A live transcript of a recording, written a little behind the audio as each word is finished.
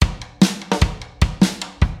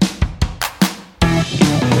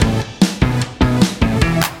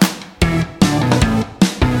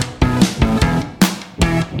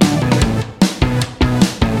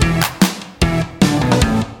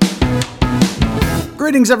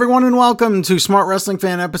Greetings, everyone, and welcome to Smart Wrestling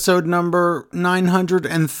Fan episode number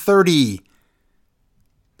 930.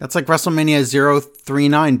 That's like WrestleMania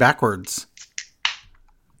 039 backwards.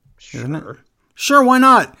 Sure. Isn't it? Sure, why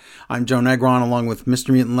not? I'm Joe Negron along with Mr.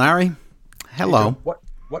 Mutant Larry. Hello. What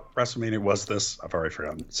WrestleMania was this? I've already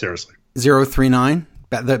forgotten. Seriously. 039,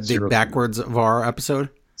 the backwards of our episode.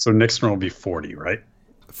 So Nixon will be 40, right?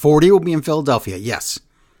 40 will be in Philadelphia, yes.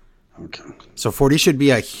 Okay. So 40 should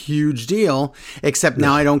be a huge deal, except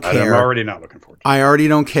now I don't care. I'm already not looking forward to it. I already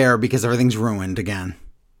don't care because everything's ruined again.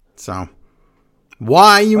 So,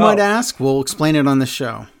 why, you might ask? We'll explain it on the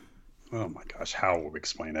show. Oh my gosh, how will we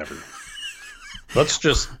explain everything? Let's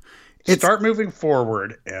just start moving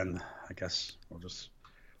forward, and I guess we'll just...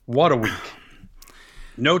 What a week.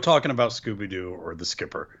 No talking about Scooby-Doo or the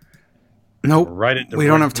Skipper. Nope, we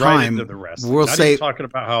don't have time. Into the rest. We'll Not say even talking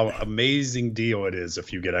about how amazing deal it is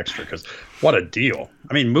if you get extra. Because what a deal!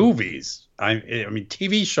 I mean, movies. I mean,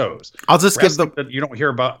 TV shows. I'll just give the that you don't hear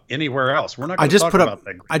about anywhere else. We're not. I just put up.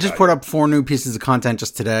 That I just put up 4 new pieces of content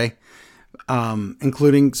just today,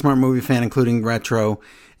 including Smart Movie Fan, including Retro,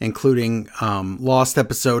 including Lost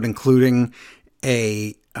episode, including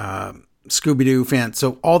a Scooby-Doo fan.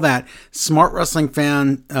 So all that,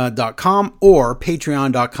 smartwrestlingfan.com or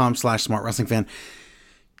patreon.com/smartwrestlingfan.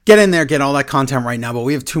 Get in there, get all that content right now, but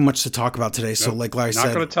we have too much to talk about today. So like Larry said,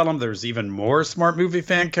 not going to tell them there's even more Smart Movie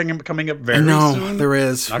Fan coming up very no, soon. There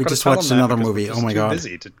is. Not we just watched another movie. Oh my God.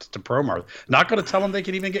 Busy to promo. Not going to tell them they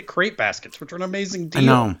can even get crate baskets, which are an amazing deal. I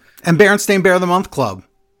know. And Berenstain Bear of the Month Club.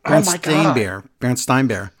 Berenstain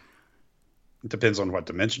Bear. It depends on what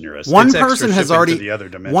dimension you're in. One person has already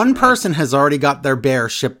got their bear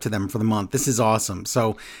shipped to them for the month. This is awesome.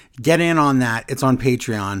 So get in on that. It's on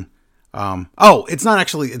Patreon. It's not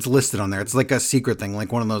actually, it's listed on there. It's like a secret thing,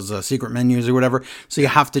 like one of those secret menus or whatever. So you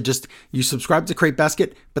have to you subscribe to Crate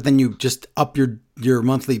Basket, but then you just up your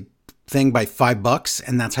monthly thing by $5,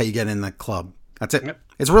 and that's how you get in the club. That's it. Yep.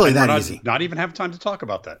 It's really that easy. Not even have time to talk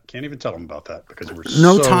about that. Can't even tell them about that because we're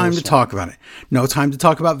no time to talk about it. No time to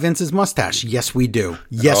talk about Vince's mustache. Yes, we do.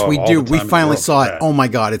 Yes, we do. We finally saw it. Oh my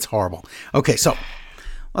God, it's horrible. Okay, so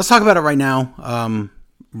let's talk about it right now.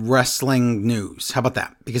 Wrestling news. How about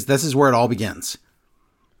that? Because this is where it all begins.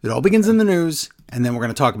 It all begins in the news, and then we're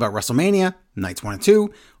going to talk about WrestleMania, nights 1 and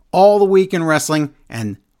 2, all the week in wrestling,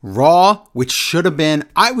 and Raw, which should have been...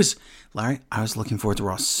 Larry, I was looking forward to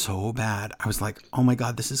Raw so bad. I was like, oh my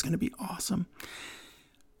God, this is going to be awesome.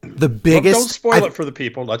 The biggest... Don't spoil it for the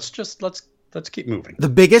people. Let's keep moving. The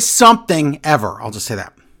biggest something ever. I'll just say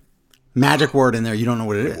that. Magic word in there. You don't know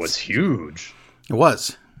what it is. It was huge. It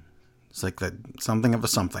was. It's like the something of a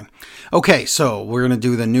something. Okay, so we're going to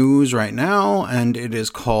do the news right now, and it is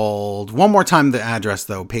called... One more time, the address,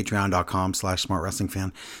 though,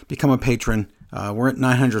 patreon.com/smartwrestlingfan. Become a patron. We're at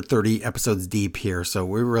 930 episodes deep here, so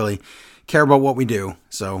we really care about what we do.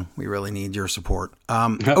 So we really need your support.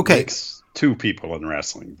 Okay. Makes 2 people in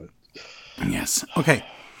wrestling. But yes. Okay.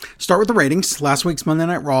 Start with the ratings. Last week's Monday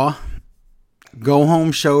Night Raw. Go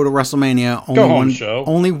home show to WrestleMania.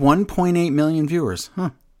 Only 1.8 million viewers.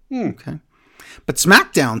 Huh. Okay. But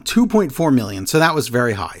SmackDown, 2.4 million. So that was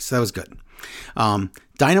very high. So that was good.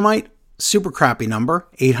 Dynamite, super crappy number,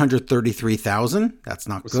 833,000. That's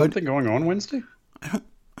not good. Was something going on Wednesday? I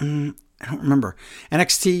don't remember.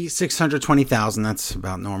 NXT, 620,000. That's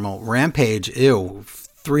about normal. Rampage,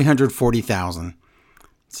 340,000.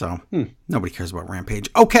 So nobody cares about Rampage.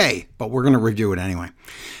 Okay, but we're going to review it anyway.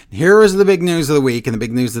 Here is the big news of the week and the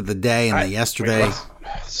big news of the day and the yesterday.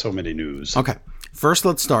 So many news. Okay. First,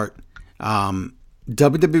 let's start.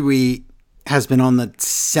 WWE has been on the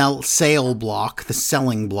selling block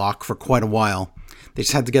for quite a while. They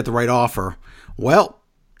just had to get the right offer. Well,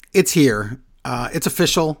 it's here. It's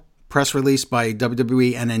official. Press release by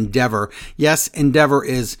WWE and Endeavor. Yes, Endeavor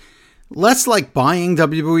is less like buying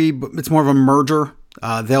WWE, but it's more of a merger.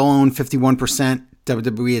 They'll own 51%.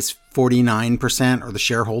 WWE is 49%, or the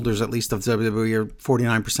shareholders at least of WWE are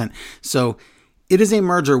 49%. So it is a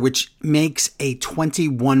merger which makes a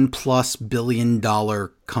 $21+ billion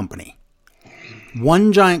company.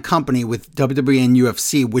 One giant company with WWE and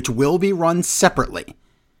UFC, which will be run separately.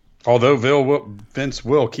 Although Vince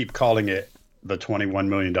will keep calling it the $21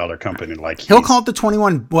 million company. He'll call it the it's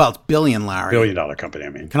billion, Larry. $1 billion company, I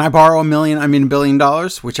mean. Can I borrow $1 billion,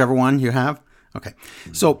 whichever one you have? Okay.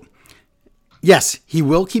 So, yes, he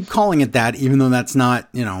will keep calling it that, even though that's not,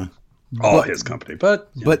 his company.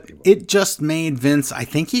 But it just made Vince, I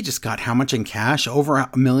think he just got how much in cash? Over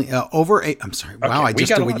 $1 million, I'm sorry. Wow, I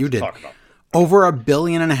just did what you did. Over $1.5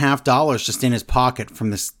 billion just in his pocket from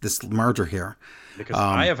this merger here.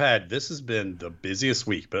 Because this has been the busiest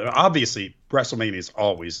week, but obviously WrestleMania is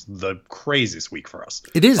always the craziest week for us.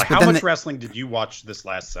 It is. Like, how much wrestling did you watch this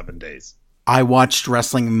last 7 days? I watched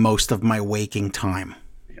wrestling most of my waking time.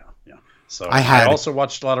 Yeah. So I also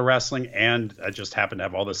watched a lot of wrestling, and I just happened to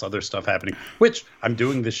have all this other stuff happening, which I'm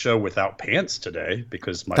doing this show without pants today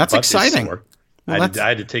because my butt exciting. is sore. Well, I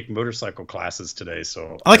had to take motorcycle classes today,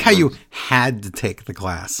 so I like how you had to take the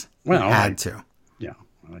class. Well, you had to. Yeah,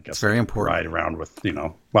 I guess it's very important. Ride around with,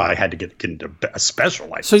 well, I had to get into a special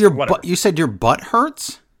license. So you said your butt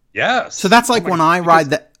hurts? Yes. So that's like when I ride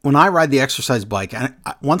the exercise bike, and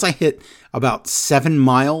once I hit about 7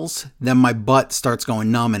 miles, then my butt starts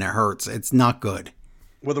going numb and it hurts. It's not good.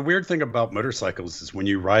 Well, the weird thing about motorcycles is when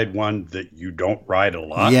you ride one that you don't ride a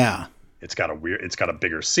lot. Yeah. It's got a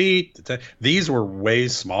bigger seat. These were way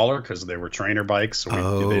smaller because they were trainer bikes.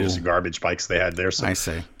 So they just garbage bikes they had there. So, I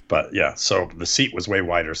see. But yeah, so the seat was way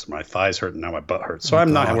wider. So my thighs hurt and now my butt hurts. So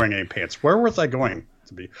I'm not wearing any pants. Where was I going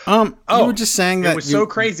to be? You were just saying that it was so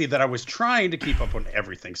crazy that I was trying to keep up on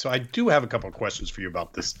everything. So I do have a couple of questions for you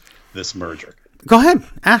about this merger. Go ahead.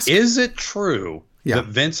 Ask. Is it true that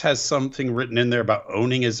Vince has something written in there about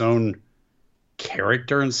owning his own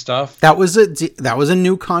character and stuff? That was a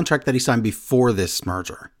new contract that he signed before this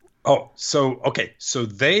merger. Oh, so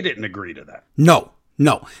they didn't agree to that. No,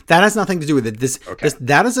 that has nothing to do with it.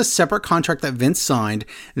 That is a separate contract that Vince signed.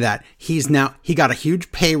 That he got a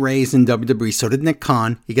huge pay raise in WWE. So did Nick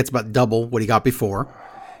Khan. He gets about double what he got before.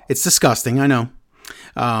 It's disgusting, I know.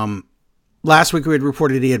 Last week we had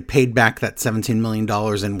reported he had paid back that $17 million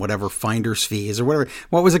in whatever finder's fees or whatever.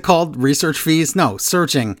 What was it called? Research fees? No,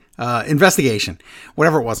 searching, investigation,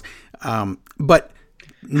 whatever it was. But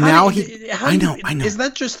now I know. Is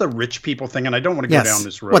that just the rich people thing? And I don't want to go down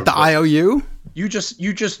this road. What, the IOU? You just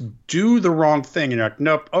do the wrong thing and you're like,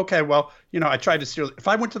 nope. Okay, well, I tried to steal. If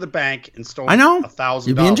I went to the bank and stole $1,000,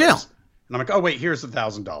 you'd be in jail. And I'm like, oh wait, here's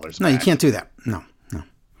 $1,000. No, you can't do that.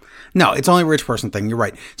 No, it's only a rich person thing. You're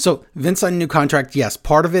right. So Vince signed a new contract. Yes,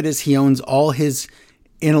 part of it is he owns all his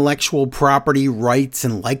intellectual property rights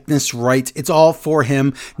and likeness rights. It's all for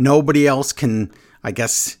him. Nobody else can, I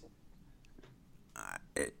guess,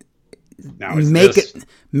 now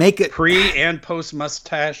make it pre and post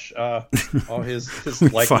mustache. All his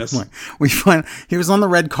likeness. We find he was on the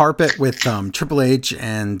red carpet with Triple H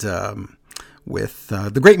and with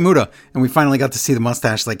the Great Muta, and we finally got to see the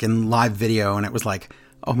mustache like in live video, and it was like,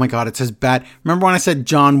 oh my God, it's as bad. Remember when I said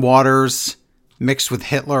John Waters mixed with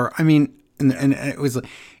Hitler? I mean, and it was like,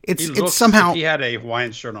 it's somehow. If he had a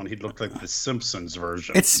Hawaiian shirt on, he'd look like the Simpsons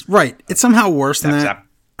version. It's right. It's somehow worse than that.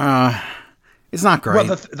 It's not great.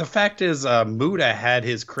 Well, the fact is, Muta had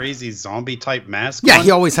his crazy zombie type mask. Yeah, on,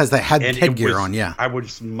 he always has that headgear on. Yeah, I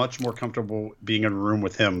was much more comfortable being in a room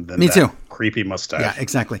with him than Me that too. creepy mustache. Yeah,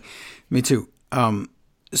 exactly. Me too.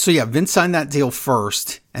 So yeah, Vince signed that deal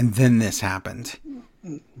first, and then this happened.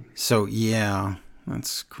 So yeah,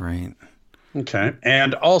 that's great. Okay,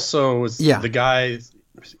 and also the guy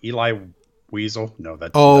Eli Weasel. No,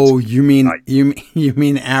 that's you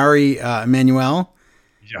mean Ari Emanuel?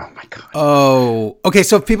 Oh my God. Oh, okay.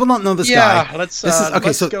 So if people don't know this guy, let's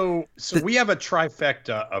go. So we have a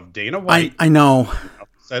trifecta of Dana White. I know.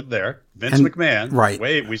 Said there, Vince McMahon. Right.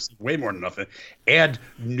 Way more than nothing. And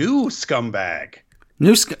new scumbag.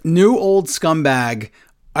 New old scumbag.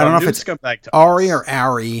 I don't know if it's Ari or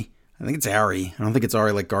Ari. I think it's Ari. I don't think it's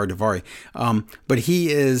Ari like Gardavari. But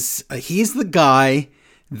he's the guy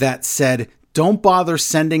that said, don't bother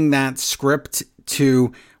sending that script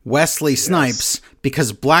to Wesley Snipes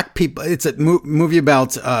because black people, it's a movie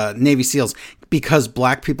about Navy SEALs, because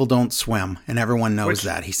black people don't swim, and everyone knows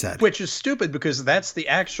that, he said. Which is stupid because that's the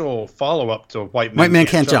actual follow-up to White Man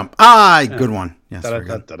Can't Jump. Good one. Yes, very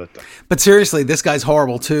good. But seriously, this guy's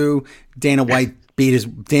horrible too. Dana White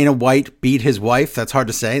beat his wife. That's hard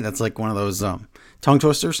to say. That's like one of those tongue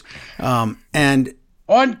twisters. And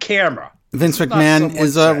on camera. Vince McMahon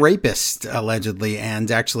is a rapist, allegedly, and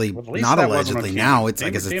actually not allegedly. Now I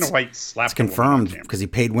guess it's confirmed because he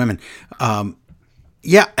paid women.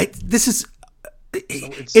 This is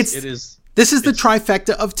the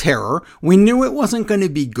trifecta of terror. We knew it wasn't going to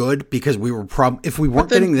be good because we were if we weren't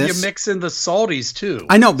getting this. You mix in the Saudis too.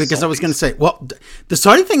 I know, because I was going to say, well, the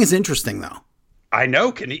Saudi thing is interesting though. I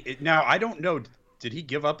know. Now I don't know. Did he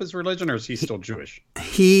give up his religion or is he still Jewish?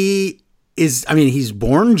 He's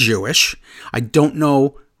born Jewish. I don't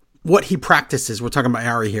know what he practices. We're talking about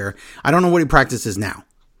Ari here. I don't know what he practices now.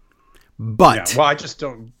 But I just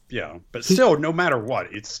don't. Yeah, but still, no matter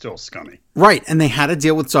what, it's still scummy. Right, and they had a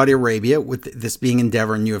deal with Saudi Arabia with this being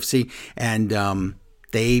Endeavor and UFC, and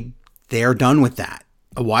they are done with that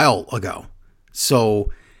a while ago.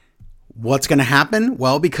 So What's going to happen?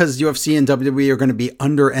 Well, because UFC and WWE are going to be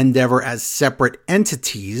under Endeavor as separate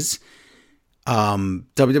entities,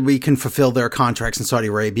 WWE can fulfill their contracts in Saudi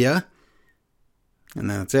Arabia, and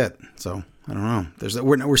that's it. So, I don't know.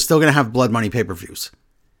 We're still going to have blood money pay-per-views.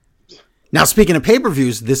 Now, speaking of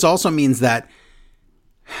pay-per-views, this also means that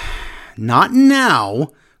not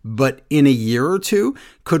now, but in a year or two,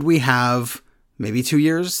 could we have maybe 2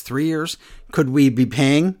 years, 3 years? Could we be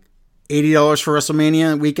paying $80 for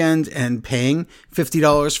WrestleMania weekend and paying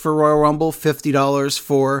 $50 for Royal Rumble, $50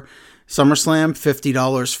 for SummerSlam,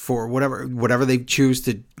 $50 for whatever they choose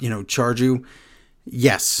to, charge you?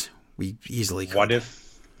 Yes, we easily could.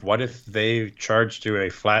 What if they charged you a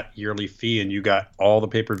flat yearly fee and you got all the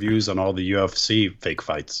pay-per-views on all the UFC fake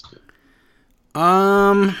fights?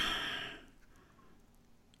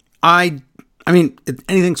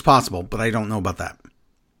 Anything's possible, but I don't know about that.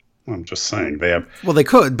 I'm just saying they have. Well, they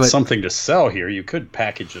could, but something to sell here. You could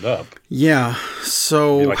package it up. Yeah.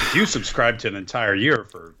 So, like if you subscribe to an entire year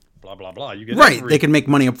for blah blah blah, you get right. They can make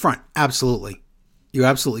money up front. Absolutely, you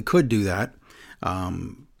absolutely could do that.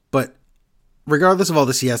 But regardless of all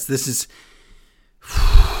this, yes, this is.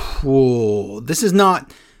 This is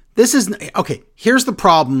not. This is okay. Here's the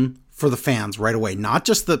problem for the fans right away. Not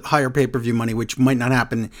just the higher pay-per-view money, which might not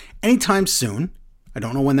happen anytime soon. I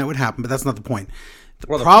don't know when that would happen, but that's not the point. The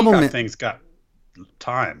problem thing's got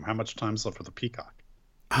time. How much time's left for the Peacock?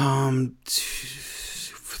 3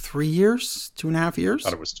 years, 2.5 years. I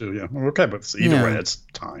thought it was 2. Yeah. Okay, but either way, it's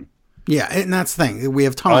time. Yeah, and that's the thing. We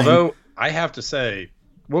have time. Although I have to say,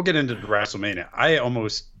 we'll get into WrestleMania. I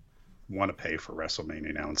almost want to pay for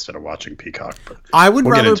WrestleMania now instead of watching Peacock. But I would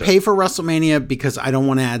rather pay for WrestleMania because I don't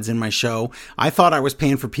want ads in my show. I thought I was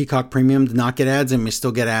paying for Peacock Premium to not get ads, and we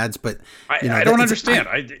still get ads, but I don't understand.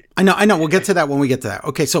 I know. We'll get to that when we get to that.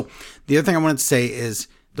 Okay, so the other thing I wanted to say is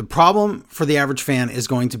the problem for the average fan is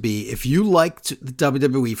going to be if you liked the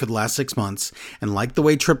WWE for the last 6 months and liked the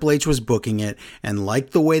way Triple H was booking it and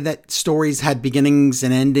liked the way that stories had beginnings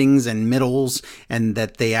and endings and middles and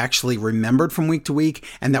that they actually remembered from week to week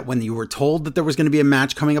and that when you were told that there was going to be a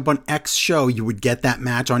match coming up on X show, you would get that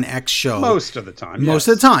match on X show. Most of the time. Most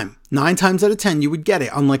of the time. 9 times out of 10 you would get it.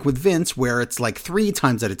 Unlike with Vince where it's like 3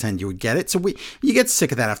 times out of 10 you would get it. So you get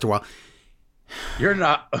sick of that after a while. You're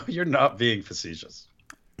not being facetious.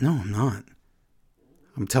 No, I'm not.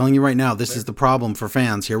 I'm telling you right now, this is the problem for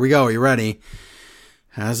fans. Here we go. Are you ready?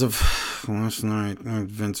 As of last night,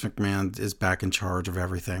 Vince McMahon is back in charge of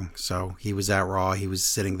everything. So he was at Raw. He was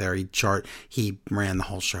sitting there. He ran the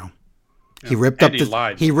whole show. Yeah. He ripped up the.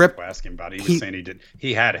 Lied. He ripped. Asking about it. He was saying he did.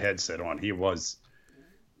 He had a headset on. He was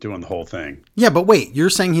doing the whole thing. Yeah, but wait, you're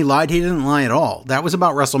saying he lied? He didn't lie at all. That was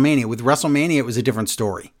about WrestleMania. With WrestleMania, it was a different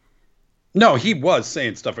story. No, he was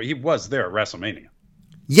saying stuff. He was there at WrestleMania.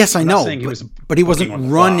 Yes, I know, but he wasn't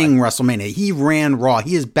running WrestleMania. He ran Raw.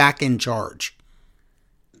 He is back in charge.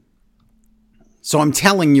 So I'm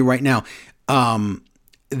telling you right now,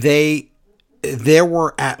 there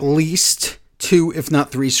were at least 2, if not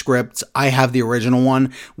 3 scripts. I have the original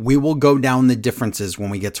one. We will go down the differences when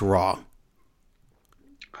we get to Raw.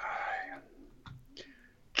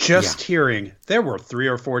 Just hearing there were 3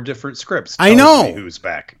 or 4 different scripts. I know who's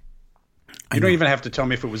back. You don't even have to tell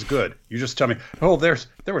me if it was good. You just tell me, oh, there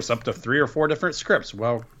was up to 3 or 4 different scripts.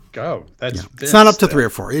 Well, go. It's not up to 3 or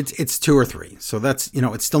 4. It's 2 or 3. So that's,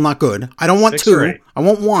 it's still not good. I don't want 2. I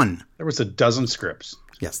want 1. There was a dozen scripts.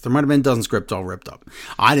 Yes, there might have been a dozen scripts all ripped up.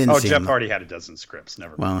 I didn't see Jeff Hardy had a dozen scripts.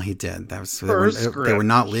 Never mind. Well, he did. They were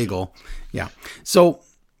not legal. Yeah. So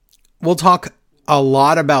we'll talk a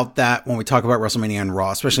lot about that when we talk about WrestleMania and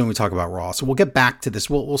Raw, especially when we talk about Raw. So we'll get back to this.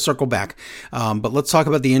 We'll circle back. But let's talk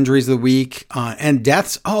about the injuries of the week and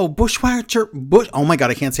deaths. Oh, Bushwhacker. Oh my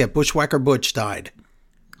God, I can't say it. Bushwhacker Butch died.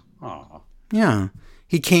 Oh. Yeah.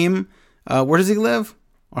 He came, where does he live?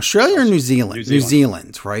 Australia or New Zealand? New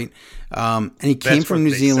Zealand, right? And he came from New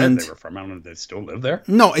Zealand. They were from. I don't know if they still live there.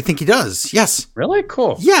 No, I think he does. Yes. Really?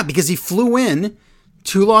 Cool. Yeah, because he flew in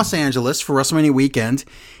to Los Angeles for WrestleMania weekend.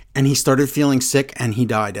 And he started feeling sick and he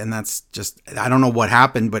died. And that's just, I don't know what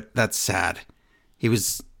happened, but that's sad. He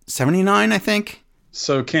was 79, I think.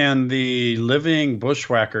 So can the living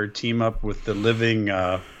Bushwhacker team up with the living,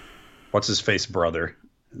 what's-his-face brother?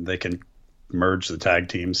 They can merge the tag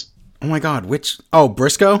teams. Oh, my God. Which? Oh,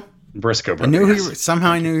 Briscoe? Briscoe brother. I knew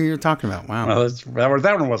I knew who you were talking about. Wow. Well,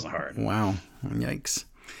 that one wasn't hard. Wow. Yikes.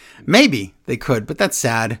 Maybe they could, but that's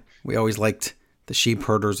sad. We always liked the sheep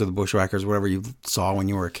herders or the bushwhackers, whatever you saw when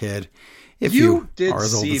you were a kid. If you did are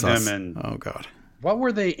as old see as them us. in, oh God, what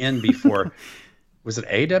were they in before? Was it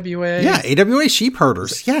AWA? Yeah, AWA sheep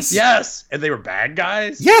herders. Yes. Yes. And they were bad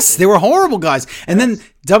guys? Yes, they were horrible guys. And then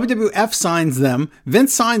WWF signs them,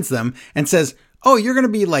 Vince signs them and says, "Oh, you're going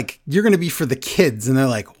to be for the kids." And they're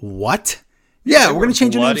like, "What?" Yeah, we're going to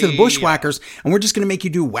change your name to the Bushwhackers, and we're just going to make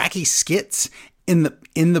you do wacky skits in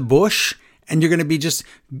the bush, and you're going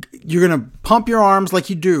to pump your arms like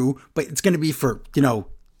you do, but it's going to be for,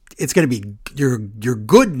 it's going to be you're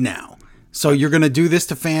good now. So you're going to do this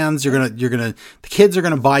to fans. The kids are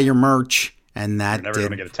going to buy your merch, and that never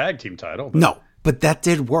going to get a tag team title. But that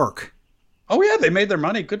did work. Oh yeah, they made their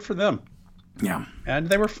money. Good for them. Yeah, and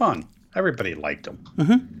they were fun. Everybody liked them.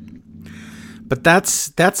 Mm-hmm. But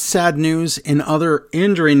that's sad news. In other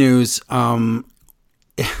injury news,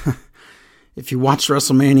 if you watched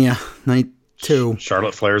WrestleMania Night 2,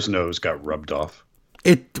 Charlotte Flair's nose got rubbed off.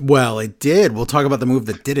 It did. We'll talk about the move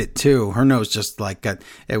that did it too. Her nose just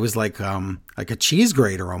it was like a cheese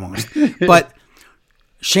grater almost. But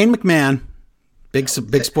Shane McMahon, big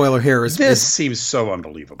spoiler here, seems so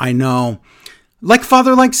unbelievable. I know, like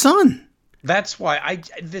father, like son. That's why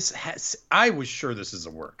I was sure this is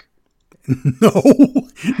a work.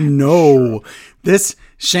 No. This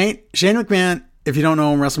Shane McMahon, if you don't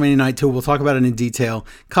know him, WrestleMania Night 2, we'll talk about it in detail,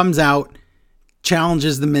 comes out,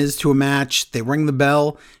 challenges The Miz to a match. They ring the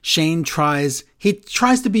bell. Shane tries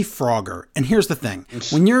to be Frogger. And here's the thing.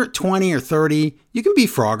 When you're 20 or 30, you can be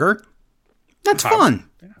Frogger. That's fun.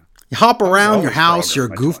 Yeah. You hop around your house.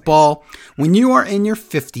 You're a goofball. 20s. When you are in your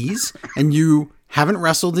 50s and you haven't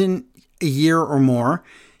wrestled in a year or more,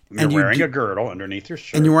 and you're wearing a girdle underneath your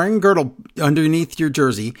shirt. And you're wearing a girdle underneath your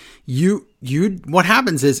jersey. What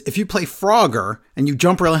happens is if you play Frogger and you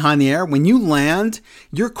jump really high in the air, when you land,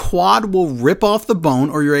 your quad will rip off the bone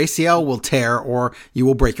or your ACL will tear or you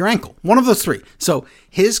will break your ankle. One of those three. So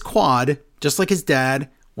his quad, just like his dad,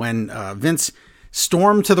 when Vince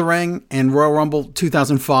stormed to the ring in Royal Rumble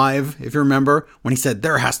 2005, if you remember, when he said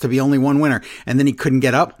there has to be only one winner, and then he couldn't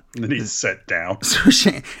get up. And then he sat down.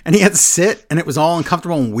 And he had to sit, and it was all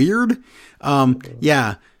uncomfortable and weird.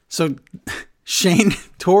 Yeah. So Shane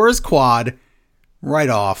tore his quad right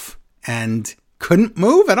off and couldn't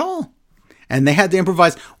move at all. And they had to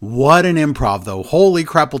improvise. What an improv, though. Holy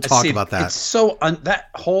crap, we'll talk about that. It's that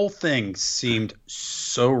whole thing seemed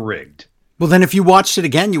so rigged. Well, then if you watched it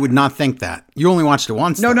again, you would not think that. You only watched it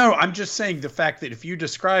once. No, I'm just saying the fact that if you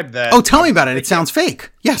describe that... Oh, tell me about it. It sounds fake.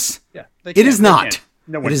 Yes. Yeah. It is not.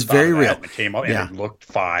 No it is very real. It came out and it looked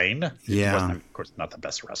fine. Yeah. It wasn't, of course, not the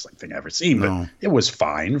best wrestling thing I've ever seen, but it was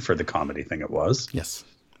fine for the comedy thing it was. Yes.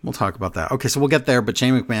 We'll talk about that. Okay, so we'll get there, but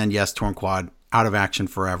Shane McMahon, yes, torn quad, out of action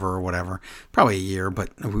forever or whatever. Probably a year, but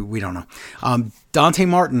we don't know. Dante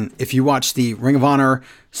Martin, if you watch the Ring of Honor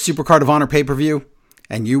Supercard of Honor pay-per-view,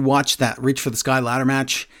 and you watch that Reach for the Sky ladder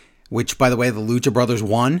match, which, by the way, the Lucha Brothers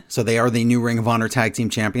won, so they are the new Ring of Honor Tag Team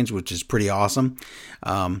Champions, which is pretty awesome.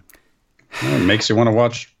 It makes you want to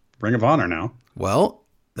watch Ring of Honor now. Well,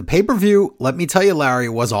 the pay-per-view, let me tell you, Larry,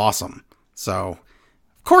 was awesome. So,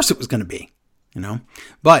 of course it was going to be,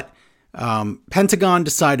 But Pentagon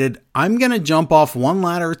decided, I'm going to jump off one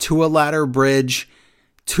ladder to a ladder bridge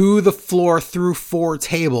to the floor through 4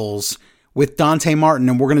 tables with Dante Martin,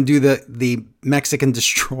 and we're going to do the Mexican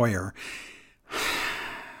Destroyer.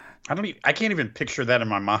 I can't even picture that in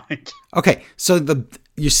my mind. Okay, so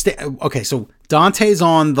so Dante's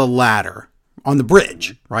on the ladder, on the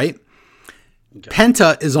bridge, right? Okay.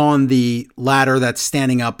 Penta is on the ladder that's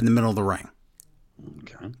standing up in the middle of the ring.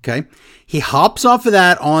 Okay. He hops off of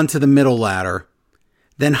that onto the middle ladder,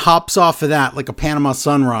 then hops off of that like a Panama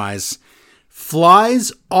Sunrise,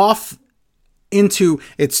 flies off into,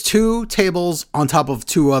 it's 2 tables on top of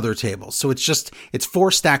 2 other tables. So it's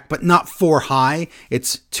 4 stacked, but not 4 high.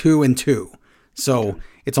 It's 2 and 2. So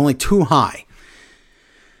it's only 2 high.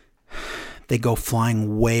 They go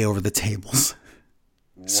flying way over the tables.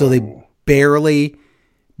 Whoa. So they barely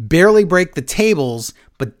break the tables,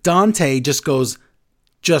 but Dante just goes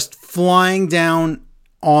flying down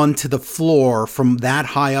onto the floor from that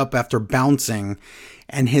high up after bouncing,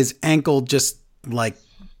 and his ankle just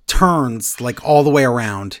turns all the way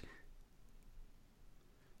around.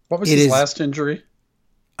 What was his last injury?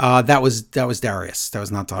 That was Darius. That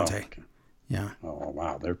was not Dante. Oh, okay. Yeah. Oh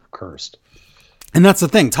wow, they're cursed. And that's the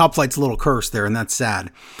thing. Top Flight's a little cursed there, and that's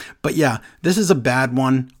sad. But yeah, this is a bad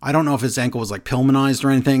one. I don't know if his ankle was pilmanized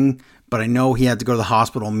or anything, but I know he had to go to the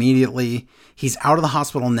hospital immediately. He's out of the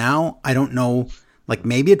hospital now. I don't know.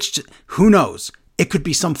 Maybe it's just, who knows? It could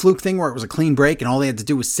be some fluke thing where it was a clean break and all they had to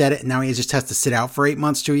do was set it, and now he just has to sit out for 8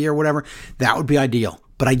 months to a year or whatever. That would be ideal.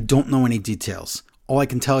 But I don't know any details. All I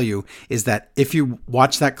can tell you is that if you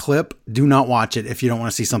watch that clip, do not watch it if you don't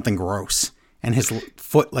want to see something gross. and his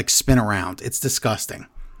foot like spin around. It's disgusting.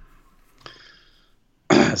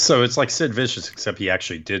 So it's like Sid Vicious, except he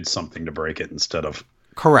actually did something to break it instead of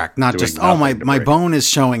correct. Not just my bone is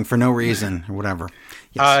showing for no reason or whatever.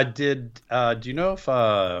 Yes. Do you know if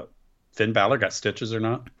Finn Balor got stitches or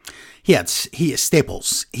not? He has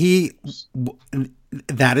staples.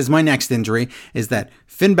 That is my next injury. Is that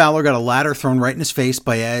Finn Balor got a ladder thrown right in his face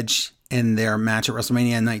by Edge in their match at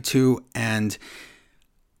WrestleMania Night 2, and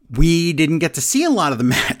we didn't get to see a lot of the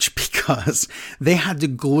match because they had to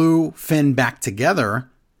glue Finn back together,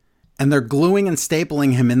 and they're gluing and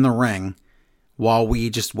stapling him in the ring while we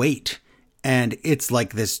just wait. And it's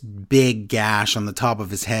like this big gash on the top of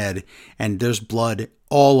his head, and there's blood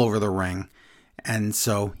all over the ring. And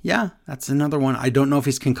so, yeah, that's another one. I don't know if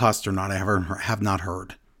he's concussed or not. I have not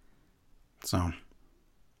heard. So,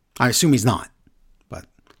 I assume he's not. But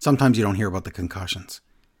sometimes you don't hear about the concussions.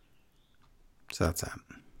 So that's that.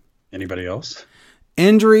 Anybody else?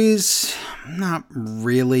 Injuries? Not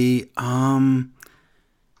really.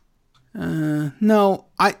 No,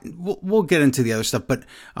 we'll get into the other stuff, but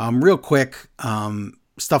real quick,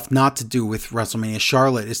 stuff not to do with WrestleMania.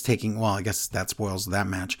 Charlotte is taking, well, I guess that spoils that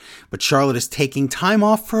match, but Charlotte is taking time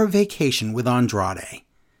off for a vacation with Andrade.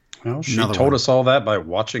 Well, she told us all that by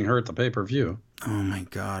watching her at the pay-per-view. Oh my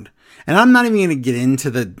God. And I'm not even going to get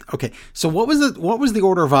into okay. So what was the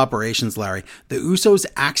order of operations, Larry? The Usos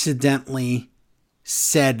accidentally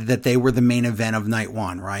said that they were the main event of night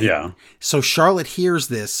 1, right? Yeah. So Charlotte hears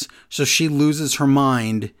this, so she loses her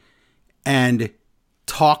mind and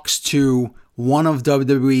talks to one of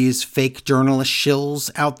WWE's fake journalist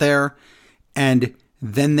shills out there, and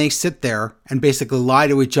then they sit there and basically lie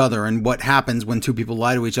to each other. And what happens when two people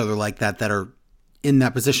lie to each other like that are in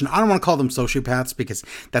that position? I don't want to call them sociopaths because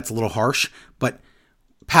that's a little harsh, but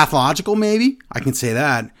pathological maybe, I can say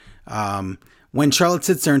that. When Charlotte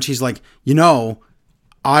sits there and she's like, if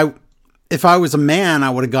I was a man,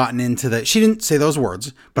 I would have gotten into the, she didn't say those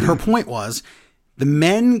words, but her point was the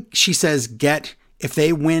men, she says, if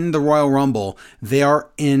they win the Royal Rumble, they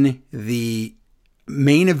are in the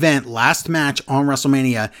main event, last match on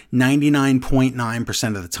WrestleMania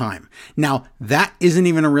 99.9% of the time. Now, that isn't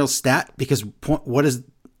even a real stat because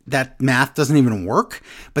that math doesn't even work.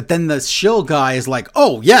 But then the shill guy is like,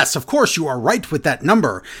 oh, yes, of course you are right with that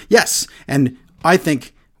number. Yes. And I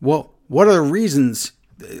think, well, what are the reasons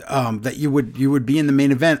that you would be in the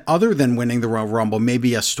main event other than winning the Royal Rumble?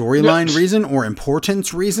 Maybe a storyline reason or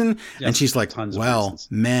importance reason. Yes, and she's like, well,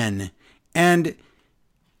 men. And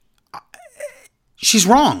she's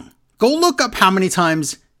wrong. Go look up how many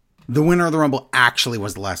times the winner of the Rumble actually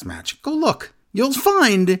was the last match. Go look. You'll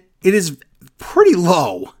find it is pretty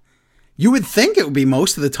low. You would think it would be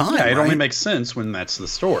most of the time. Yeah, it right? only makes sense when that's the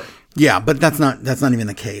story. Yeah, but that's not even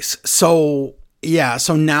the case. So, yeah,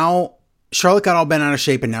 so now Charlotte got all bent out of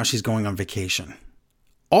shape and now she's going on vacation.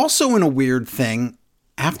 Also in a weird thing,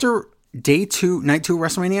 after night 2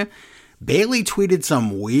 WrestleMania, Bayley tweeted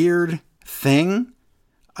some weird thing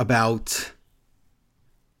about,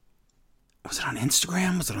 was it on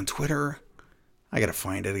Instagram? Was it on Twitter? I got to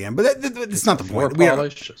find it again, but it's not the point.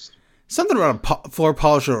 Something about a floor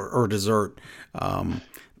polish or dessert,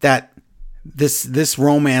 that this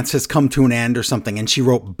romance has come to an end or something. And she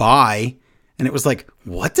wrote bye. And it was like,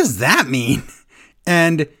 what does that mean?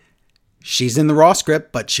 And she's in the Raw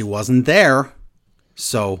script, but she wasn't there.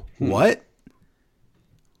 So what?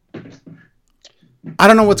 I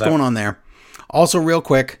don't know what's going on there. Also, real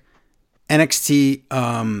quick,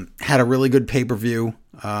 NXT had a really good pay-per-view.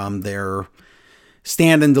 Their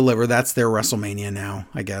Stand and Deliver, that's their WrestleMania now,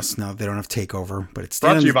 I guess. No, they don't have TakeOver, but it's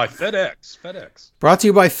brought to you by FedEx. Brought to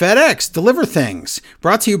you by FedEx. Deliver things.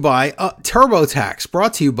 Brought to you by TurboTax.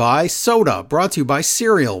 Brought to you by Soda. Brought to you by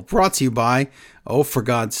Cereal. Brought to you by, oh, for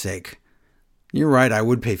God's sake. You're right, I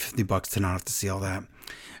would pay $50 to not have to see all that.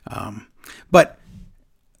 But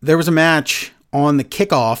there was a match on the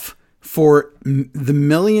kickoff for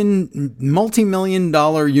the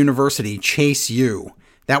multi-million-dollar university, Chase U.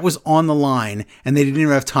 That was on the line, and they didn't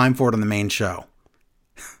even have time for it on the main show.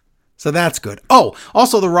 So that's good. Oh,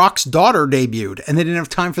 also The Rock's daughter debuted, and they didn't have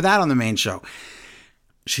time for that on the main show.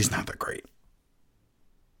 She's not that great.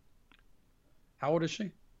 How old is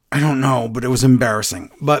she? I don't know, but it was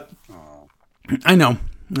embarrassing. But I know.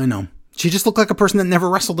 She just looked like a person that never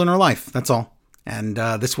wrestled in her life. That's all. And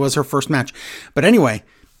this was her first match. But anyway,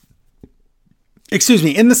 excuse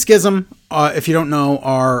me, in the Schism, if you don't know,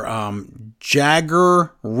 are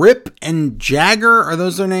Jagger, Rip and Jagger, are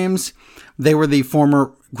those their names? They were the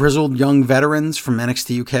former grizzled young veterans from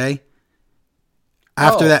NXT UK.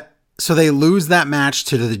 After that, so they lose that match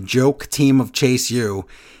to the joke team of Chase U,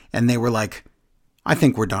 and they were like, I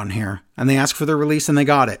think we're done here. And they asked for their release and they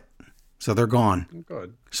got it. So they're gone.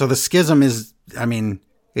 Good. So the schism is,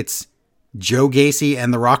 it's Joe Gacy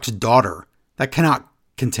and The Rock's daughter. That cannot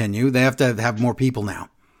continue. They have to have more people now.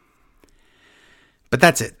 But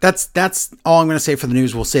that's it. That's all I'm going to say for the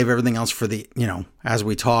news. We'll save everything else for the, as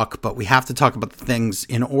we talk. But we have to talk about the things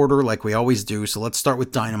in order like we always do. So let's start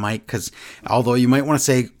with Dynamite, because although you might want to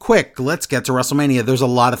say, quick, let's get to WrestleMania, there's a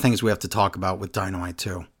lot of things we have to talk about with Dynamite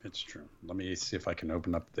too. It's true. Let me see if I can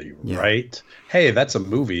open up the right. Hey, that's a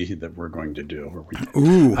movie that we're going to do.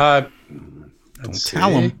 Ooh. Don't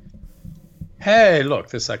tell them. Hey, look,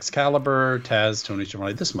 this Excalibur, Taz, Tony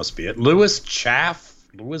Schiavone. This must be it. Louis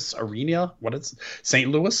Arena. What is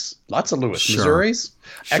St. Louis? Lots of Louis. Sure. Missouri's.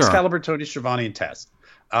 Sure. Excalibur, Tony Schiavone, and Taz.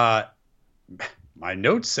 My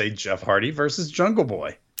notes say Jeff Hardy versus Jungle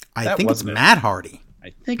Boy. I think it's Matt Hardy.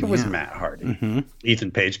 I think it was Matt Hardy. Mm-hmm. Ethan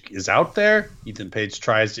Page is out there. Ethan Page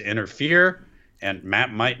tries to interfere, and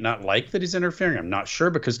Matt might not like that he's interfering. I'm not sure,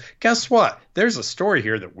 because guess what? There's a story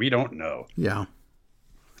here that we don't know. Yeah.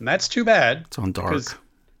 And that's too bad. It's on dark. Because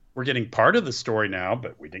we're getting part of the story now,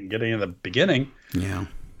 but we didn't get any of the beginning. Yeah.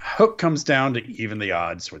 Hook comes down to even the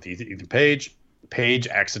odds with Ethan Page. Page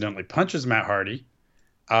accidentally punches Matt Hardy.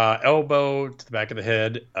 Elbow to the back of the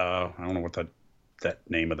head. I don't know what that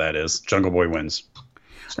name of that is. Jungle Boy wins.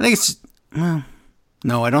 I think it's... Well,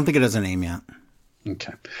 no, I don't think it has a name yet.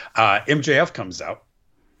 Okay. MJF comes out,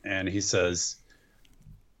 and he says,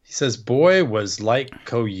 boy was like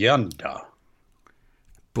Koyenda.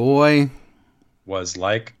 Boy... was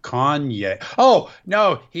like Kanye. Oh,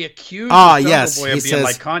 no, he accused yes, Boy of being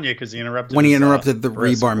like Kanye because he interrupted when he interrupted the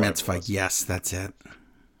Rebar Mitzvah. Yes, that's it.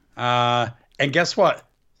 And guess what?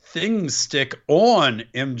 Things stick on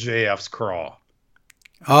MJF's craw.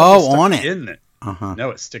 Oh, on it. In it. Uh-huh. No,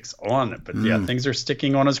 it sticks on it. But yeah, things are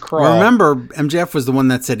sticking on his craw. Remember, MJF was the one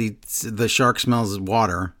that said the shark smells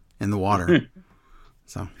water in the water.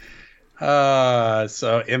 So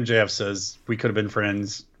MJF says, we could have been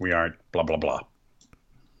friends. We aren't, blah, blah, blah.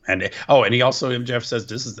 And he also, MJF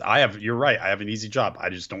says, you're right. I have an easy job. I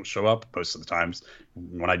just don't show up most of the times.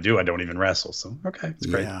 When I do, I don't even wrestle. So, okay, it's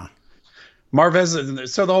great. Yeah. Marvez,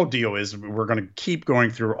 so the whole deal is we're going to keep going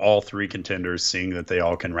through all three contenders, seeing that they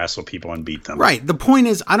all can wrestle people and beat them. Right. The point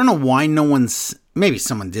is, I don't know why no one's, maybe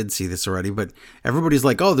someone did see this already, but everybody's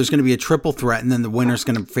like, oh, there's going to be a triple threat and then the winner's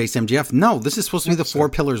going to face MJF. No, this is supposed to be the Four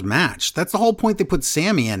Pillars match. That's the whole point they put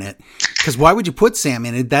Sammy in it. Because why would you put Sammy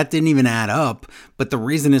in it? That didn't even add up. But the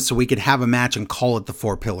reason is so we could have a match and call it the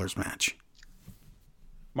Four Pillars match.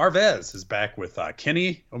 Marvez is back with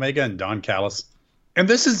Kenny Omega and Don Callis. And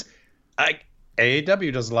this is...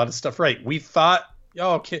 AEW does a lot of stuff right. We thought,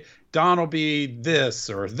 okay, Don will be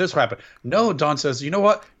this or this will happen. No, Don says, you know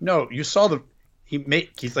what? No, you saw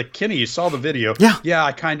he's like, Kenny, you saw the video. Yeah,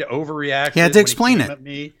 I kind of overreacted. He had to explain it.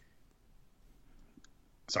 Me.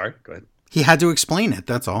 Sorry, go ahead. He had to explain it,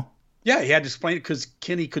 that's all. Yeah, he had to explain it because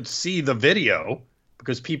Kenny could see the video,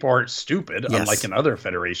 because people aren't stupid, unlike in other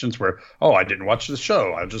federations where, I didn't watch the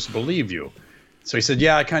show. I'll just believe you. So he said,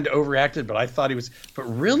 yeah, I kind of overreacted, but I thought he was, but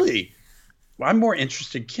really... I'm more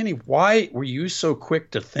interested, Kenny, why were you so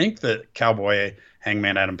quick to think that Cowboy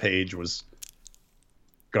Hangman Adam Page was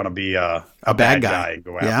going to be a bad guy and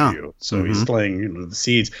go after you? So he's slaying the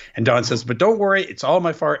seeds. And Don says, but don't worry, it's all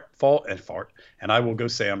my fault, and I will go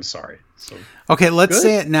say I'm sorry. So okay, let's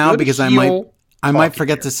say it now, because I might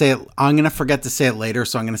forget to say it. I'm going to forget to say it later,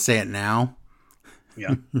 so I'm going to say it now.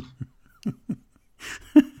 Yeah.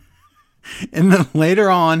 And then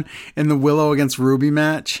later on in the Willow against Ruby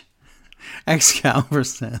match, Excalibur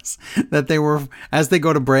says that they were, as they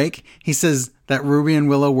go to break, he says that Ruby and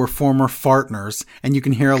Willow were former partners, and you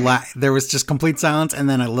can hear there was just complete silence and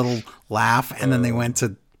then a little laugh, and then they went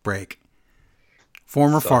to break.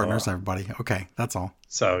 Former partners, everybody. Okay, that's all.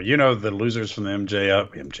 So, the losers from the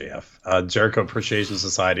MJF, Jericho Appreciation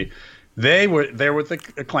Society, they were there with the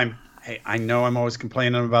Acclaim. Hey, I know I'm always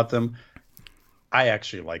complaining about them. I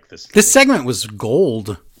actually like this. This segment was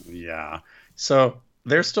gold. Yeah. So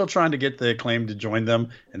they're still trying to get the Acclaim to join them,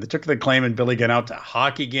 and they took the Acclaim and Billy Gunn out to a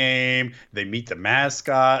hockey game. They meet the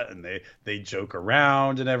mascot, and they joke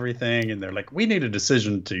around and everything, and they're like, we need a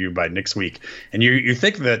decision to you by next week. And you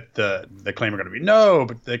think that the Acclaim are going to be, no,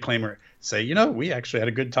 but the Acclaim are say, we actually had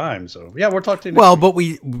a good time. So, yeah, we'll talk to you next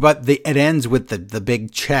week. But it ends with the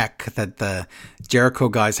big check that the Jericho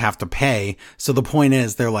guys have to pay. So the point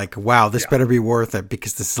is, they're like, wow, this better be worth it,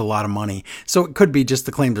 because this is a lot of money. So it could be just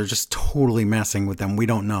the Claims are just totally messing with them. We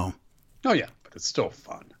don't know. Oh, yeah, but it's still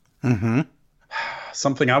fun. Mm-hmm.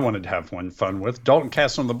 Something I wanted to have fun with. Dalton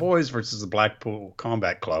Castle and the Boys versus the Blackpool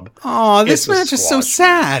Combat Club. Oh, this match is so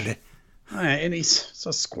sad. And it's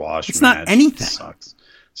a squash It's match. not anything. It sucks.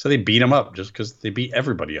 So they beat him up just because they beat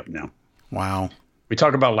everybody up now. Wow. We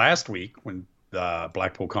talked about last week when the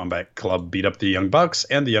Blackpool Combat Club beat up the Young Bucks,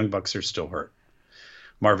 and the Young Bucks are still hurt.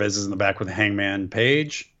 Marvez is in the back with Hangman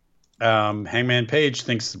Page. Hangman Page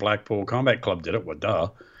thinks the Blackpool Combat Club did it. Well, duh.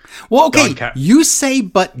 Well, okay, you say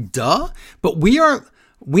but duh, but we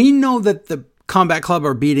know that the Combat Club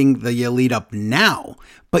are beating the Elite up now,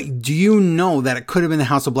 but do you know that it could have been the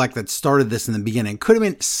House of Black that started this in the beginning? It could have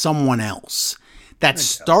been someone else that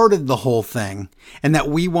started the whole thing, and that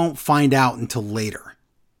we won't find out until later.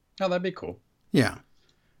 Oh, that'd be cool. Yeah.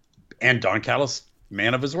 And Don Callis,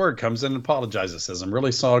 man of his word, comes in and apologizes. Says, "I'm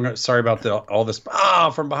really sorry about all this."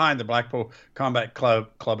 From behind, the Blackpool Combat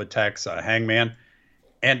Club attacks Hangman,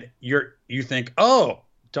 and you think, "Oh,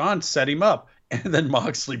 Don set him up," and then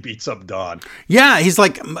Moxley beats up Don. Yeah, he's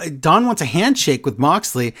like, Don wants a handshake with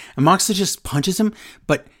Moxley, and Moxley just punches him,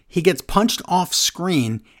 but he gets punched off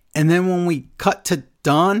screen. And then when we cut to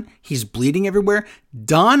Don, he's bleeding everywhere.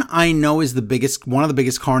 Don, I know, is one of the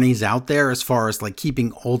biggest carnies out there as far as like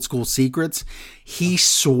keeping old school secrets. He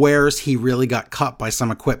swears he really got cut by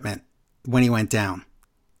some equipment when he went down.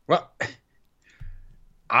 Well,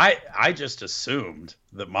 I just assumed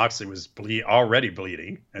that Moxley was already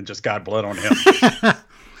bleeding and just got blood on him.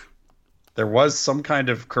 There was some kind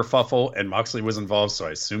of kerfuffle and Moxley was involved, so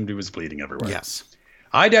I assumed he was bleeding everywhere. Yes.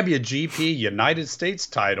 IWGP United States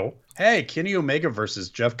title. Hey, Kenny Omega versus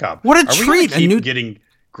Jeff Cobb. What a treat! We keep getting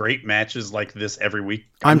great matches like this every week.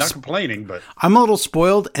 I'm not complaining, but I'm a little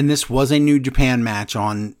spoiled, and this was a New Japan match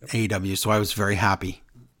on AEW, so I was very happy.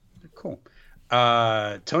 Cool.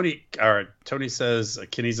 Tony says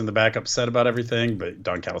Kenny's in the back upset about everything, but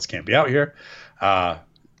Don Callis can't be out here.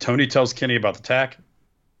 Tony tells Kenny about the tack.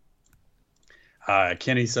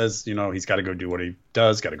 Kenny says, he's got to go do what he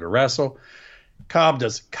does, got to go wrestle. Cobb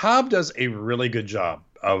does a really good job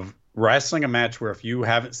of wrestling a match where if you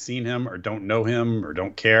haven't seen him or don't know him or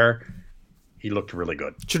don't care, he looked really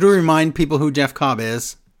good. Should we remind people who Jeff Cobb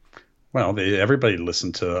is? Well, everybody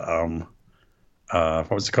listened to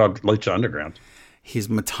what was it called? Lucha Underground. He's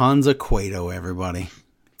Matanza Cueto, everybody.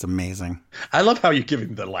 It's amazing. I love how you give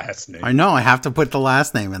him the last name. I know. I have to put the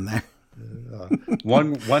last name in there.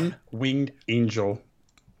 One winged angel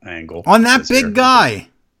angle on that big guy.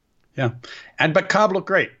 Yeah, but Cobb looked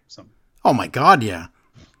great. So. Oh my God, yeah.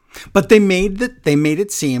 But they made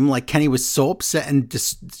it seem like Kenny was so upset and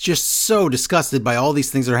just so disgusted by all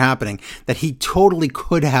these things that are happening that he totally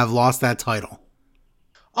could have lost that title.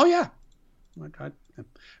 Oh yeah, oh my God.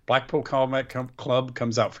 Blackpool Combat Club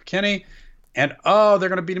comes out for Kenny, and they're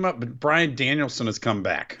gonna beat him up. But Bryan Danielson has come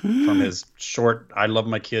back from his short "I love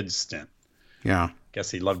my kids" stint. Yeah, guess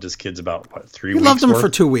he loved his kids about 3 weeks. He loved them for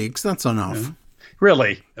 2 weeks. That's enough. Yeah.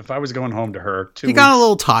 Really, if I was going home to her, 2 weeks. He got a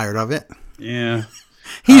little tired of it. Yeah.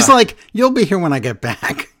 He's like, you'll be here when I get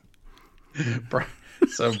back.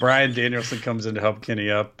 So Bryan Danielson comes in to help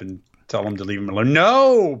Kenny up and tell him to leave him alone.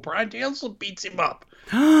 No, Bryan Danielson beats him up.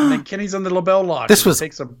 And then Kenny's on the LaBelle lock. This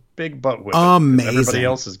takes a big butt whip. Amazing. Everybody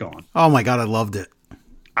else is gone. Oh my God, I loved it.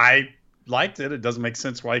 I liked it. It doesn't make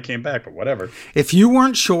sense why he came back, but whatever. If you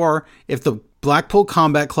weren't sure if the Blackpool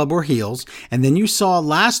Combat Club were heels, and then you saw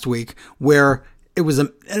last week where it was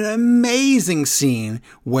an amazing scene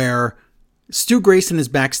where Stu Grayson is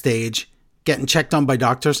backstage getting checked on by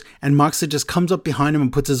doctors, and Moxley just comes up behind him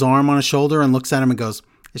and puts his arm on his shoulder and looks at him and goes,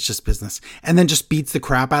 "It's just business," and then just beats the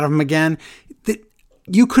crap out of him again.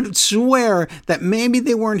 You could swear that maybe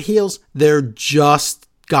they weren't heels. They're just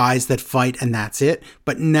guys that fight and that's it.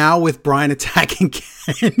 But now with Bryan attacking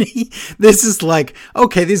Kenny, this is like,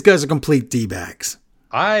 okay, these guys are complete D-bags.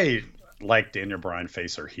 I like Daniel Bryan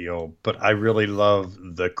face or heel, but I really love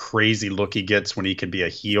the crazy look he gets when he can be a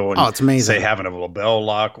heel and it's amazing. Say having a LaBelle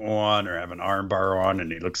lock on or have an arm bar on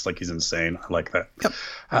and he looks like he's insane. I like that.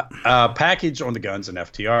 Yep. Package on the Guns and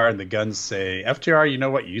FTR, and the Guns say, FTR, you know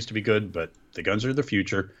what, you used to be good, but the Guns are the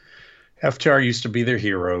future. FTR used to be their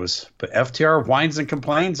heroes, but FTR whines and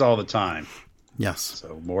complains all the time. Yes.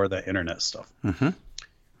 So more of that internet stuff. Mm-hmm.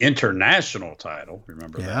 International title,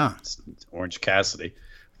 remember that? It's Orange Cassidy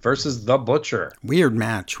versus The Butcher. Weird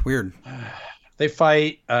match. Weird. They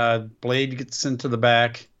fight. Blade gets into the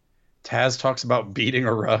back. Taz talks about beating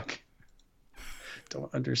a rug.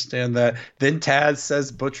 Don't understand that. Then Taz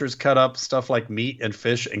says Butcher's cut up stuff like meat and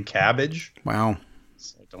fish and cabbage. Wow.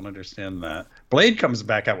 So I don't understand that. Blade comes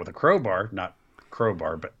back out with a crowbar. Not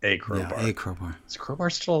crowbar, but a crowbar. Yeah, a crowbar. Is Crowbar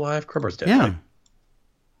still alive? Crowbar's dead. Yeah. Right?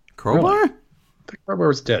 Crowbar? Really? The Crowbar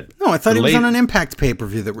was dead. No, I thought he was on an Impact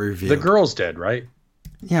pay-per-view that we reviewed. The girl's dead, right?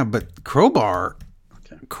 Yeah, but Crowbar...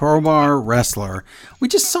 Okay. Crowbar wrestler. We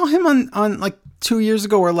just saw him on like 2 years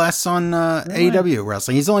ago or less on AEW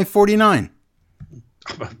Wrestling. He's only 49.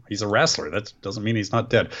 He's a wrestler. That doesn't mean he's not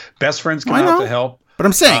dead. Best friends come out to help. But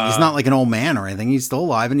I'm saying he's not like an old man or anything. He's still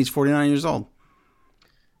alive and he's 49 years old.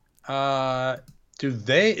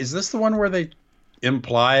 Is this the one where they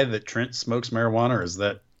imply that Trent smokes marijuana, or is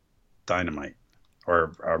that Dynamite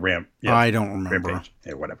or Ramp? Yeah, I don't remember. Rampage.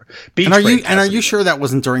 Yeah, whatever. Are you sure that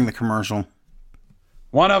wasn't during the commercial?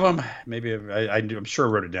 One of them, maybe I'm sure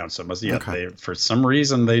I wrote it down. So it must. Yeah, okay. For some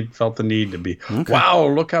reason they felt the need to be. Okay. Wow,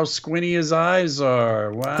 look how squinty his eyes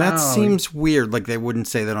are. Wow, that seems weird. Like they wouldn't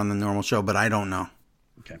say that on the normal show, but I don't know.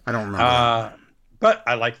 Okay, I don't remember. But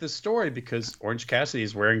I like this story because Orange Cassidy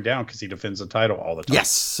is wearing down because he defends the title all the time.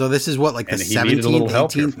 Yes, so this is what, like the 17th,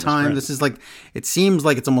 18th time. This is like, it seems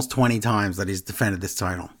like it's almost 20 times that he's defended this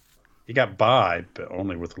title. He got by, but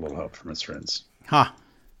only with a little help from his friends. Huh.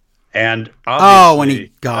 And obviously, when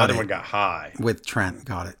he got the other one got high. With Trent.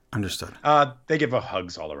 Got it. Understood. They give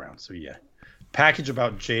hugs all around. So, yeah. Package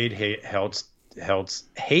about Jade hates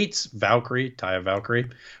Valkyrie, Taya Valkyrie.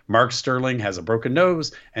 Mark Sterling has a broken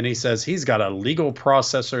nose, and he says he's got a legal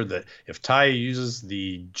processor that if Taya uses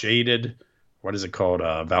the jaded, what is it called,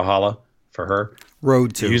 Valhalla for her?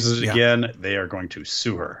 Road to. Uses it again, they are going to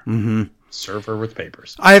sue her. Mm-hmm. Serve her with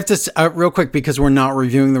papers. I have to, real quick, because we're not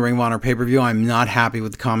reviewing the Ring of Honor pay-per-view, I'm not happy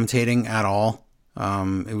with the commentating at all.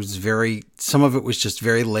 It was some of it was just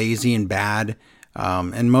very lazy and bad.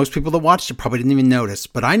 And most people that watched it probably didn't even notice.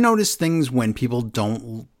 But I noticed things when people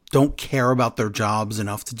don't care about their jobs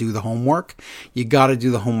enough to do the homework. You got to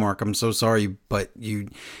do the homework. I'm so sorry, but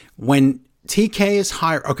when TK is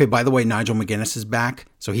hired. Okay, by the way, Nigel McGuinness is back,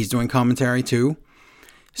 so he's doing commentary too.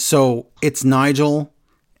 So it's Nigel,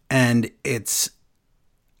 and it's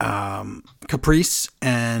Caprice,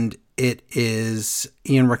 and it is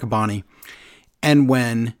Ian Riccaboni. And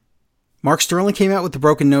when Mark Sterling came out with the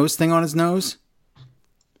broken nose thing on his nose,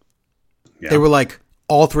 they were like,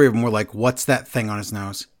 all three of them were like, what's that thing on his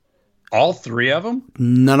nose? All three of them?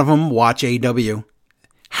 None of them watch AEW.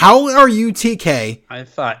 How are you, TK? I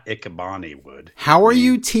thought Ikebani would. How are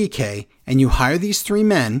you, TK, and you hire these three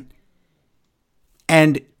men,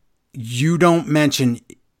 and you don't mention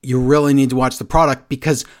you really need to watch the product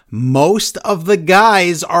because most of the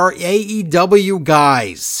guys are AEW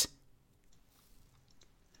guys.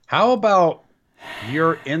 How about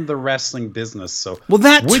you're in the wrestling business? So but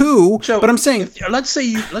I'm saying, let's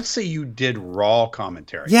say you did Raw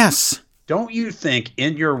commentary. Yes. Don't you think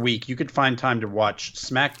in your week you could find time to watch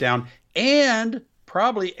SmackDown and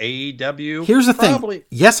probably AEW? Here's the thing.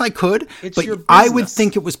 Yes, I could, but I would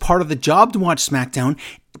think it was part of the job to watch SmackDown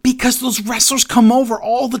because those wrestlers come over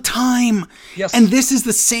all the time. Yes. And this is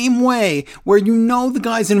the same way where the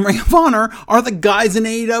guys in Ring of Honor are the guys in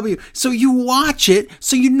AEW. So you watch it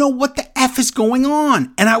so you know what the F is going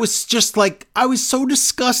on. And I was just like, I was so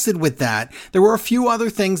disgusted with that. There were a few other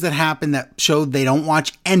things that happened that showed they don't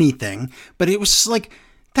watch anything, but it was just like,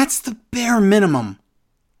 that's the bare minimum.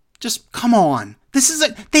 Just come on.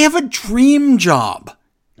 They have a dream job.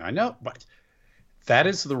 I know, but that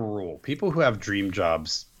is the rule. People who have dream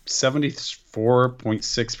jobs,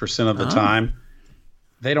 74.6% of the time,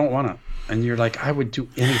 they don't want to. And you're like, I would do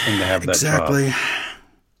anything to have that job. Exactly.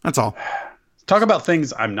 That's all. Talk about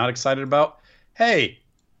things I'm not excited about. Hey,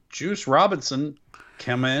 Juice Robinson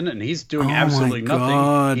came in and he's doing absolutely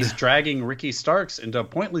nothing. He's dragging Ricky Starks into a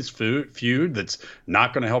pointless feud that's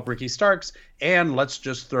not going to help Ricky Starks. And let's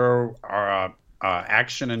just throw our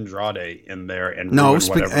Action Andrade in there and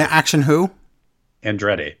whatever. Action who?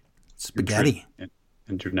 Andrade. Spaghetti.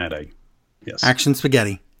 Andrade. Yes. Action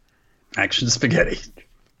Spaghetti. Action Spaghetti.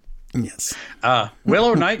 Yes.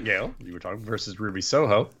 Willow Nightingale, you were talking, versus Ruby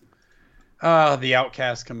Soho. The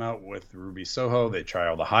Outcasts come out with Ruby Soho. They try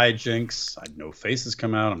all the hijinks. No faces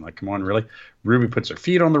come out. I'm like, come on, really? Ruby puts her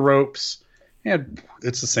feet on the ropes. And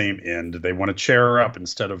it's the same end. They want to chair her up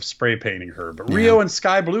instead of spray painting her. But Rio and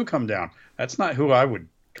Sky Blue come down. That's not who I would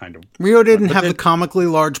kind of... Rio didn't have the comically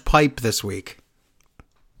large pipe this week.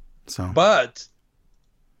 But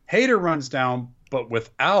Hayter runs down, but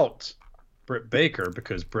without Britt Baker,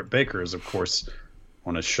 because Britt Baker is, of course,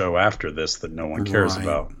 on a show after this that no one cares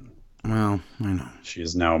about. Well, I know. She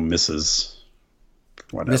is now Mrs.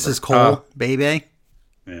 whatever. Mrs. Cole, Bebe.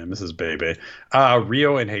 Yeah, Mrs. Bebe.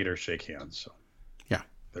 Rio and Hayter shake hands. So. Yeah.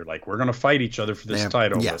 They're like, we're going to fight each other for this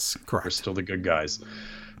title. Yes, correct. We're still the good guys.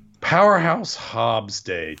 Powerhouse Hobbs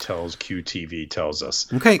Day QTV tells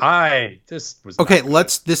us. Okay. This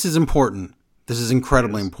is important. This is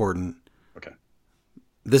incredibly important. Okay.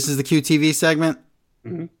 This is the QTV segment?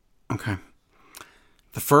 Mm-hmm. Okay.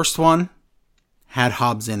 The first one had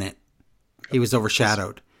Hobbs in it. he was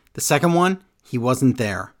overshadowed. The second one, he wasn't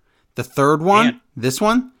there. The third one, this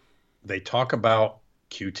one, they talk about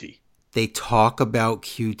QT. They talk about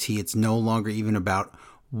QT. It's no longer even about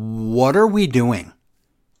what are we doing?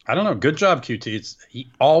 I don't know. Good job, QT.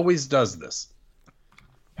 He always does this.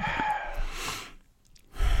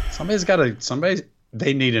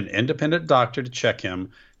 They need an independent doctor to check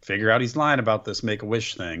him, figure out he's lying about this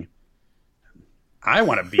Make-A-Wish thing. I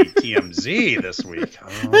want to beat TMZ this week.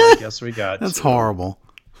 Oh, I guess we got That's horrible.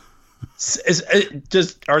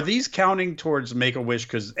 Are these counting towards Make-A-Wish?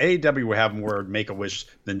 Because AEW will have more Make-A-Wish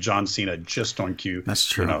than John Cena just on Q. That's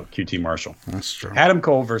true. QT Marshall. That's true. Adam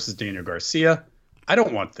Cole versus Daniel Garcia. I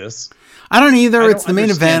don't want this. I don't either. It's the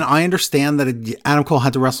main event. I understand that Adam Cole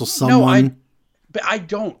had to wrestle someone. But I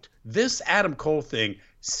don't. This Adam Cole thing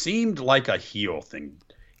seemed like a heel thing.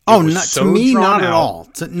 To me, not at all.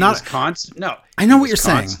 No, I know what you're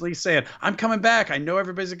saying. Constantly saying, "I'm coming back." I know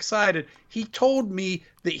everybody's excited. He told me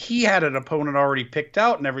that he had an opponent already picked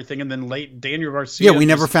out and everything, and then late Daniel Garcia. Yeah, we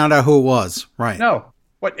never found out who it was. Right? No.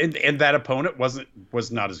 What? And that opponent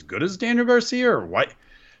was not as good as Daniel Garcia, or what?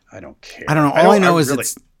 I don't care. I don't know. All I know is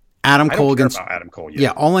it's Adam Cole against Adam Cole.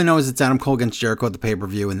 Yeah, all I know is it's Adam Cole against Jericho at the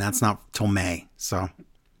pay-per-view, and that's not till May. So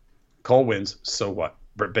Cole wins. So what?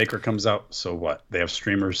 Britt Baker comes out. So what? They have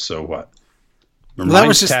streamers. So what? Well, that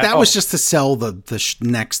was just to sell the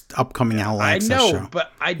next upcoming All Access show. I know,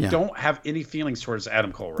 but I don't have any feelings towards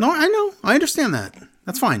Adam Cole. No, I know. I understand that.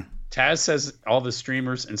 That's fine. Taz says all the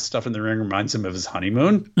streamers and stuff in the ring reminds him of his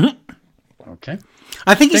honeymoon. Mm-hmm. Okay.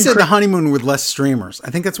 I think he said the honeymoon with less streamers.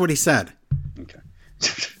 I think that's what he said. Okay.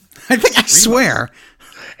 I swear.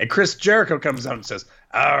 And Chris Jericho comes out and says,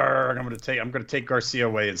 I'm going to take Garcia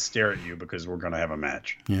away and stare at you because we're going to have a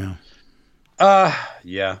match. Yeah.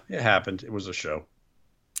 Yeah, it happened. It was a show.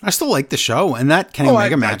 I still like the show, and that Kenny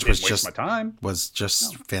Omega match was just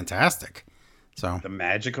fantastic. So the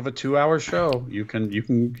magic of a 2-hour show, you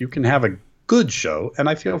can have a good show, and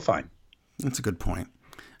I feel fine. That's a good point.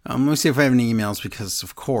 Let me see if I have any emails because,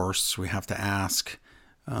 of course, we have to ask.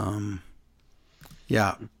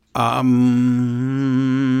 Yeah.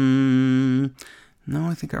 No,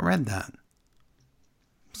 I think I read that. I'm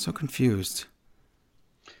so confused.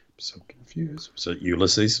 So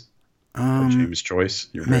Ulysses, or James Joyce,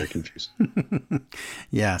 you're very confused.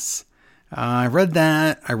 Yes. I read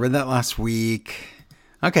that. I read that last week.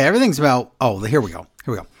 Okay, everything's about... Oh, here we go.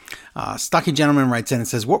 Stocky Gentleman writes in and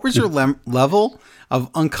says, what was your level of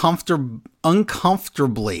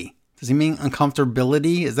uncomfortably? Does he mean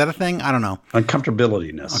uncomfortability? Is that a thing? I don't know.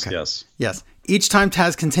 Uncomfortability-ness, okay. Yes. Each time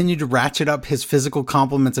Taz continued to ratchet up his physical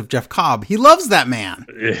compliments of Jeff Cobb, he loves that man.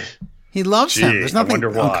 He loves him. There's nothing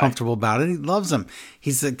uncomfortable about it. He loves him.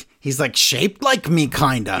 He's like shaped like me,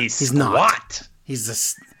 kinda. He's not. He's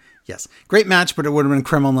just... Yes. Great match, but it would have been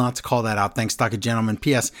criminal not to call that out. Thanks, Stocky Gentleman.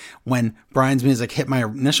 P.S. When Brian's music hit, my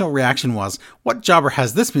initial reaction was, what jobber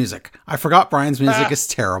has this music? I forgot Brian's music is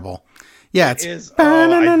terrible. Yeah, it's... I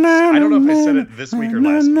don't know if I said it this week or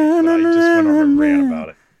last week, but I just went on a rant about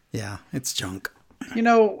it. Yeah, it's junk.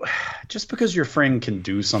 Just because your friend can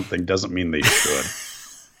do something doesn't mean they should.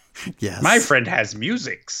 Yes. My friend has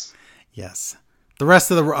musics. Yes. The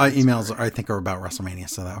rest of the emails, I think, are about WrestleMania,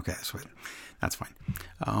 so okay, sweet. That's fine.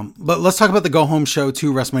 But let's talk about the go-home show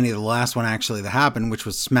to WrestleMania, the last one actually that happened, which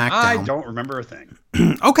was SmackDown. I don't remember a thing.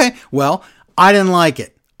 Okay, well, I didn't like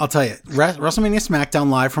it. I'll tell you. WrestleMania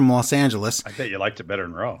SmackDown live from Los Angeles. I bet you liked it better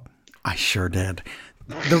than Raw. I sure did.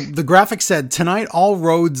 The graphic said, tonight all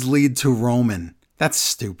roads lead to Roman. That's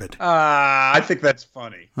stupid. I think that's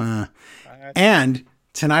funny. And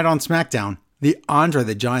tonight on SmackDown, the Andre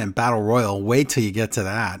the Giant Battle Royal. Wait till you get to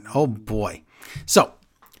that. Oh, boy. So...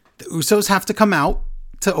 the Usos have to come out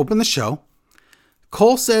to open the show.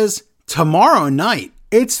 Cole says, tomorrow night,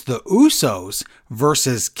 it's the Usos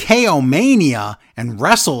versus KO Mania and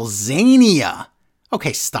WrestleZania.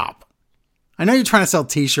 Okay, stop. I know you're trying to sell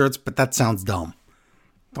t-shirts, but that sounds dumb.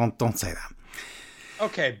 Don't say that.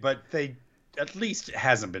 Okay, but at least it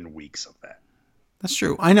hasn't been weeks of that. That's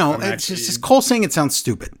true. I know. It's just Cole saying it sounds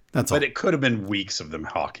stupid. That's all. But it could have been weeks of them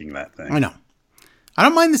hawking that thing. I know. I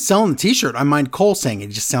don't mind selling the t-shirt. I mind Cole saying it.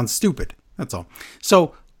 It just sounds stupid. That's all.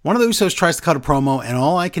 So one of the Usos tries to cut a promo, and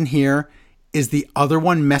all I can hear is the other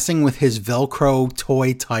one messing with his Velcro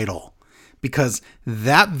toy title. Because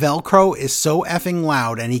that Velcro is so effing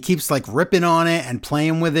loud, and he keeps like ripping on it and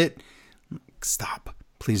playing with it. Stop.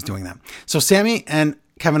 Please doing that. So Sammy and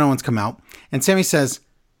Kevin Owens come out, and Sammy says,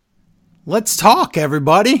 let's talk,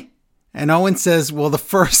 everybody. And Owen says, well, the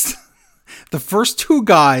first two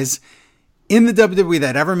guys in the WWE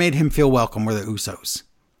that ever made him feel welcome were the Usos.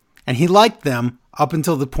 And he liked them up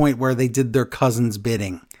until the point where they did their cousin's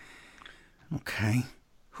bidding. Okay.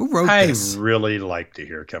 Who wrote this? I really like to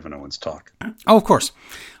hear Kevin Owens talk. Oh, of course.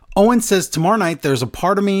 Owens says, tomorrow night, there's a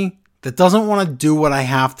part of me that doesn't want to do what I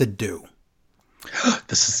have to do.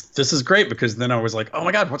 This is great, because then I was like, oh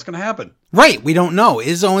my God, what's going to happen? Right. We don't know.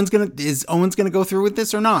 Is Owens going to go through with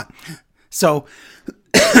this or not? So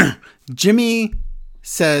Jimmy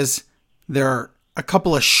says there are a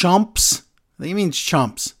couple of shumps. He means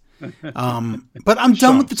chumps. But I'm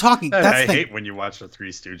done with the talking. I hate when you watch the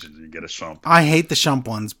Three Stooges and you get a shump. I hate the shump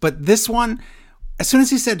ones. But this one, as soon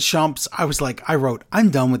as he said shumps, I was like,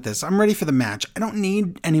 I'm done with this. I'm ready for the match. I don't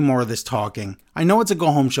need any more of this talking. I know it's a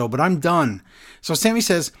go-home show, but I'm done. So Sammy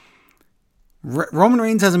says, Roman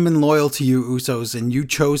Reigns hasn't been loyal to you, Usos, and you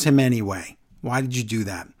chose him anyway. Why did you do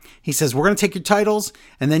that? He says, we're going to take your titles,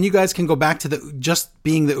 and then you guys can go back to just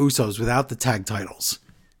being the Usos without the tag titles.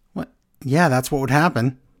 What? Yeah, that's what would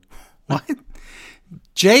happen. What?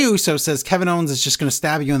 Jey Uso says Kevin Owens is just going to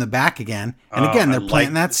stab you in the back again. And again, they're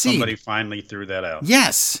planting that seed. Somebody finally threw that out.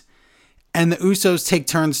 Yes. And the Usos take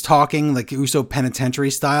turns talking like Uso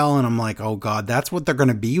penitentiary style. And I'm like, oh God, that's what they're going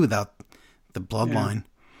to be without the bloodline. Yeah.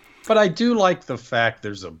 But I do like the fact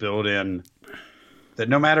there's a built-in that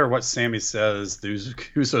no matter what Sammy says, the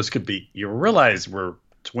Usos could be. You realize we're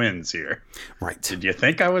twins here. Right. Did you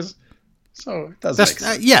think I was? So it does make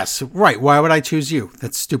sense. Yes, right. Why would I choose you?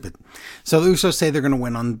 That's stupid. So the Usos say they're going to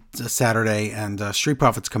win on Saturday, and Street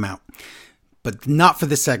Profits come out. But not for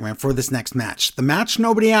this segment, for this next match. The match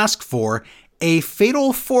nobody asked for, a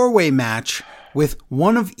fatal four-way match with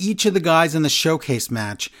one of each of the guys in the showcase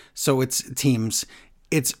match. So it's teams.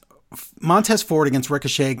 It's Montez Ford against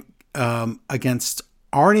Ricochet, against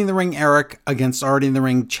Already in the Ring Eric, against Already in the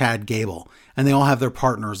Ring Chad Gable. And they all have their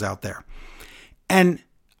partners out there. And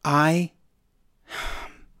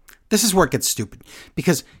this is where it gets stupid,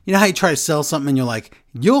 because you know how you try to sell something and you're like,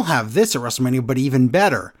 you'll have this at WrestleMania, but even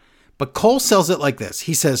better. But Cole sells it like this.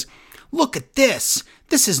 He says, look at this.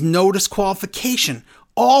 This is no disqualification.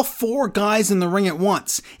 All four guys in the ring at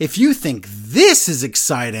once. If you think this is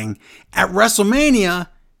exciting, at WrestleMania,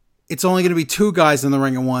 it's only going to be two guys in the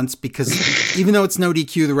ring at once, because even though it's no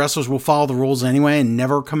DQ, the wrestlers will follow the rules anyway and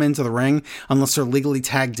never come into the ring unless they're legally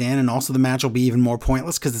tagged in. And also the match will be even more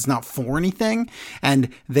pointless because it's not for anything. And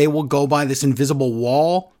they will go by this invisible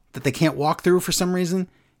wall that they can't walk through for some reason.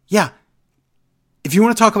 Yeah. If you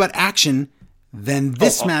want to talk about action, then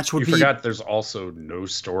this match would be... You forgot there's also no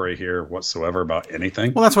story here whatsoever about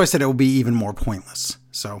anything. Well, that's why I said it will be even more pointless.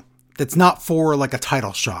 So it's not for like a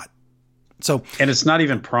title shot. And it's not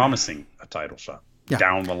even promising a title shot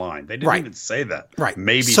down the line. They didn't even say that. Right.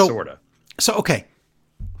 Maybe sort of. So, okay.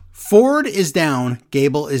 Ford is down.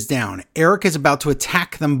 Gable is down. Eric is about to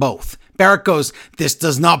attack them both. Barrett goes, this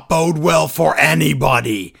does not bode well for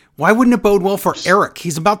anybody. Why wouldn't it bode well for Eric?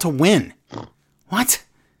 He's about to win. What?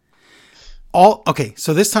 Okay,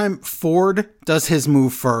 so this time Ford does his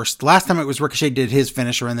move first. Last time it was Ricochet did his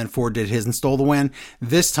finisher and then Ford did his and stole the win.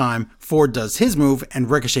 This time Ford does his move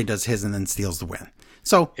and Ricochet does his and then steals the win.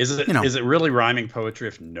 So is it really rhyming poetry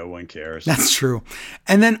if no one cares? That's true.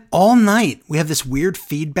 And then all night we have this weird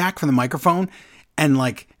feedback from the microphone, and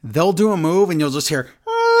like they'll do a move and you'll just hear,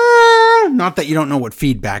 not that you don't know what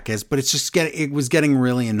feedback is, but it's just it was getting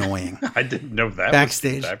really annoying. I didn't know that.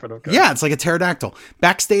 Backstage. Okay. Yeah, it's like a pterodactyl.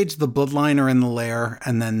 Backstage, the Bloodline are in the lair,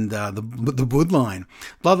 and then the Bloodline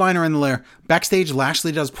are in the lair. Backstage,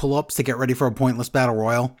 Lashley does pull-ups to get ready for a pointless battle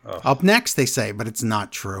royal. Oh. Up next, they say, but it's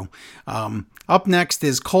not true. Up next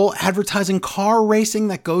is Cole advertising car racing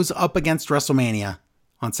that goes up against WrestleMania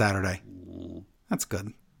on Saturday. That's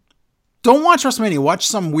good. Don't watch WrestleMania. Watch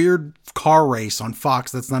some weird car race on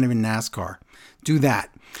Fox that's not even NASCAR. Do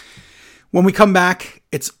that. When we come back,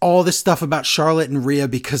 it's all this stuff about Charlotte and Rhea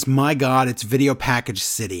because, my God, it's video package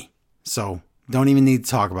city. So don't even need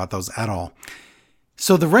to talk about those at all.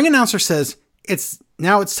 So the ring announcer says it's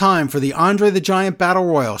time for the Andre the Giant Battle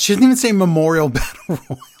Royal. She doesn't even say Memorial Battle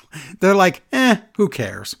Royal. They're like, who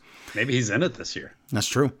cares? Maybe he's in it this year. That's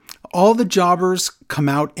true. All the jobbers come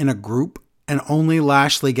out in a group, and only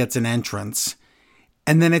Lashley gets an entrance.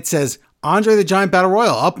 And then it says, Andre the Giant Battle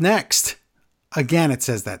Royal, up next. Again, it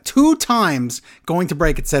says that 2 times. Going to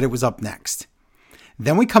break, it said it was up next.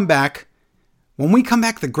 Then we come back. When we come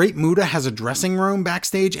back, the Great Muta has a dressing room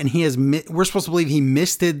backstage, and we're supposed to believe he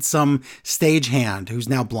misted some stagehand who's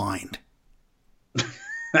now blind.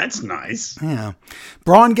 That's nice. Yeah.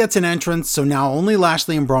 Braun gets an entrance, so now only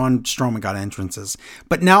Lashley and Braun Strowman got entrances.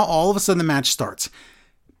 But now all of a sudden the match starts.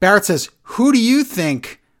 Barrett says, who do you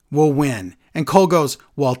think will win? And Cole goes,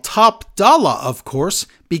 well, Top Dollar, of course,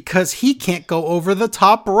 because he can't go over the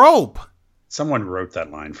top rope. Someone wrote that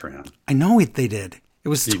line for him. I know they did. It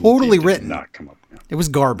was totally written. Did not come up. Yeah. It was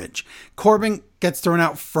garbage. Corbin gets thrown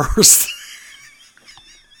out first.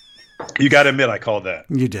 You got to admit, I called that.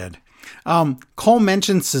 You did. Cole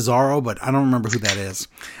mentioned Cesaro, but I don't remember who that is.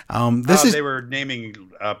 They were naming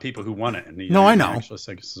people who won it. And no, I know. Actually,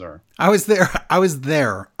 Cesaro. I was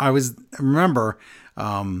there. I remember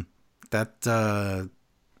that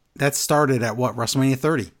started at what, WrestleMania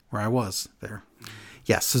 30, where I was there.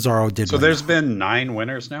 Yes, Cesaro did. So there's been 9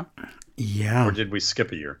 winners now. Yeah. Or did we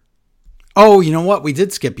skip a year? Oh, you know what? We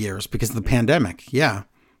did skip years because of the pandemic. Yeah.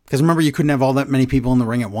 Because remember, you couldn't have all that many people in the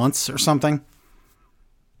ring at once or something.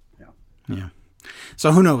 Yeah.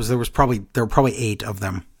 So who knows? There were probably 8 of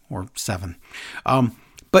them or 7.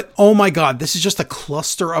 But oh my God, this is just a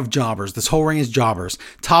cluster of jobbers. This whole ring is jobbers.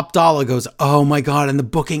 Top Dollar goes, oh my God. And the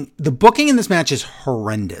booking in this match is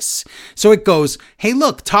horrendous. So it goes, hey,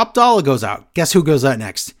 look, Top Dollar goes out. Guess who goes out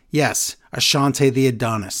next? Yes, Ashante the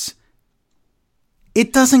Adonis.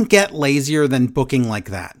 It doesn't get lazier than booking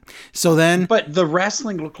like that. So then. But the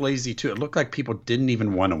wrestling looked lazy too. It looked like people didn't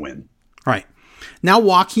even want to win. Right. Now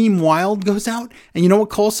Joaquin Wilde goes out. And you know what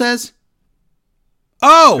Cole says?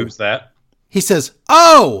 Oh. Who's that? He says,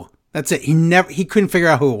 oh. That's it. He couldn't figure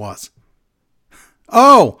out who it was.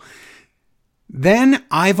 Oh. Then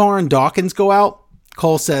Ivar and Dawkins go out.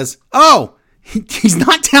 Cole says, oh. He's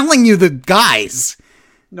not telling you the guys.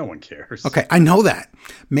 No one cares. Okay, I know that.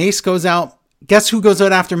 Mace goes out. Guess who goes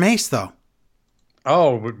out after Mace, though?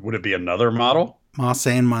 Oh, would it be another model? Masse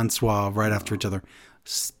and Mansoir right after each other.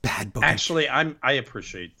 Bad booking. Actually, I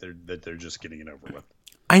appreciate that they're just getting it over with.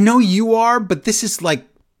 I know you are, but this is like,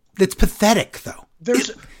 it's pathetic, though.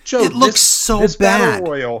 It looks so this bad.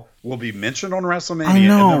 Battle Royal will be mentioned on WrestleMania, I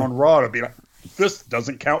know. and then on Raw it'll be like, this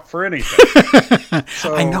doesn't count for anything.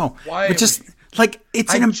 So I know. Why? But just like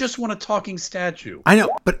it's. I just want a talking statue. I know,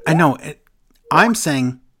 but I know. I'm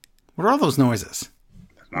saying, what are all those noises?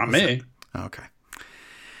 Not me. Okay.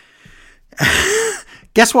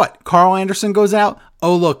 Guess what? Carl Anderson goes out.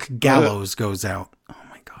 Oh, look, Gallows goes out. Oh,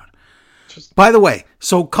 my God. By the way,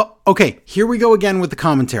 okay, here we go again with the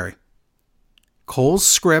commentary. Cole's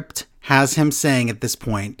script has him saying at this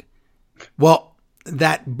point, well,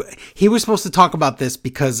 that he was supposed to talk about this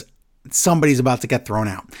because somebody's about to get thrown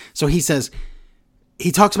out. So he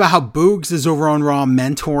talks about how Boogs is over on Raw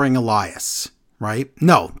mentoring Elias, right?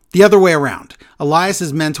 No, the other way around. Elias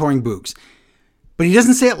is mentoring Boogs. But he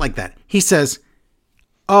doesn't say it like that. He says,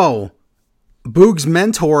 oh, Boog's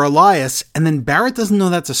mentor Elias, and then Barrett doesn't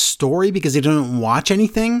know that's a story because he doesn't watch any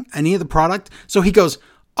of the product. So he goes,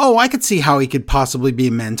 oh, I could see how he could possibly be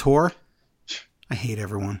a mentor. I hate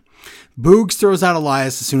everyone. Boogs throws out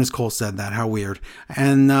Elias as soon as Cole said that. How weird.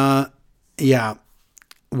 And yeah,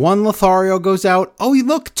 one Lothario goes out. Oh,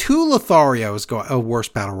 look, 2 Lotharios go. Oh,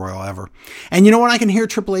 worst battle royal ever. And you know what I can hear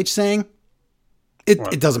Triple H saying?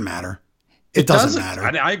 It doesn't matter. It doesn't matter.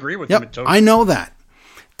 I agree with him. Totally. I know that.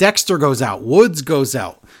 Dexter goes out. Woods goes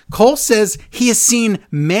out. Cole says he has seen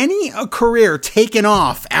many a career taken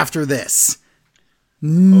off after this. Oh.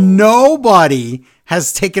 Nobody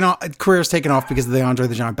has careers taken off because of the Andre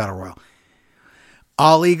the Giant Battle Royal.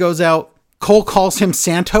 Ali goes out. Cole calls him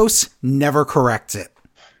Santos. Never corrects it.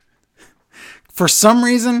 For some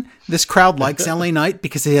reason, this crowd likes LA Knight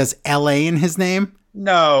because he has LA in his name.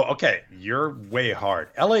 No, okay. You're way hard.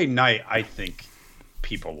 LA Knight, I think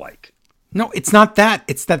people like. No, it's not that.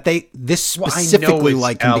 It's that this specifically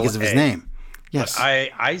like him because of his name. Yes. But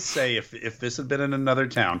I say if this had been in another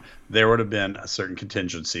town, there would have been a certain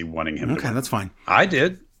contingency wanting him to win. Okay, that's fine. I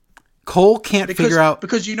did. Cole can't figure out.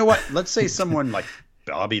 Because you know what? Let's say someone like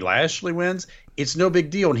Bobby Lashley wins. It's no big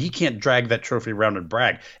deal, and he can't drag that trophy around and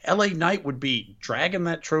brag. LA Knight would be dragging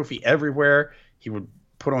that trophy everywhere. He would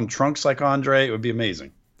put on trunks like Andre. It would be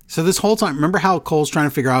amazing. So this whole time, remember how Cole's trying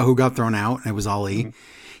to figure out who got thrown out? And it was Ali. Mm-hmm.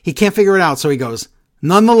 He can't figure it out, so he goes,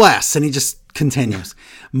 nonetheless, and he just continues.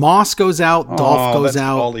 Moss goes out. Dolph goes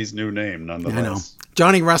out. Ali's new name, nonetheless. I know.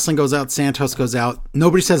 Johnny Wrestling goes out. Santos goes out.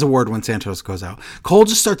 Nobody says a word when Santos goes out. Cole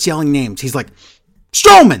just starts yelling names. He's like,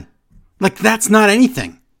 Strowman! Like, that's not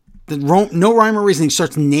anything. No rhyme or reason. He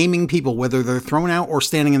starts naming people, whether they're thrown out or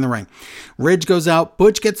standing in the ring. Ridge goes out.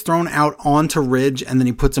 Butch gets thrown out onto Ridge, and then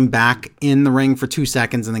he puts him back in the ring for 2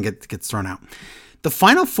 seconds and then gets thrown out. The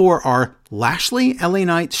final 4 are Lashley, LA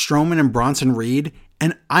Knight, Strowman, and Bronson Reed.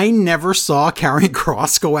 And I never saw Karrion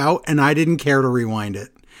Kross go out, and I didn't care to rewind it.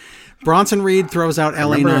 Bronson Reed throws out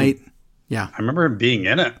LA Knight. Yeah. I remember him being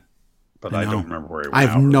in it, but I don't remember where he went. I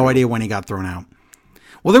have no idea when he got thrown out.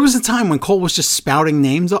 Well, there was a time when Cole was just spouting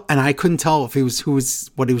names, and I couldn't tell if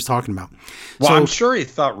what he was talking about. Well, so, I'm sure he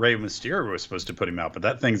thought Rey Mysterio was supposed to put him out, but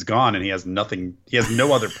that thing's gone, and he has nothing. He has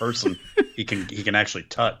no other person he can actually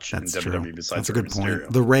touch in WWE besides Rey Mysterio.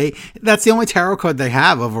 Mysterio. That's the only tarot card they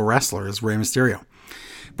have of a wrestler is Rey Mysterio.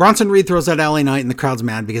 Bronson Reed throws out LA Knight, and the crowd's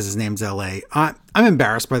mad because his name's LA. I'm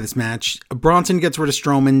embarrassed by this match. Bronson gets rid of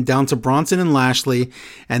Strowman, down to Bronson and Lashley,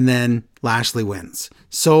 and then Lashley wins.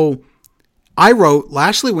 So I wrote,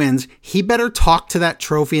 Lashley wins. He better talk to that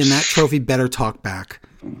trophy, and that trophy better talk back.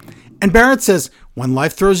 And Barrett says, when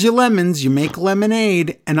life throws you lemons, you make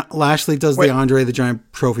lemonade. And Lashley does the Andre the Giant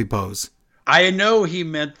trophy pose. I know he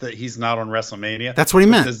meant that he's not on WrestleMania. That's what he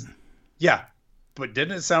meant. Yeah. But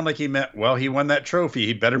didn't it sound like he meant, well, he won that trophy.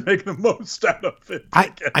 He better make the most out of it.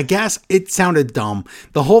 I guess it sounded dumb.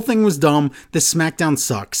 The whole thing was dumb. This SmackDown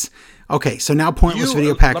sucks. Okay, so now pointless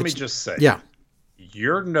video package. Let me just say. Yeah.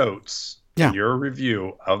 Your notes, your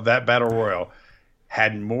review of that Battle Royal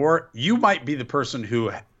had more. You might be the person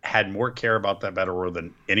who had more care about that Battle Royal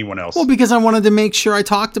than anyone else. Well, because I wanted to make sure I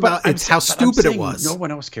talked about how stupid it was. No one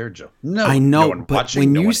else cared, Joe. No, I know, no one but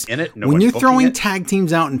watching, when you're throwing tag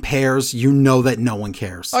teams out in pairs, you know that no one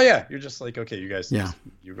cares. Oh yeah, you're just like, okay, you guys,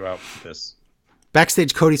 you go out with this.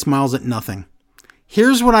 Backstage, Cody smiles at nothing.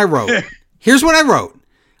 Here's what I wrote.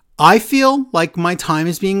 I feel like my time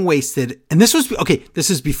is being wasted. And this is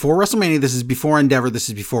before WrestleMania. This is before Endeavor. This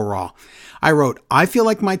is before Raw. I wrote, I feel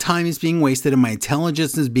like my time is being wasted and my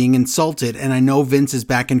intelligence is being insulted. And I know Vince is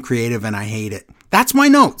back in creative and I hate it. That's my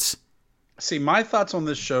notes. See, my thoughts on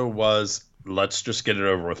this show was, let's just get it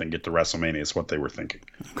over with and get to WrestleMania is what they were thinking.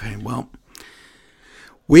 Okay, well,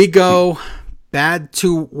 we go bad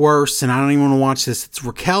to worse. And I don't even want to watch this. It's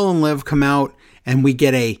Raquel and Liv come out and we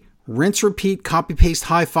get a rinse, repeat, copy, paste,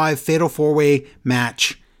 high five, fatal four-way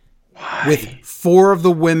match. Why? With 4 of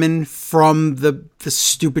the women from the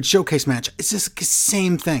stupid showcase match. It's just the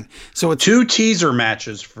same thing. So it's 2 teaser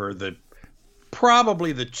matches for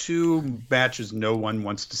probably the 2 matches no one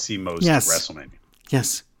wants to see most at WrestleMania.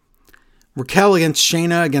 Yes. Raquel against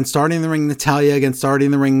Shayna, against Starting in the Ring Natalya, against Starting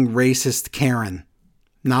in the Ring racist Karen.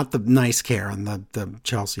 Not the nice Karen, the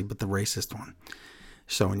Chelsea, but the racist one.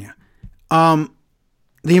 Sonya.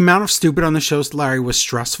 The amount of stupid on the shows, Larry, was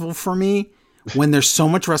stressful for me. When there's so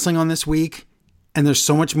much wrestling on this week and there's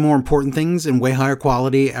so much more important things and way higher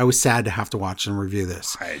quality, I was sad to have to watch and review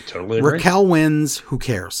this. I totally agree. Raquel wins. Who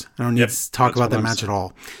cares? I don't need to talk about that match at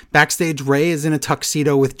all. Backstage, Ray is in a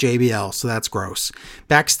tuxedo with JBL, so that's gross.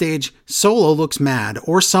 Backstage, Solo looks mad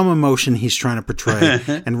or some emotion he's trying to portray,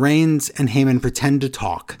 and Reigns and Heyman pretend to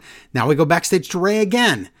talk. Now we go backstage to Ray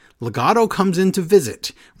again. Legato comes in to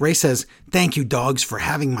visit. Ray says, "Thank you, dogs, for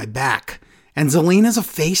having my back." And Zelina's a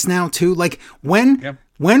face now, too. Like, when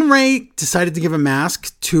Ray decided to give a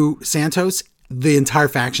mask to Santos, the entire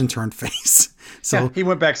faction turned face. So he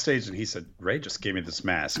went backstage and he said, Ray just gave me this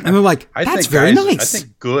mask. And they're like, that's very nice. I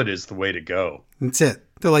think good is the way to go. That's it.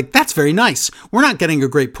 They're like, that's very nice. We're not getting a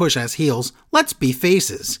great push as heels. Let's be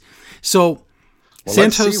faces. So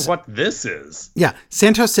Santos, let's see what this is. Yeah.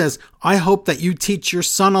 Santos says, I hope that you teach your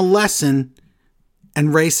son a lesson.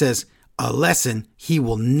 And Ray says, a lesson he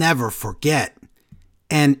will never forget.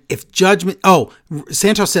 And if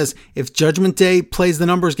Santos says, if Judgment Day plays the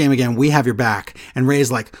numbers game again, we have your back. And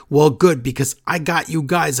Ray's like, well, good, because I got you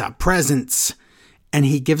guys a presents. And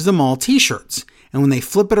he gives them all t-shirts. And when they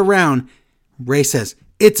flip it around, Ray says,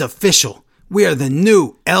 it's official. We are the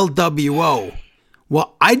new LWO.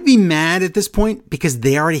 Well, I'd be mad at this point because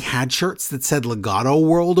they already had shirts that said Legato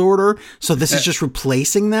World Order. So this is just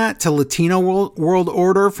replacing that to Latino World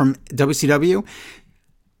Order from WCW.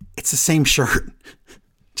 It's the same shirt,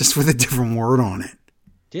 just with a different word on it.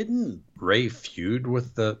 Didn't Ray feud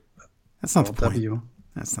with the That's not LW? the point.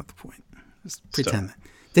 That's not the point. Just pretend that.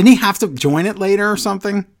 Didn't he have to join it later or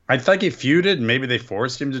something? I think he feuded and maybe they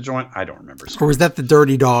forced him to join. I don't remember. Or was that the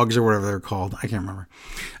Dirty Dogs or whatever they're called? I can't remember.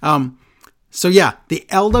 So yeah, the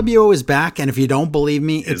LWO is back, and if you don't believe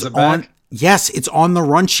me, it's on. Yes, it's on the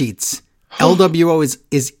run sheets. LWO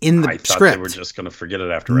is in the script. I thought they were just going to forget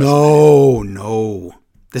it after WrestleMania. No.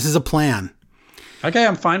 This is a plan. Okay,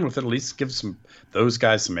 I'm fine with it. At least give those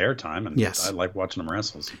guys some airtime, and yes. I like watching them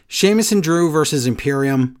wrestle. Sheamus and Drew versus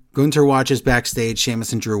Imperium. Gunther watches backstage.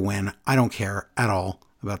 Sheamus and Drew win. I don't care at all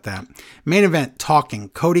about that. Main event, talking.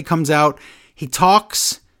 Cody comes out. He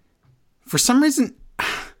talks. For some reason,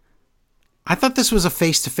 I thought this was a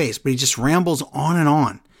face-to-face, but he just rambles on and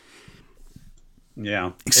on.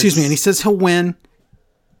 Yeah. Excuse me. And he says he'll win.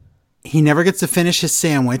 He never gets to finish his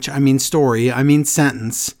sandwich. I mean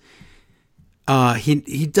sentence.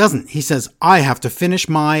 He doesn't. He says, I have to finish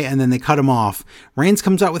and then they cut him off. Reigns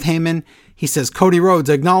comes out with Heyman. He says, Cody Rhodes,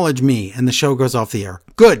 acknowledge me. And the show goes off the air.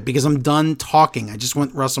 Good, because I'm done talking. I just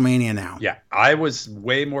want WrestleMania now. Yeah, I was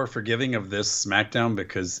way more forgiving of this SmackDown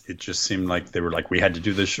because it just seemed like they were like, we had to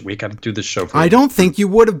do this. We got to do this show. I don't think you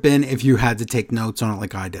would have been if you had to take notes on it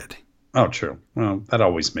like I did. Oh, true. Well, that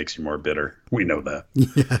always makes you more bitter. We know that.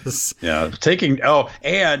 Yes. Yeah.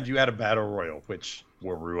 And you had a battle royal, which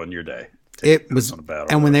will ruin your day. It was,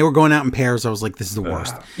 and when they were going out in pairs, I was like, this is the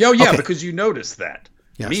worst. Okay. Because you noticed that.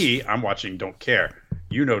 Yes. Me, I'm watching, don't care.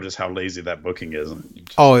 You notice how lazy that booking is.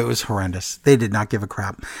 Oh, it was horrendous. They did not give a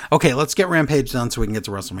crap. Okay, let's get Rampage done so we can get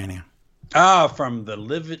to WrestleMania. From the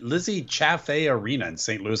Lizzie Chaffee Arena in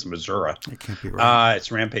St. Louis, Missouri. It can't be right.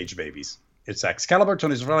 It's Rampage Babies. It's Excalibur,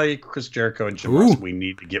 Tony Schiavone, Chris Jericho, and Jim Ross. We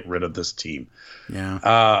need to get rid of this team.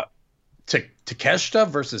 Yeah. Takeshita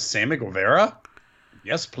versus Sammy Guevara.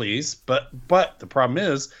 Yes, please. But the problem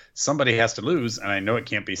is somebody has to lose, and I know it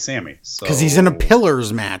can't be Sammy. Because he's in a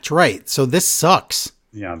pillars match, right? So this sucks.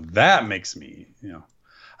 Yeah, that makes me,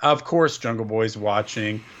 Of course, Jungle Boy's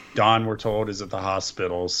watching. Don, we're told, is at the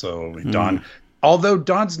hospital. So Don, although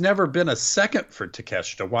Don's never been a second for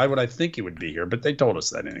Takeshita, why would I think he would be here? But they told us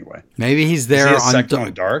that anyway. Maybe he's there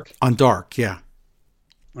on Dark. On Dark, yeah.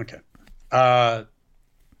 Okay. Ty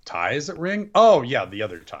is at ring. Oh yeah, the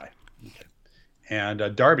other Ty. Okay.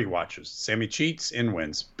 And Darby watches. Sammy cheats and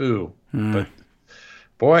wins. Boo. But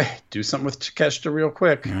boy, do something with Takeshita real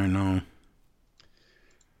quick. I know.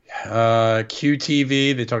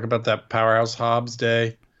 QTV, they talk about that Powerhouse Hobbs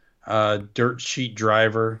Day. Dirt Sheet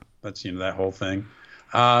Driver. That's that whole thing.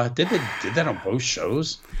 Did that on both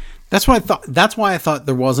shows? That's why I thought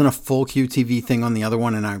there wasn't a full QTV thing on the other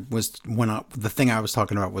one, and the thing I was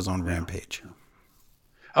talking about was on Rampage.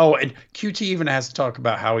 Oh, and QT even has to talk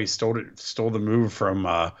about how he stole the move from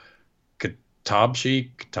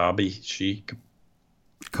Kabashi,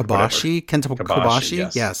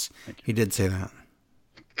 Yes, he did say that.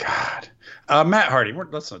 God, Matt Hardy.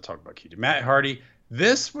 Let's not talk about QT. Matt Hardy.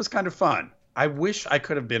 This was kind of fun. I wish I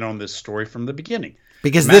could have been on this story from the beginning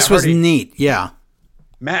because this was neat. Yeah,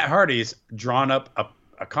 Matt Hardy's drawn up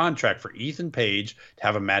a contract for Ethan Page to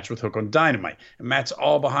have a match with Hook on Dynamite, and Matt's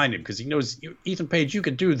all behind him because he knows Ethan Page, you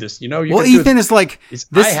can do this. Ethan is like,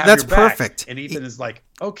 that's perfect. And Ethan is like,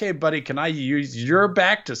 okay, buddy, can I use your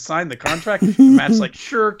back to sign the contract? And Matt's like,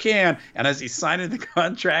 sure can. And as he's signing the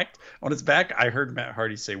contract on his back, I heard Matt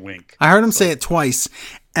Hardy say wink. I heard him say it twice,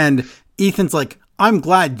 and Ethan's like, I'm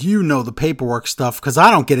glad you know the paperwork stuff because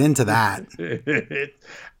I don't get into that.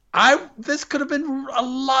 This could have been a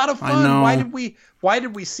lot of fun. I know. Why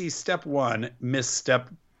did we see step 1 miss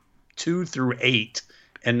step 2 through 8,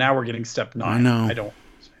 and now we're getting step 9? I know. I don't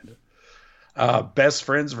understand it. Best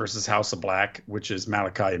Friends versus House of Black, which is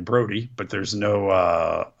Malachi and Brody, but there's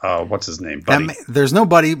no what's his name? Buddy. There's no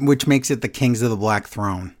Buddy, which makes it the Kings of the Black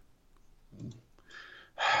Throne.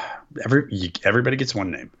 Everybody gets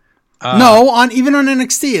one name. Even on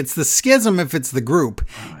NXT, it's the Schism if it's the group.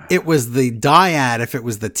 It was the Dyad if it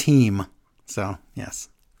was the team. So, yes.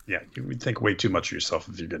 Yeah, you would think way too much of yourself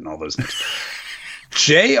if you're getting all those names.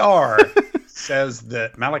 JR says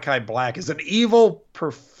that Malachi Black is an evil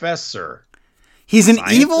professor. He's an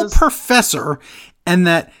evil professor, and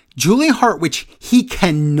that Julie Hart, which he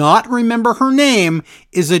cannot remember her name,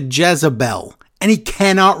 is a Jezebel. And he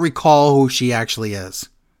cannot recall who she actually is.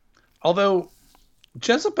 Although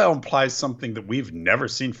Jezebel implies something that we've never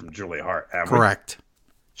seen from Julie Hart. Correct.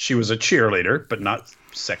 She was a cheerleader, but not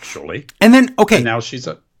sexually. And then, okay. And now she's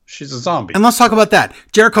a zombie. And let's talk about that.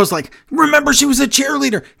 Jericho's like, remember she was a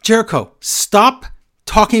cheerleader. Jericho, stop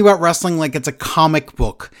talking about wrestling like it's a comic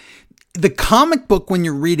book. The comic book, when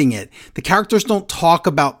you're reading it, the characters don't talk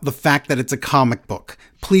about the fact that it's a comic book.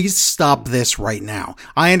 Please stop this right now.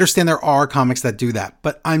 I understand there are comics that do that,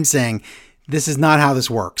 but I'm saying this is not how this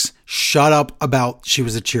works. Shut up about she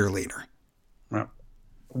was a cheerleader. Well,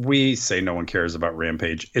 we say no one cares about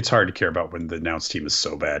Rampage. It's hard to care about when the announced team is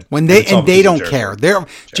so bad. When they don't care.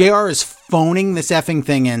 JR is phoning this effing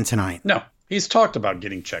thing in tonight. No, he's talked about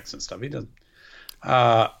getting checks and stuff. He doesn't.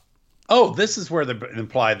 This is where they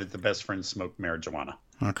imply that the best friends smoke marijuana.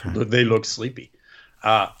 Okay. They look sleepy.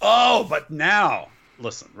 But now,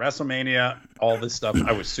 listen, WrestleMania, all this stuff.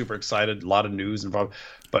 I was super excited. A lot of news involved.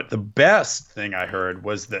 But the best thing I heard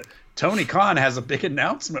was that Tony Khan has a big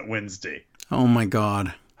announcement Wednesday. Oh, my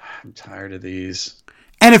God. I'm tired of these.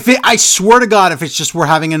 And I swear to God, if it's just we're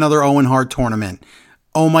having another Owen Hart tournament,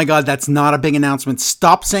 oh, my God, that's not a big announcement.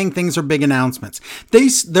 Stop saying things are big announcements.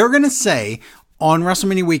 They're going to say on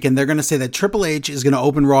WrestleMania weekend, they're going to say that Triple H is going to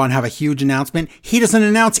open Raw and have a huge announcement. He doesn't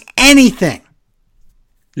announce anything.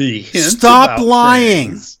 Stop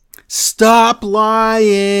lying. Stop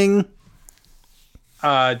lying.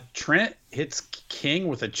 Trent hits King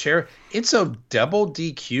with a chair. It's a double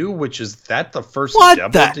DQ, which is that the first What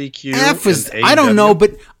double the DQ? F is? I don't know,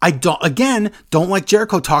 but I don't like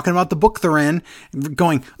Jericho talking about the book they're in,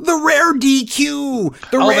 going the rare DQ,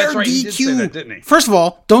 the rare that's right. DQ. He did say that, didn't he? First of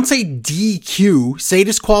all, don't say DQ, say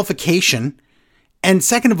disqualification, and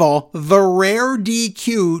second of all, the rare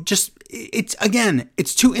DQ.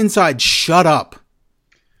 It's too inside. Shut up.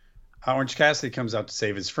 Orange Cassidy comes out to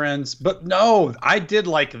save his friends. But no, I did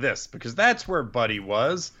like this because that's where Buddy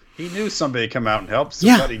was. He knew somebody would come out and help. So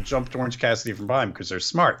Buddy jumped Orange Cassidy from behind because they're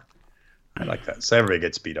smart. I like that. So everybody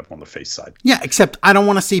gets beat up on the face side. Yeah, except I don't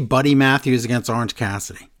want to see Buddy Matthews against Orange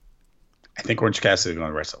Cassidy. I think Orange Cassidy is going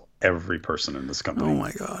to wrestle every person in this company. Oh,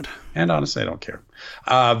 my God. And honestly, I don't care.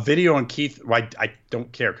 Video on Keith. Well, I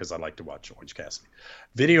don't care because I like to watch Orange Cassidy.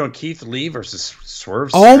 Video on Keith Lee versus Swerve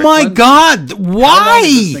Strickland. Oh, my God. Why? How long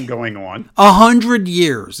has this been going on? 100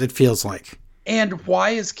 years, it feels like. And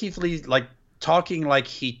why is Keith Lee talking like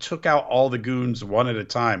he took out all the goons one at a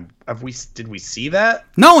time? Did we see that?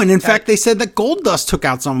 No, and in fact, they said that Goldust took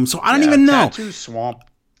out some of them, so I don't even know. Tattoo Swamp,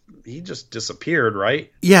 he just disappeared,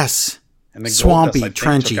 right? Yes. And then Swampy, Goldust, I think,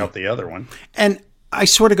 trenchy. took out the other one. And I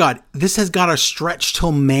swear to God, this has got to stretch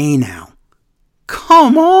till May now.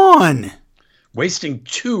 Come on. Wasting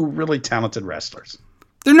two really talented wrestlers.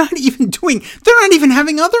 They're not even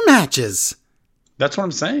having other matches. That's what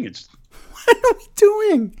I'm saying. What are we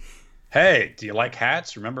doing? Hey, do you like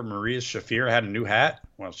hats? Remember Maria Shafir had a new hat?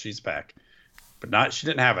 Well, she's back. But she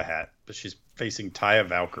didn't have a hat, but she's facing Taya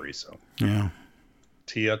Valkyrie, so. Yeah.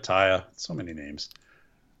 Taya, so many names.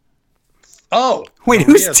 Oh. Wait,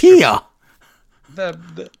 who's Tia?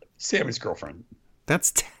 The Sammy's girlfriend.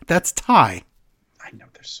 That's Ty. I know,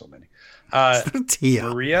 there's so many. Tia.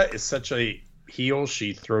 Maria is such a heel.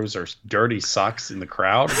 She throws her dirty socks in the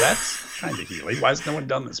crowd. That's kind of heely. Why has no one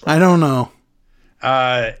done this before? I don't know.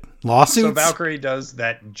 Lawsuits? So Valkyrie does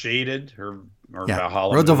that Jaded, her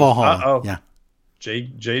Valhalla. Road to Valhalla. Yeah.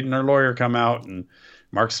 Jade and her lawyer come out, and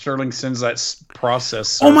Mark Sterling sends that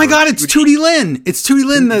process. Oh my God, it's Tootie Lynn. It's Tootie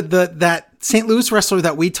Lynn, that St. Louis wrestler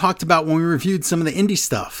that we talked about when we reviewed some of the indie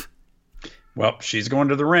stuff. Well, she's going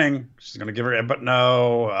to the ring. She's going to give her, but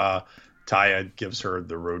no, Taya gives her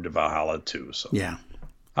the Road to Valhalla too. So yeah.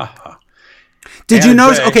 Did you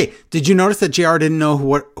notice? Okay, did you notice that JR didn't know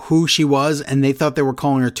who she was, and they thought they were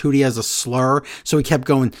calling her Tootie as a slur, so he kept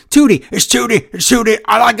going, Tootie, it's Tootie, it's Tootie.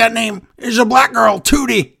 I like that name. It's a black girl,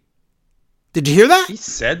 Tootie. Did you hear that? He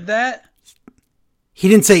said that. He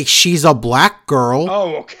didn't say she's a black girl.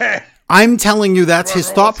 Oh, okay. I'm telling you, that's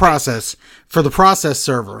his thought process for the process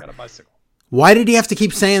server. Got a bicycle. Why did he have to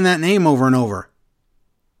keep saying that name over and over?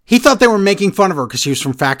 He thought they were making fun of her because she was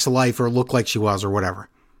from Facts of Life or looked like she was or whatever.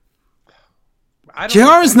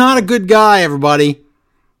 JR is not a good guy, everybody.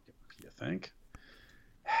 You think?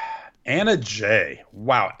 Anna Jay.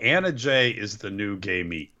 Wow, Anna Jay is the new gay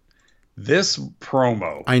meat. This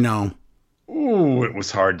promo. I know. Ooh, it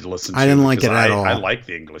was hard to listen to. I didn't like it at all. I like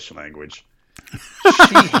the English language.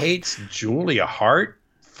 She hates Julia Hart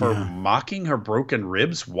for mocking her broken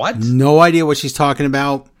ribs. What? No idea what she's talking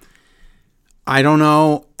about. I don't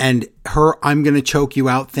know. And her I'm going to choke you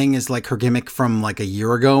out thing is like her gimmick from like a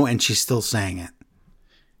year ago, and she's still saying it.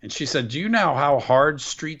 And she said, do you know how hard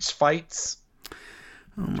Streets fights?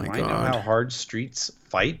 Oh, my God. I know how hard Streets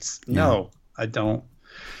fights? Yeah. No, I don't.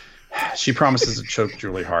 She promises to choke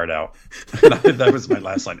Julie Hart out. That was my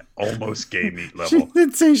last line. Almost gay meat level. She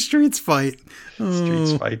did say Streets fight.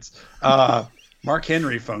 Streets fights. Mark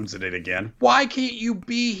Henry phones it in again. Why can't you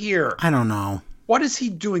be here? I don't know. What is he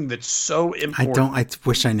doing that's so important? I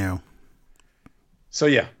wish I knew. So,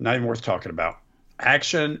 yeah, not even worth talking about.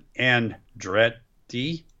 Action and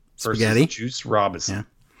Andretti Spaghetti. versus Juice Robinson. Yeah.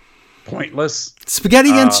 Pointless.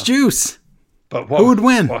 Spaghetti against Juice. But who would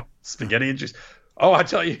win? Spaghetti and Juice. Oh, I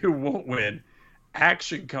tell you who won't win.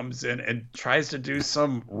 Action comes in and tries to do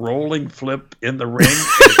some rolling flip in the ring.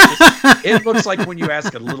 It looks like when you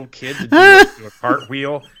ask a little kid to do a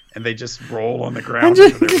cartwheel and they just roll on the ground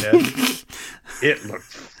over their head. It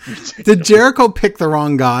looked ridiculous. Did Jericho pick the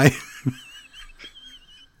wrong guy?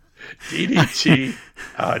 DDT.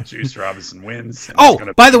 Juice Robinson wins. Oh,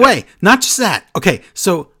 by the way, not just that. Okay,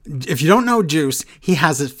 so if you don't know Juice, he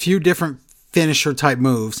has a few different finisher type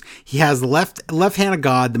moves. He has the left hand of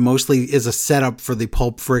God that mostly is a setup for the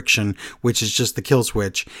pulp friction, which is just the kill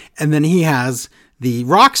switch. And then he has the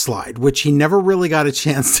rock slide, which he never really got a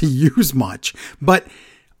chance to use much. But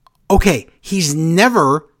okay, he's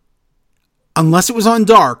never, unless it was on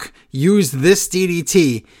Dark, used this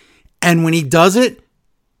DDT. And when he does it,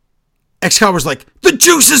 Excalibur's like, the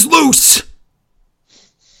juice is loose.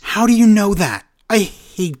 How do you know that? I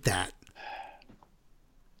hate that.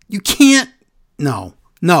 You can't. No.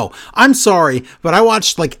 I'm sorry, but I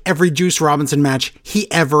watched like every Juice Robinson match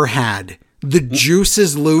he ever had. The Juice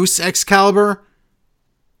is Loose Excalibur.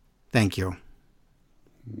 Thank you.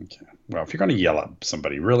 Okay. Well, if you're going to yell at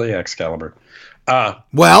somebody, really, Excalibur.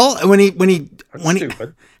 Well, when he,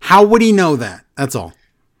 stupid. how would he know that? That's all.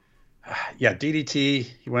 Yeah,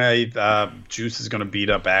 DDT. Juice is going to beat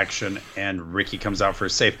up Action, and Ricky comes out for a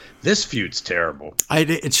save. This feud's terrible.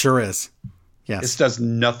 It sure is. Yes. This does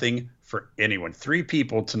nothing for anyone. 3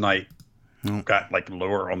 people tonight got like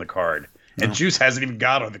lower on the card, and Juice hasn't even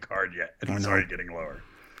got on the card yet, and he's already getting lower.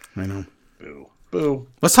 I know. Boo.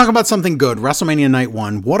 Let's talk about something good. WrestleMania Night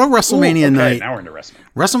 1. What a WrestleMania night. Now we're into wrestling.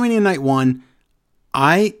 WrestleMania Night 1.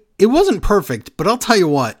 It wasn't perfect, but I'll tell you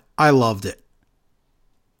what, I loved it.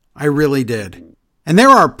 I really did. And there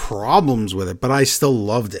are problems with it, but I still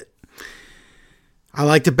loved it. I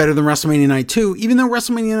liked it better than WrestleMania Night 2, even though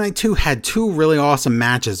WrestleMania Night 2 had 2 really awesome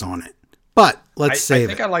matches on it. But let's save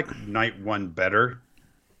it. I think I like Night 1 better.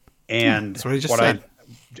 And that's what I just said.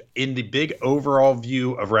 In the big overall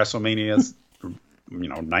view of WrestleMania's,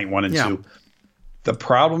 Night 1 and 2, the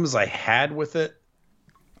problems I had with it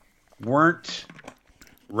weren't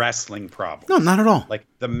wrestling problems. No, not at all. Like,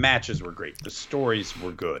 the matches were great. The stories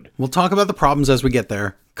were good. We'll talk about the problems as we get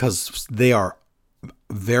there, because they are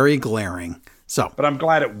very glaring. But I'm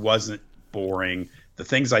glad it wasn't boring.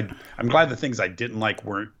 I'm glad the things I didn't like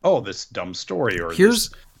weren't, this dumb story or this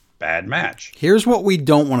bad match. Here's what we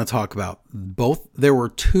don't want to talk about. There were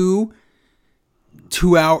two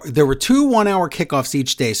 1-hour kickoffs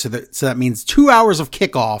each day. So that means 2 hours of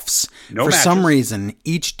kickoffs some reason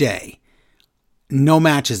each day. No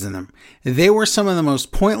matches in them. They were some of the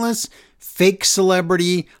most pointless, fake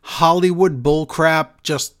celebrity, Hollywood bullcrap.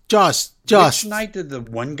 Just. Which night did the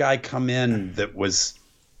one guy come in that was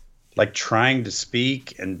like trying to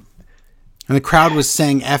speak and the crowd was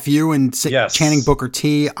saying F you and chanting Booker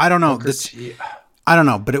T? I don't know. I don't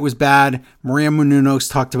know, but it was bad. Maria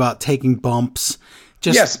Menounos talked about taking bumps.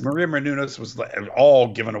 Maria Menounos was all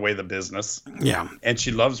giving away the business. Yeah. And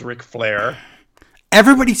she loves Ric Flair.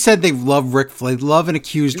 Everybody said they love Ric Flair. They love an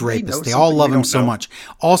accused rapist. They all love him so much.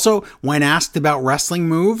 Also, when asked about wrestling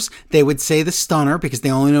moves, they would say the Stunner because they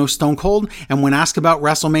only know Stone Cold. And when asked about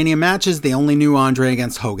WrestleMania matches, they only knew Andre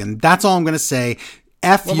against Hogan. That's all I'm going to say.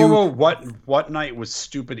 You. What night was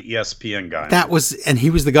stupid ESPN guy? And he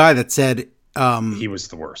was the guy that said... he was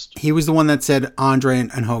the worst. He was the one that said Andre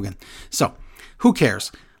and Hogan. So, who cares?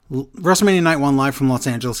 WrestleMania Night 1 live from Los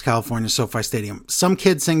Angeles, California, SoFi Stadium. Some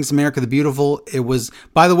kid sings America the Beautiful. It was,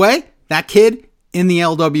 by the way, that kid in the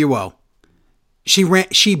LWO.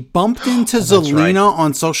 She bumped into Zelina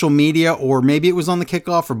on social media, or maybe it was on the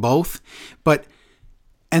kickoff or both.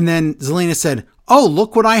 And then Zelina said, "Oh,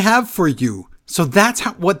 look what I have for you." So that's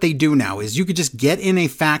what they do now is you could just get in a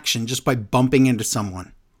faction just by bumping into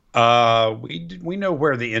someone. We know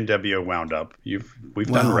where the NWO wound up. We've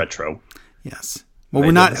done retro. Yes. Well,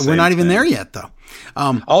 we're not even there yet, though.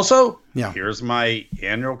 Here's my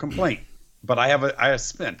annual complaint. But I have a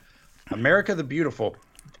spin. America the Beautiful.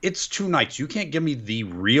 It's 2 nights. You can't give me the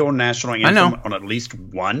real national anthem on at least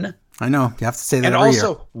one. I know. You have to say that. And every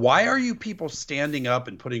also, year. Why are you people standing up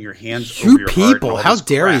and putting your hands over your heart? How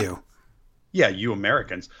dare you? Yeah, you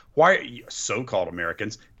Americans. Why are you so-called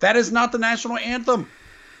Americans? That is not the national anthem.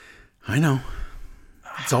 I know.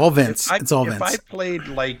 It's all Vince. It's all Vince. If I played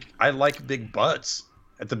I like big butts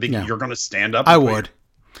at the beginning, you're going to stand up. I would.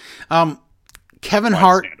 Kevin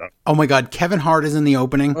Hart. Oh my God, Kevin Hart is in the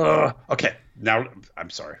opening. Okay, now I'm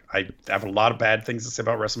sorry. I have a lot of bad things to say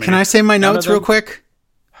about WrestleMania. Can I say my notes real quick,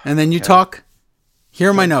 and then you talk? Here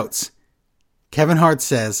are my notes. Kevin Hart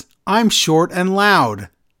says, "I'm short and loud."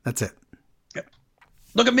 That's it.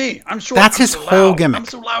 Look at me. I'm short. That's his whole gimmick. I'm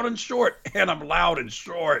so loud and short, and I'm loud and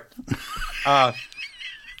short.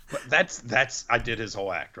 That's I did his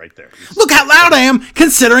whole act right there. Look how loud I am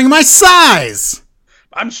considering my size.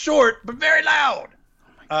 I'm short, but very loud.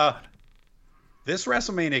 This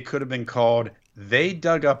WrestleMania could have been called "They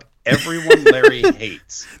Dug Up Everyone Larry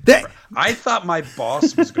Hates." I thought my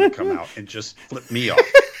boss was going to come out and just flip me off.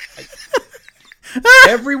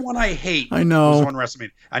 Everyone I hate was on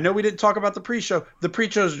WrestleMania. I know we didn't talk about the pre-show. The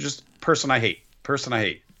pre-shows are just person I hate. I'm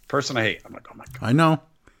like, oh my God. I know.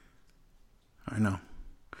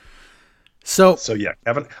 So yeah,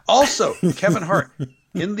 Kevin. Also, Kevin Hart,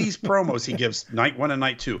 in these promos he gives night 1 and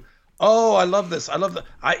night 2. Oh, I love this.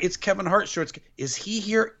 It's Kevin Hart's show. Is he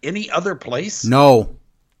here any other place? No.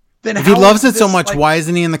 Then if he loves it so much, why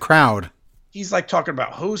isn't he in the crowd? He's like talking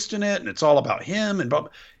about hosting it, and it's all about him and blah.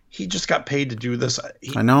 He just got paid to do this.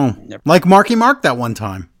 I know. Like Marky Mark that one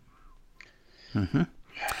time. Mm-hmm.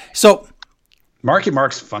 So Marky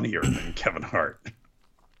Mark's funnier than Kevin Hart.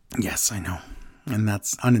 Yes, I know. And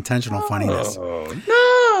that's unintentional funniness. Oh,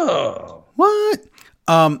 no.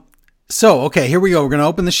 What? So, okay, here we go. We're going to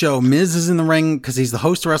open the show. Miz is in the ring because he's the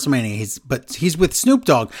host of WrestleMania. But he's with Snoop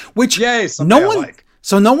Dogg, which no one.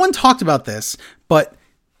 So no one talked about this, but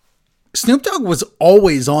Snoop Dogg was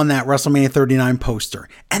always on that WrestleMania 39 poster,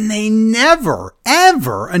 and they never,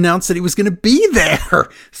 ever announced that he was going to be there.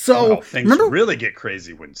 So things really get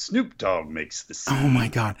crazy when Snoop Dogg makes the scene. Oh my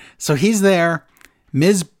God. So he's there.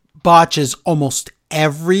 Miz botches almost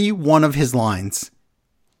every one of his lines.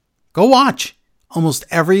 Go watch. Almost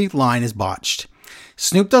every line is botched.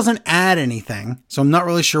 Snoop doesn't add anything, so I'm not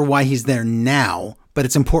really sure why he's there now, but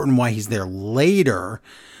it's important why he's there later.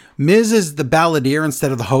 Miz is the balladeer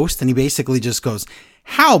instead of the host, and he basically just goes,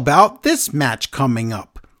 how about this match coming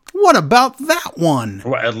up? What about that one?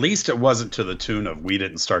 Well, at least it wasn't to the tune of We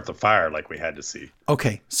Didn't Start the Fire like we had to see.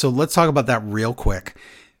 Okay, so let's talk about that real quick.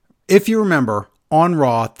 If you remember, on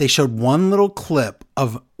Raw, they showed one little clip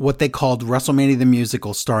of what they called WrestleMania the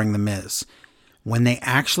Musical starring The Miz. When they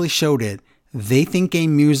actually showed it, they think a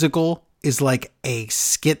musical is like a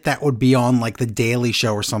skit that would be on like the Daily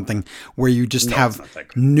Show or something where you just have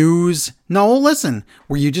news. No, listen,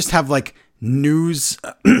 where you just have like news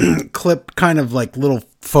clip kind of like little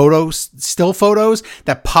photos, still photos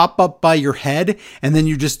that pop up by your head. And then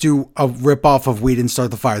you just do a rip off of We Didn't Start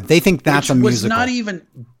the Fire. They think that's a musical. Which was not even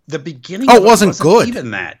the beginning. Oh, it wasn't good.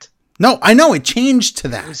 Even that. No, I know it changed to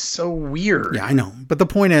that. It was so weird. Yeah, I know. But the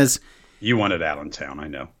point is, you wanted Allentown, I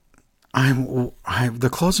know. They're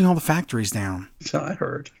closing all the factories down. I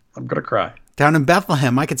heard. I'm gonna cry. Down in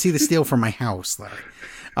Bethlehem, I could see the steel from my house,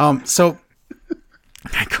 Larry. So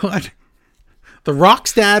I could. The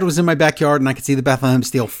Rock's dad was in my backyard, and I could see the Bethlehem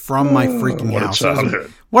steel from my freaking house.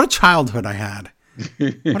 What a childhood I had!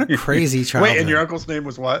 What a crazy childhood. Wait, and your uncle's name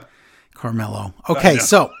was what? Carmelo. Okay,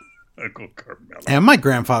 so Uncle Carmelo. And my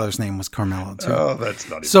grandfather's name was Carmelo too. Oh, that's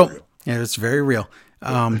not even real. Yeah, it's very real.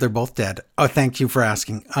 They're both dead. Oh, thank you for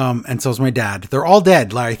asking. And so is my dad. They're all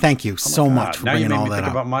dead, Larry. Thank you so much for bringing all that up. Now you made me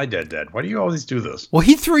think about my dad. Why do you always do this? Well,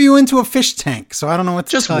 he threw you into a fish tank, so I don't know what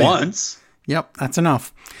to just tell you. Once. Yep, that's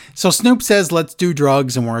enough. So Snoop says, let's do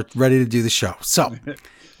drugs, and we're ready to do the show. So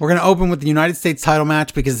we're going to open with the United States title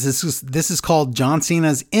match because this is called John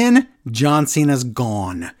Cena's in, John Cena's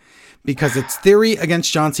gone. Because it's Theory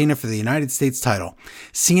against John Cena for the United States title.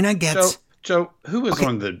 Cena gets... Joe, who was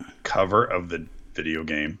on the cover of the video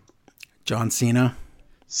game? John Cena.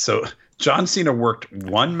 So John Cena worked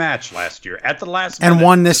one match last year at the last minute. And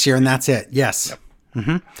one this year, and that's it. Yes. Yep.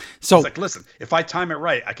 Mm-hmm. So it's like, listen, if I time it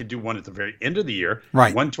right, I could do one at the very end of the year,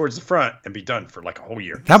 right? One towards the front, and be done for like a whole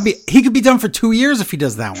year. He could be done for 2 years if he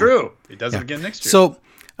does that one. True. He does it again next year. So,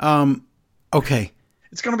 okay.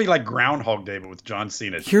 It's going to be like Groundhog Day, but with John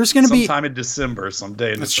Cena. Here's going to be sometime in December,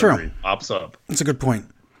 someday in That's December, true. He pops up. That's a good point.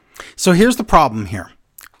 So here's the problem here.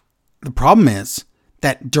 The problem is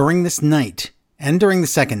that during this night and during the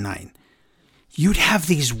second night, you'd have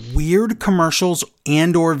these weird commercials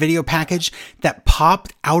and or video package that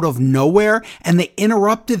popped out of nowhere and they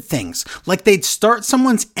interrupted things. Like they'd start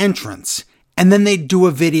someone's entrance and then they'd do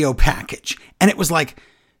a video package. And it was like,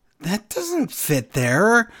 that doesn't fit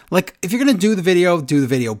there. Like if you're going to do the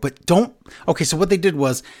video, but don't. Okay, so what they did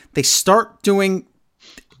was they start doing,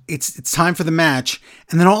 it's time for the match.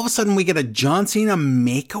 And then all of a sudden we get a John Cena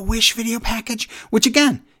Make-A-Wish video package, which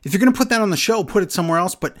again, if you're going to put that on the show, put it somewhere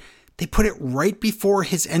else. But they put it right before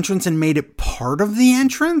his entrance and made it part of the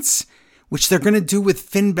entrance, which they're going to do with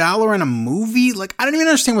Finn Balor in a movie. Like, I don't even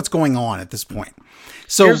understand what's going on at this point.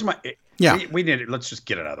 So here's we need it. Let's just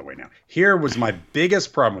get it out of the way now. Here was my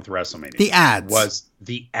biggest problem with WrestleMania. The ads. Was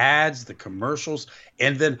the ads, the commercials.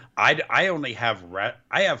 And then I only have,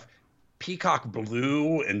 I have Peacock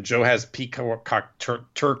Blue and Joe has Peacock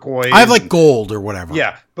Turquoise. I have like gold or whatever.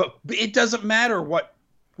 Yeah. But it doesn't matter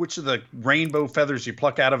which of the rainbow feathers you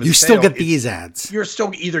pluck out of his You tail. still get these ads. You're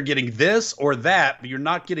still either getting this or that, but you're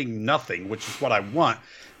not getting nothing, which is what I want.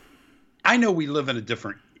 I know we live in a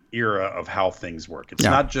different era of how things work. It's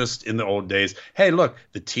not just in the old days. Hey, look,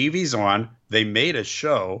 the TV's on. They made a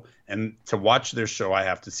show, and to watch their show, I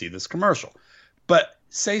have to see this commercial. But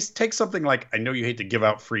take something like, I know you hate to give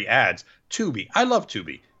out free ads, Tubi. I love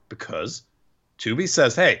Tubi because Tubi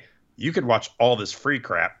says, hey, you could watch all this free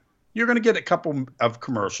crap. You're going to get a couple of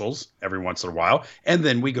commercials every once in a while, and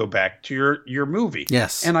then we go back to your movie.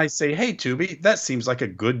 Yes. And I say, hey, Tubi, that seems like a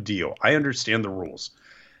good deal. I understand the rules.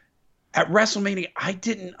 at WrestleMania, I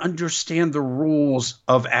didn't understand the rules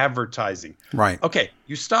of advertising. Right. Okay,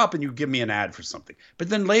 you stop and you give me an ad for something. But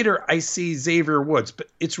then later I see Xavier Woods, but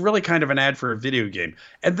it's really kind of an ad for a video game.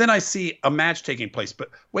 And then I see a match taking place. But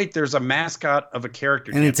wait, there's a mascot of a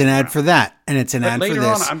character. And it's an ad for that. And it's an ad for this.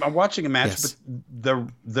 Later on, I'm watching a match, but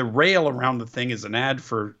the rail around the thing is an ad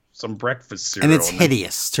for some breakfast cereal. And it's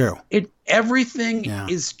hideous, too. Everything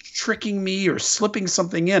is tricking me or slipping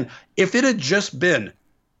something in. If it had just been,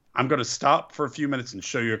 I'm going to stop for a few minutes and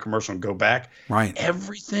show you a commercial and go back. Right.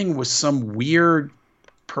 Everything was some weird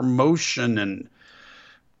promotion and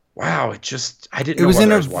wow, I didn't know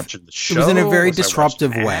whether I was watching the show. It was in a very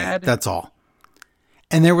disruptive way. That's all.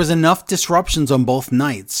 And there was enough disruptions on both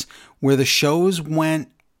nights where the shows went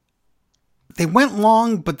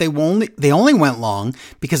long, but they only went long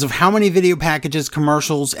because of how many video packages,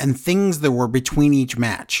 commercials, and things there were between each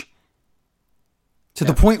match. To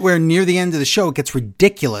the point where near the end of the show, it gets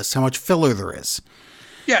ridiculous how much filler there is.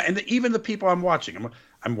 Yeah, and even the people I'm watching.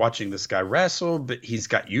 I'm watching this guy wrestle, but he's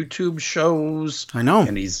got YouTube shows. I know.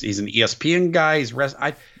 And he's an ESPN guy.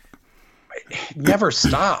 I never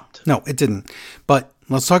stopped. No, it didn't. But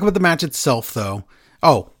let's talk about the match itself, though.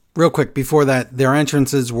 Oh, real quick, before that, their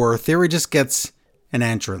entrances were Theory just gets an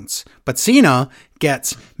entrance. But Cena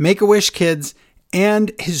gets Make-A-Wish Kids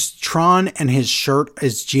and his Tron, and his shirt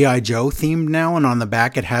is G.I. Joe themed now. And on the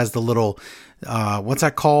back, it has the little, what's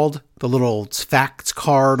that called? The little facts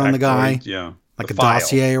card on the guy. Yeah. Like a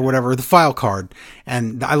dossier or whatever. The file card.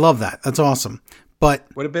 And I love that. That's awesome. But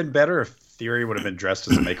would have been better if Theory would have been dressed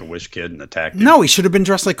as a Make-A-Wish kid and attacked him. No, he should have been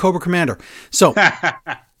dressed like Cobra Commander. So,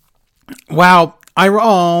 wow. I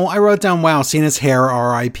wrote down, wow, Cena's hair,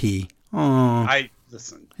 R.I.P. Oh,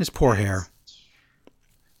 listen. His poor hair.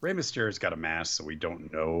 Rey Mysterio's got a mask, so we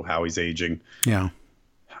don't know how he's aging. Yeah,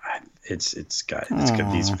 it's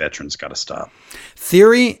these veterans got to stop.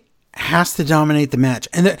 Theory has to dominate the match,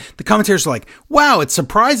 and the commentators are like, "Wow, it's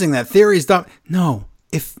surprising that Theory's No,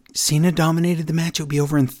 if Cena dominated the match, it would be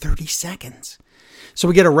over in 30 seconds." So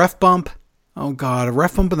we get a ref bump. Oh God, a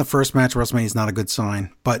ref bump in the first match of WrestleMania is not a good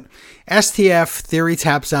sign. But STF, Theory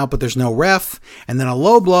taps out, but there's no ref, and then a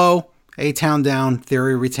low blow. A-Town down,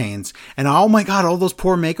 Theory retains. And oh my God, all those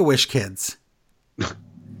poor Make-A-Wish kids.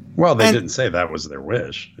 Well, they didn't say that was their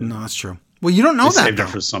wish. No, that's true. Well, you don't know they that. Saved it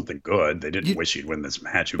for something good. They didn't wish he'd win this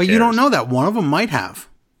match. But you don't know that. One of them might have.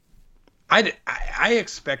 I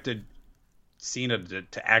expected Cena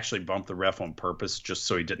to actually bump the ref on purpose just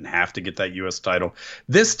so he didn't have to get that U.S. title.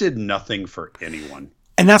 This did nothing for anyone.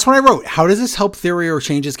 And that's what I wrote. How does this help Theory or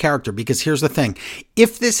change his character? Because here's the thing.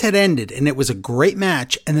 If this had ended and it was a great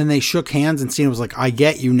match and then they shook hands and Cena was like, I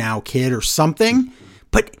get you now, kid, or something.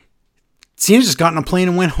 But Cena just got on a plane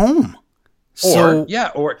and went home.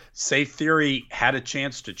 Or say Theory had a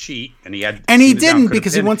chance to cheat and he didn't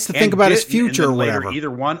because he wants to think about his future or whatever.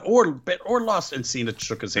 Either won or lost and Cena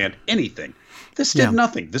shook his hand. Anything. This did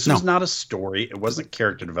nothing. This was not a story. It wasn't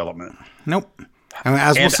character development. Nope.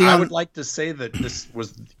 I would like to say that this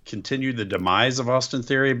was continued the demise of Austin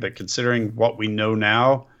Theory, but considering what we know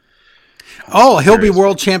now, he'll be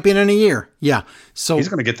world champion in a year. Yeah, so he's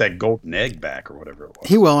going to get that golden egg back or whatever it was.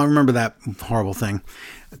 He will. I remember that horrible thing.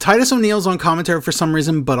 Titus O'Neil's on commentary for some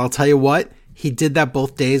reason, but I'll tell you what, he did that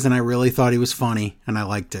both days, and I really thought he was funny, and I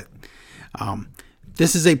liked it.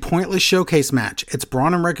 This is a pointless showcase match. It's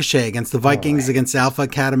Braun and Ricochet against the Vikings, against Alpha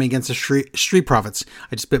Academy, against the Street Profits.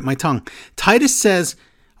 I just bit my tongue. Titus says,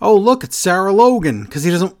 oh, look, it's Sarah Logan. Because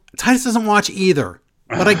Titus doesn't watch either.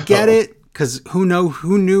 But I get it. Because who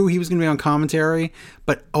knew he was going to be on commentary?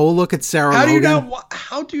 But, oh, look, it's Sarah Logan. How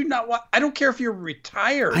do you not watch? I don't care if you're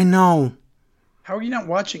retired. I know. How are you not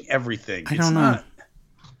watching everything? I don't know.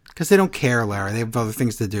 Because they don't care, Larry. They have other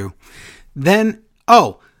things to do. Then,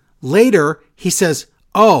 later, he says,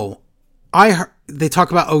 they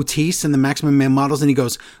talk about Otis and the Maximum Man models, and he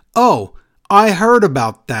goes, I heard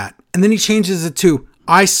about that. And then he changes it to,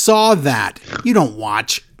 I saw that. You don't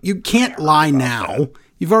watch. You can't lie now. That.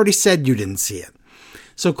 You've already said you didn't see it.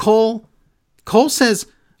 So Cole says,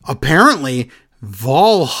 apparently,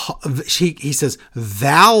 he says,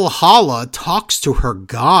 Valhalla talks to her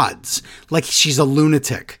gods like she's a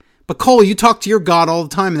lunatic. But Cole, you talk to your god all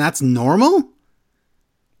the time, and that's normal?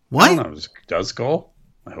 What? I don't know. Does Cole?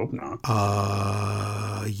 I hope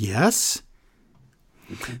not. Yes.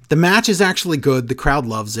 Okay. The match is actually good. The crowd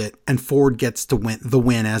loves it, and Ford gets to win the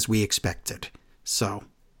win as we expected. So,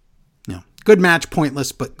 good match,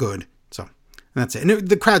 pointless but good. So, that's it. And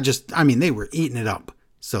the crowd they were eating it up.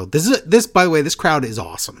 So this, by the way, this crowd is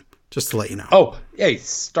awesome. Just to let you know. Oh, hey,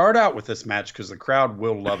 start out with this match because the crowd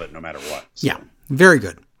will love it no matter what. So. Yeah, very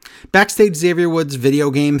good. Backstage Xavier Woods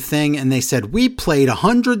video game thing, and they said, we played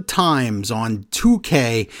 100 times on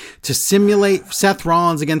 2K to simulate Seth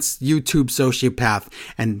Rollins against YouTube Sociopath,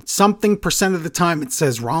 and something percent of the time it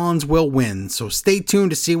says Rollins will win, so stay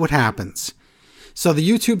tuned to see what happens. So the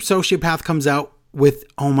YouTube Sociopath comes out with,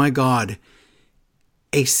 oh my god,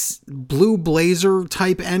 a blue blazer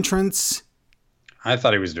type entrance. I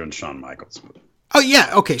thought he was doing Shawn Michaels. Oh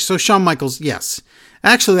yeah, okay, so Shawn Michaels, yes.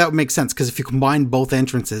 Actually, that would make sense, because if you combine both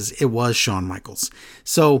entrances, it was Shawn Michaels.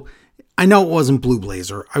 So, I know it wasn't Blue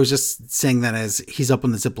Blazer. I was just saying that as he's up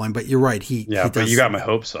on the zip line, but you're right. He but you got my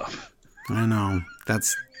hopes up. I know.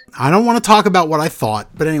 I don't want to talk about what I thought,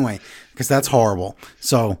 but anyway, because that's horrible.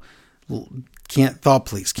 So, can't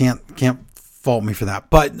fault me for that.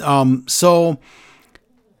 But, so,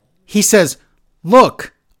 he says,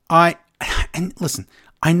 look, and listen,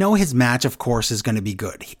 I know his match, of course, is going to be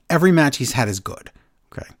good. Every match he's had is good.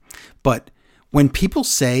 Okay. But when people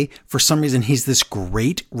say for some reason he's this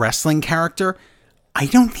great wrestling character, I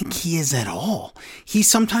don't think he is at all. He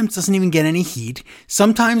sometimes doesn't even get any heat.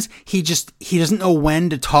 Sometimes he doesn't know when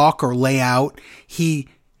to talk or lay out. He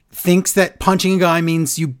thinks that punching a guy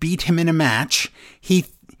means you beat him in a match. He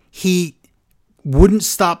wouldn't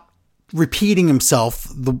stop repeating himself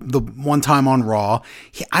the one time on Raw.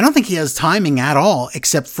 I don't think he has timing at all,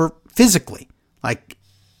 except for physically, like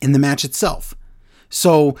in the match itself.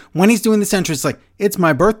 So when he's doing this entrance, like, it's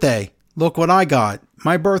my birthday. Look what I got.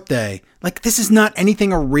 My birthday. Like, this is not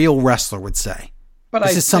anything a real wrestler would say. But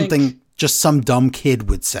this is something just some dumb kid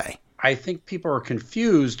would say. I think people are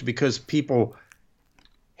confused because people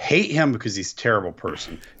hate him because he's a terrible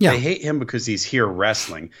person. Yeah. They hate him because he's here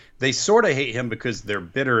wrestling. They sort of hate him because they're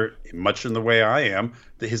bitter, much in the way I am,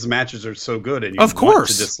 that his matches are so good and you want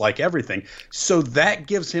to dislike everything. So that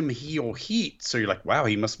gives him heel heat. So you're like, wow,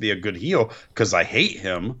 he must be a good heel because I hate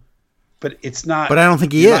him. But it's not. But I don't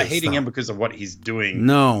think you're not hating him because of what he's doing.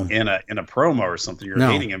 No. In a promo or something. You're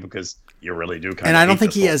hating him because you really do kind of. And I don't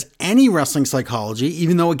think he has any wrestling psychology,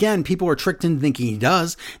 even though, again, people are tricked into thinking he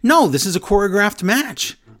does. No, this is a choreographed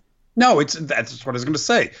match. No, that's what I was going to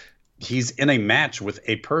say. He's in a match with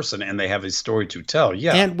a person and they have a story to tell.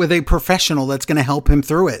 Yeah. And with a professional that's going to help him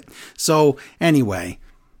through it. So anyway,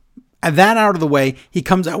 that out of the way, he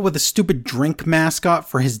comes out with a stupid drink mascot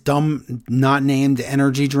for his dumb, not named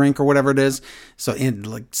energy drink or whatever it is. So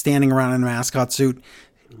like standing around in a mascot suit.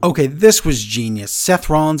 Okay, this was genius. Seth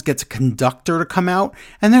Rollins gets a conductor to come out,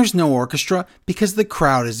 and there's no orchestra because the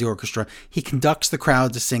crowd is the orchestra. He conducts the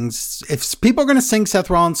crowd to sing. If people are going to sing Seth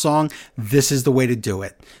Rollins' song, this is the way to do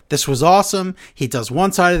it. This was awesome. He does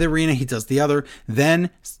one side of the arena, he does the other.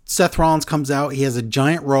 Then Seth Rollins comes out. He has a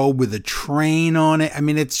giant robe with a train on it. I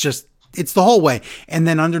mean, it's the whole way. And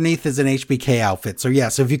then underneath is an HBK outfit. So yeah,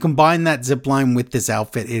 so if you combine that zip line with this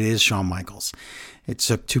outfit, it is Shawn Michaels. It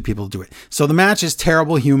took two people to do it. So the match is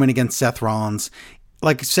Terrible Human against Seth Rollins.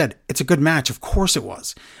 Like I said, it's a good match. Of course it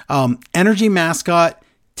was. Energy mascot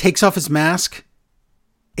takes off his mask.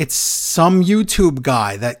 It's some YouTube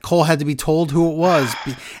guy that Cole had to be told who it was.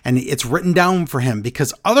 And it's written down for him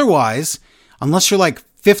because otherwise, unless you're like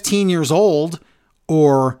 15 years old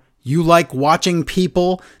or you like watching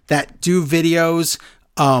people that do videos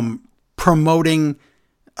promoting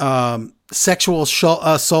sexual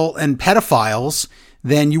assault and pedophiles,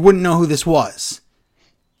 then you wouldn't know who this was.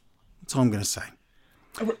 That's all I'm going to say.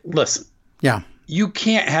 Listen. Yeah. You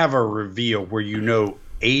can't have a reveal where 89%,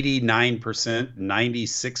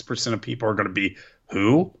 96% of people are going to be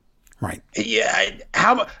who? Right. Yeah.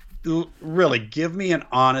 Really, give me an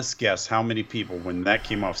honest guess how many people, when that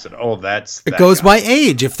came off, said, oh, that's that It goes guy. by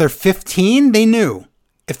age. If they're 15, they knew.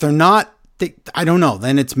 If they're not, I don't know.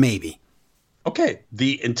 Then it's maybe. Okay,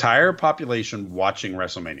 the entire population watching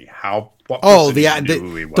WrestleMania. Who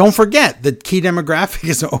he was? Don't forget the key demographic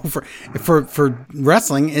is over for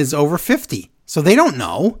wrestling is over 50. So they don't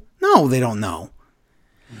know. No, they don't know.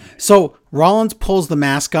 So Rollins pulls the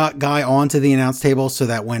mascot guy onto the announce table so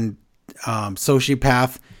that when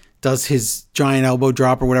Sociopath does his giant elbow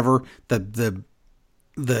drop or whatever, the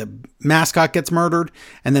mascot gets murdered,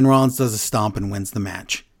 and then Rollins does a stomp and wins the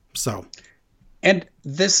match. So, and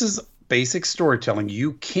this is basic storytelling.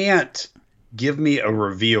 You can't give me a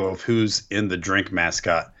reveal of who's in the drink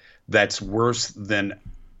mascot that's worse than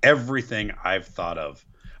everything I've thought of.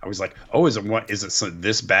 I was like, oh, is it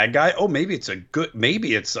this bad guy? Oh, maybe it's a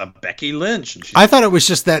Becky Lynch. And I thought it was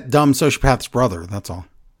just that dumb sociopath's brother. That's all.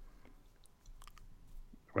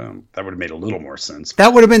 Well, that would have made a little more sense.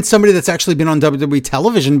 That would have been somebody that's actually been on WWE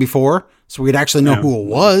television before, so we'd actually know who it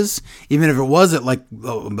was, even if it was at like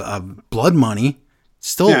Blood Money.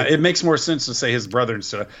 Still, yeah, it makes more sense to say his brother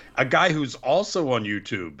instead of a guy who's also on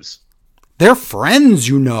YouTube's. They're friends,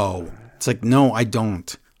 you know. It's like, no, I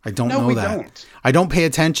don't. I don't know that. Don't. I don't pay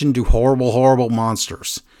attention to horrible, horrible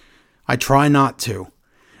monsters. I try not to.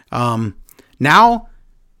 Now,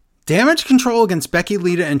 Damage Control against Becky,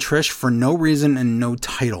 Lita, and Trish for no reason and no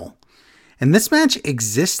title. And this match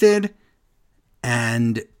existed,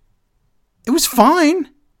 and it was fine.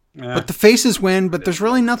 Yeah. But the faces win, but there's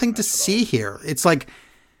really nothing to see here. It's like,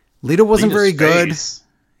 Lita wasn't very good.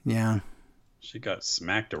 Yeah. She got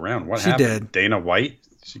smacked around. What happened? She did. Dana White?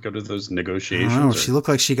 She go to those negotiations? Oh, she looked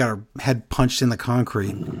like she got her head punched in the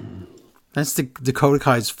concrete. That's the Dakota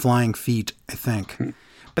Kai's flying feet, I think.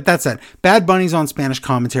 But that's it. Bad Bunny's on Spanish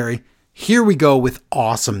commentary. Here we go with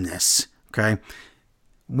awesomeness. Okay.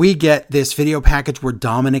 We get this video package where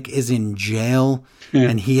Dominic is in jail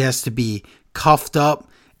and he has to be cuffed up.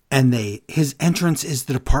 And his entrance is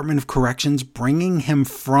the Department of Corrections bringing him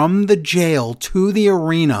from the jail to the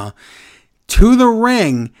arena, to the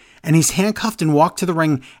ring. And he's handcuffed and walked to the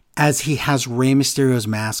ring as he has Rey Mysterio's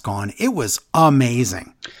mask on. It was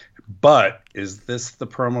amazing. But is this the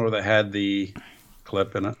promo that had the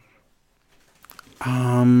clip in it?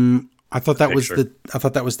 I thought that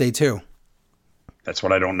was day 2. That's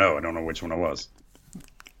what I don't know. I don't know which one it was.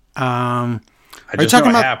 I just know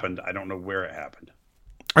it happened. I don't know where it happened.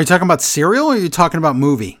 Are you talking about serial or are you talking about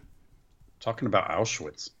movie? Talking about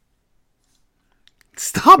Auschwitz.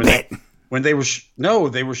 Stop it. When they were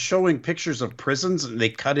they were showing pictures of prisons and they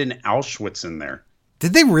cut in Auschwitz in there.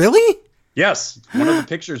 Did they really? Yes, one of the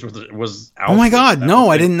pictures was Auschwitz. Oh my God, no,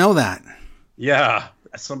 I didn't know that. Yeah,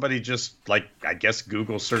 somebody just I guess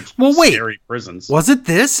Google searched scary prisons. Was it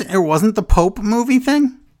this? It wasn't the Pope movie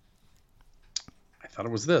thing? I thought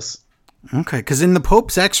it was this. Okay, because in the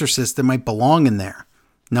Pope's Exorcist, it might belong in there.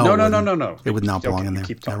 No. It would not belong in there.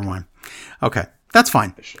 Never mind. Okay, that's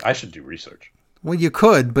fine. I should do research. Well, you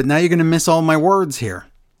could, but now you're going to miss all my words here.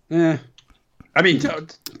 I mean,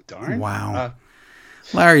 darn. Wow.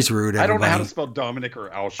 Larry's rude, everybody. I don't know how to spell Dominic or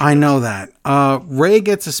Auschwitz. I know that. Ray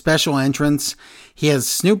gets a special entrance. He has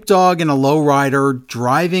Snoop Dogg and a lowrider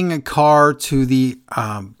driving a car to the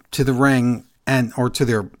ring or to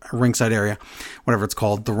their ringside area, whatever it's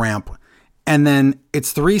called, the ramp. And then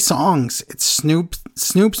it's 3 songs. It's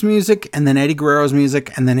Snoop's music, and then Eddie Guerrero's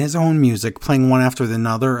music, and then his own music playing one after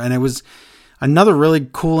another. And it was another really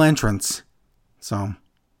cool entrance. So,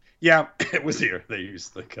 yeah, it was here. They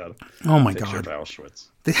used the cut. Oh my God, of Auschwitz.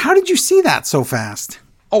 How did you see that so fast?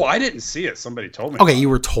 Oh, I didn't see it. Somebody told me. Okay, you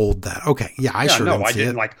were told that. Okay, yeah, I sure didn't see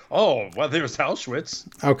it. There's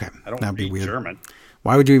Auschwitz. Okay, that'd be weird. German.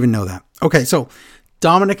 Why would you even know that? Okay, so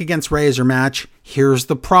Dominic against Ray is your match. Here's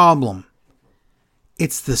the problem.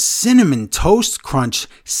 It's the Cinnamon Toast Crunch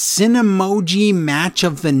Cinemoji match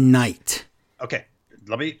of the night. Okay,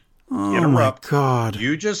 let me interrupt. Oh my God.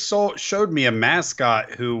 You just showed me a mascot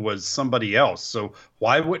who was somebody else. So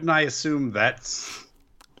why wouldn't I assume that's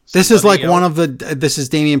this is like else? One of the this is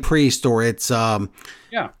Damian Priest or it's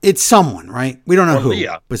it's someone, right? We don't know who,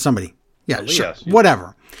 but somebody. Yeah, sure.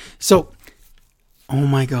 Whatever. So oh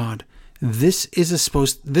my God. This is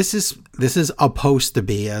supposed to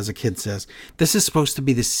be, as a kid says, this is supposed to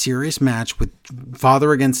be the serious match with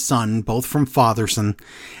father against son, both from Fatherson,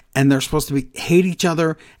 and they're supposed to hate each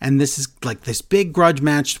other. And this is like this big grudge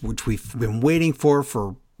match, which we've been waiting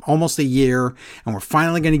for almost a year, and we're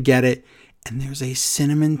finally going to get it. And there's a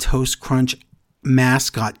Cinnamon Toast Crunch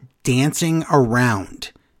mascot dancing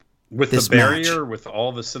around. With the barrier, with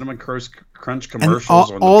all the Cinnamon Crunch commercials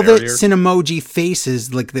and all the Cinemoji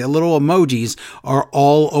faces, like the little emojis, are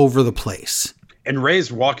all over the place. And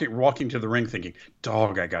Ray's walking to the ring thinking,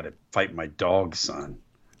 dog, I got to fight my dog son.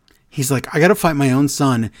 He's like, I got to fight my own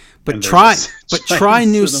son, but try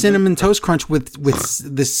new Cinnamon Toast Crunch with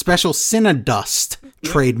this special Cinedust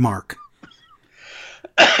trademark.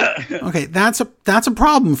 Okay, that's a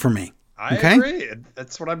problem for me. I agree.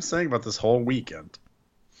 That's what I'm saying about this whole weekend.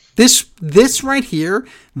 This right here,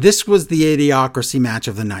 this was the Idiocracy match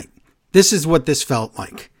of the night. This is what this felt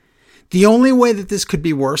like. The only way that this could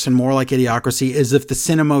be worse and more like Idiocracy is if the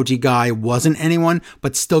Cinemoji guy wasn't anyone,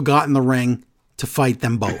 but still got in the ring to fight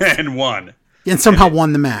them both. And won. And somehow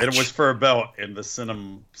won the match. And it was for a belt, and the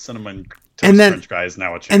Cinnamon Toast Crunch guy is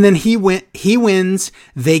now a champion. And then he wins.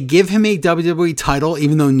 They give him a WWE title,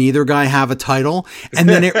 even though neither guy have a title. And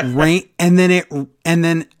then and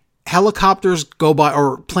then helicopters go by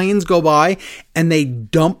or planes go by and they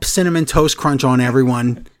dump Cinnamon Toast Crunch on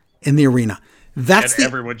everyone in the arena.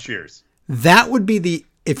 Everyone cheers. That would be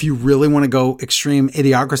if you really want to go extreme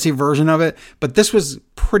Idiocracy version of it. But this was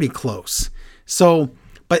pretty close. So,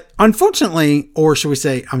 but unfortunately, or should we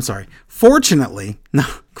say, fortunately, no,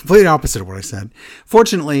 complete opposite of what I said.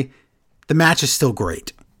 Fortunately, the match is still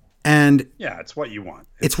great. And yeah, it's what you want.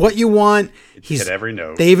 It's what you want. He's hit every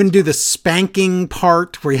note. They even do the spanking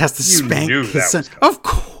part where he has to spank his son. Of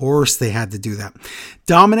course they had to do that.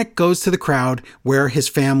 Dominic goes to the crowd where his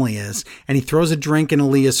family is, and he throws a drink in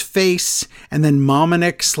Aaliyah's face, and then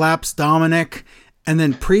Mominick slaps Dominic, and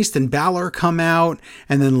then Priest and Balor come out,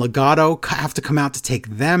 and then Legado have to come out to take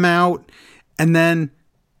them out, and then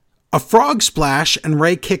a frog splash, and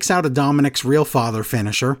Ray kicks out of Dominic's real father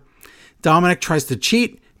finisher. Dominic tries to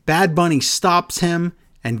cheat. Bad Bunny stops him,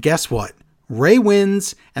 and guess what? Ray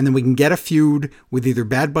wins, and then we can get a feud with either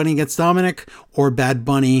Bad Bunny against Dominic or Bad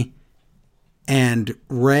Bunny and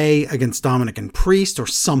Ray against Dominic and Priest or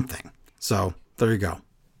something. So there you go.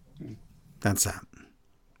 That's that.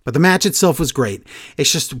 But the match itself was great.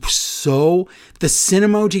 It's just so... The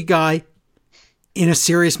Cinemoji guy in a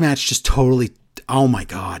serious match just totally... Oh my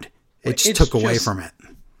God. It just took away from it.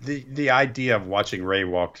 The idea of watching Ray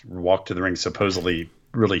walk to the ring supposedly...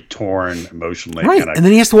 really torn emotionally. Right. And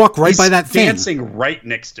then he has to walk right by that thing. Dancing right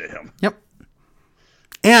next to him. Yep.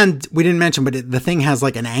 And we didn't mention, but the thing has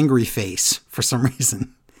like an angry face for some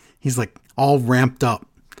reason. He's like all ramped up.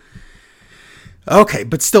 Okay,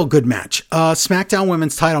 but still good match. SmackDown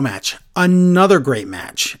Women's title match. Another great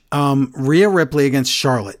match. Rhea Ripley against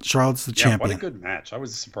Charlotte. Charlotte's the champion. What a good match. I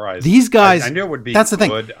was surprised. These guys... I knew it would be that's the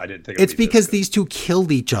thing. I didn't think it's because these two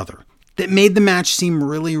killed each other. That made the match seem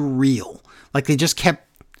really real. Like they just kept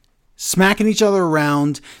smacking each other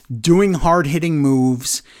around, doing hard-hitting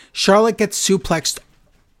moves. Charlotte gets suplexed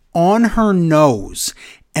on her nose,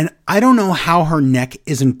 and I don't know how her neck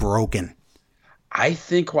isn't broken. I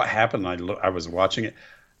think what happened, I was watching it,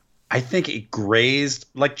 I think it grazed,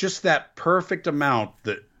 like just that perfect amount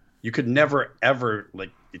that you could never, ever, like,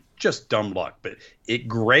 it's just dumb luck. But it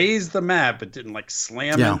grazed the mat, but didn't, like,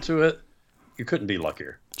 slam into it. You couldn't be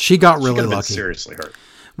luckier. She got really lucky. Been seriously hurt.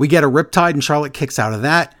 We get a riptide and Charlotte kicks out of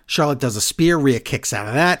that. Charlotte does a spear. Rhea kicks out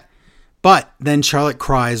of that. But then Charlotte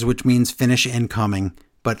cries, which means finish incoming.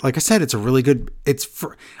 But like I said, it's a really good... It's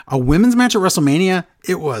for a women's match at WrestleMania.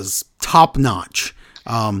 It was top notch.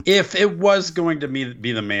 If it was going to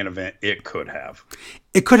be the main event, it could have.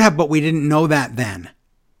 It could have, but we didn't know that then.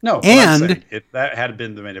 No, and if that had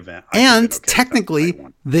been the main event. And technically,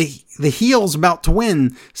 the heel's about to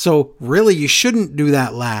win, so really you shouldn't do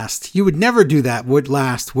that last. You would never do that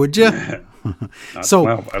last, would you?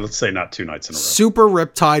 Well, let's say not 2 nights in a row. Super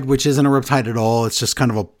Riptide, which isn't a Riptide at all. It's just kind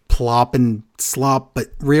of a plop and slop, but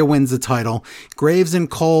Rhea wins the title. Graves and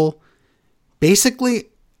Cole, basically,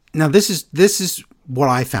 now this is what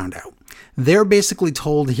I found out. They're basically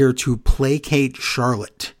told here to placate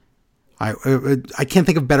Charlotte. I can't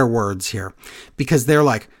think of better words here because they're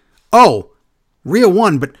like, oh, Rhea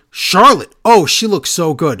won, but Charlotte, oh, she looks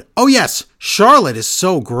so good. Oh, yes, Charlotte is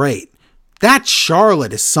so great. That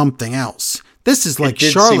Charlotte is something else. This is like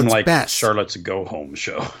Charlotte's like best. Charlotte's go-home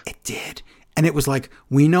show. It did. And it was like,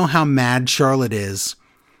 we know how mad Charlotte is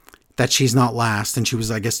that she's not last. And she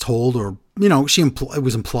was, I guess, told or, it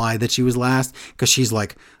was implied that she was last because she's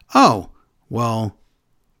like, oh, well,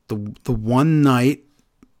 the one night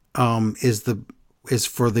is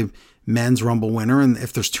for the men's Rumble winner, and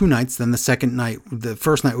if there's 2 nights, then the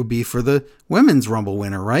first night would be for the women's Rumble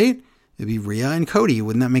winner, right? It'd be Rhea and Cody.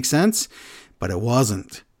 Wouldn't that make sense? But it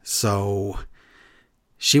wasn't. So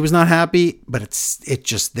she was not happy, but it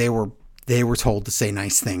just they were told to say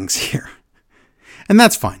nice things here, and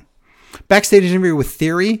that's fine. Backstage interview with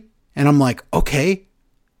Theory, and I'm like, okay.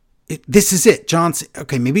 This is it.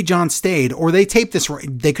 Maybe John stayed, or they taped this right.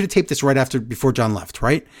 They could have taped this before John left,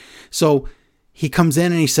 right? So he comes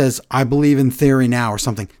in and he says, I believe in Theory now or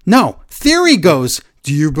something. No, Theory goes,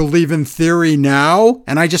 do you believe in Theory now?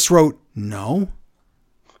 And I just wrote, no.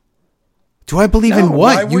 Do I believe in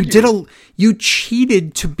what? You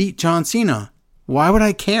cheated to beat John Cena. Why would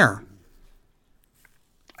I care?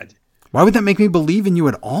 Why would that make me believe in you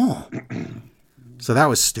at all? So that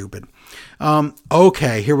was stupid.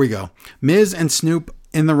 Okay, here we go. Miz and Snoop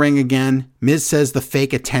in the ring again. Miz says the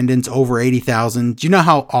fake attendance over 80,000. Do you know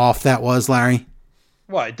how off that was, Larry?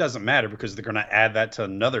 Well, it doesn't matter because they're going to add that to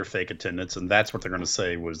another fake attendance, and that's what they're going to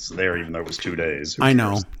say was there, even though it was 2 days. I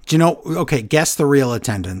know. Do you know? Okay, guess the real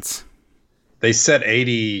attendance. They said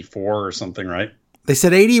 84 or something, right? They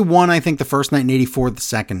said 81, I think, the first night, and 84 the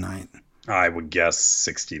second night. I would guess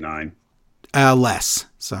 69. Less,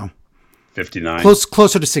 so 59.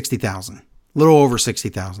 Closer to 60,000. A little over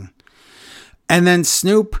 60,000. And then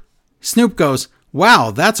Snoop goes,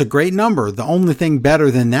 wow, that's a great number. The only thing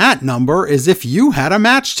better than that number is if you had a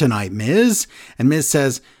match tonight, Miz. And Miz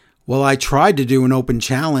says, well, I tried to do an open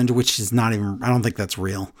challenge, which is not even, I don't think that's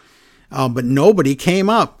real. But nobody came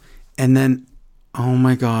up. And then Oh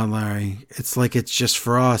my God, Larry. It's like it's just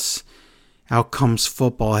for us. Out comes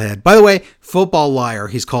Football Head. By the way, Football Liar,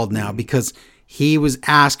 he's called now because he was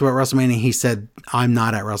asked about WrestleMania. He said, I'm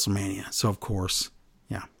not at WrestleMania. So, of course,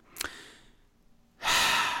 yeah.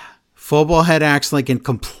 Football Head acts like a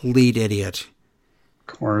complete idiot.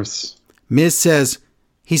 Of course. Miz says,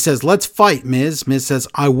 let's fight, Miz. Miz says,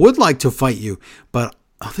 I would like to fight you, but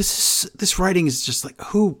this writing is just like,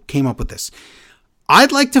 who came up with this?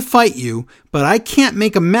 I'd like to fight you, but I can't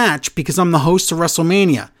make a match because I'm the host of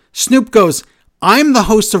WrestleMania. Snoop goes, I'm the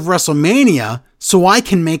host of WrestleMania, so I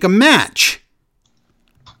can make a match.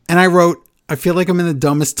 And I wrote, I feel like I'm in the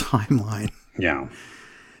dumbest timeline. Yeah.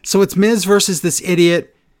 So it's Miz versus this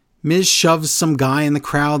idiot. Miz shoves some guy in the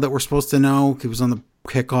crowd that we're supposed to know. He was on the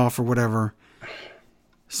kickoff or whatever.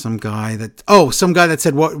 Some guy that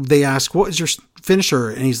said, what they asked, what is your finisher?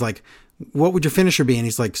 And he's like, what would your finisher be? And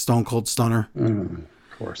he's like, Stone Cold Stunner. Of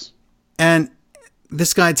course. And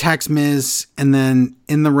this guy attacks Miz, and then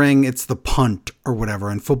in the ring, it's the punt or whatever,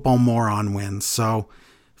 and Football Moron wins. So,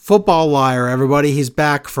 Football Liar, everybody, he's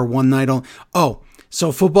back for one night.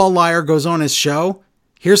 So Football Liar goes on his show.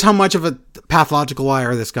 Here's how much of a pathological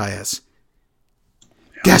liar this guy is.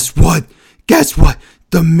 Yeah. Guess what?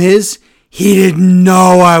 The Miz, he didn't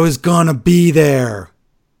know I was gonna be there.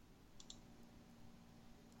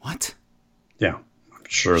 What? Yeah, I'm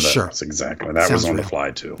sure that's exactly. That Sounds was on real. the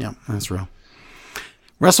fly, too. Yeah, that's real.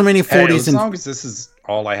 WrestleMania 40s. As long as this is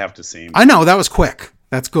all I have to see. I know, that was quick.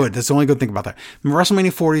 That's good. That's the only good thing about that.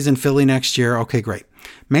 WrestleMania 40s in Philly next year. Okay, great.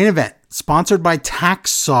 Main event, sponsored by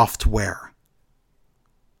Tax Software.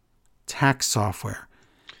 Tax Software.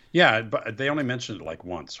 Yeah, but they only mentioned it like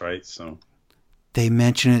once, right? So they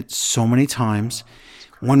mention it so many times.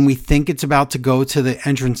 When we think it's about to go to the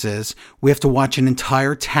entrances, we have to watch an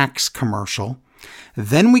entire tax commercial.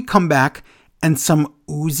 Then we come back and some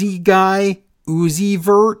Uzi guy, Uzi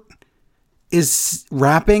Vert, is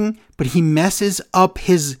rapping, but he messes up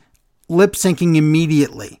his lip syncing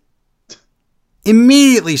immediately.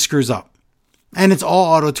 Immediately screws up. And it's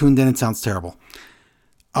all auto-tuned and it sounds terrible.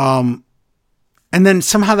 And then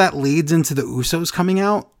somehow that leads into the Usos coming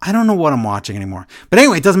out. I don't know what I'm watching anymore. But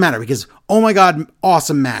anyway, it doesn't matter because, oh my God,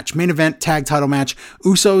 awesome match. Main event, tag title match.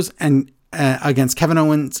 Usos and against Kevin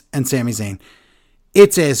Owens and Sami Zayn.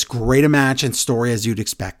 It's as great a match and story as you'd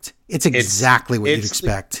expect. It's exactly what you'd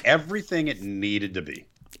expect. Everything it needed to be.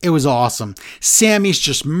 It was awesome. Sammy's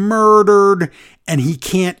just murdered and he's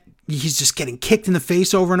just getting kicked in the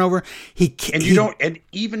face over and over. And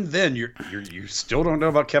even then you still don't know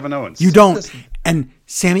about Kevin Owens. You don't. And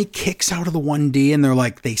Sammy kicks out of the 1D and they're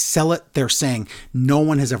like, they sell it. They're saying no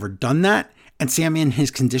one has ever done that. And Sammy in his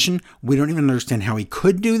condition, we don't even understand how he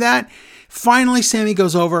could do that. Finally, Sammy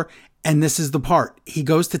goes over and this is the part. He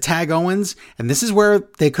goes to tag Owens and this is where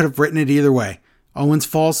they could have written it either way. Owens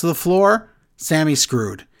falls to the floor. Sammy's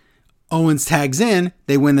screwed. Owens tags in.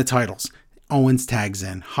 They win the titles. Owens tags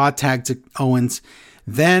in. Hot tag to Owens.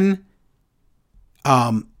 Then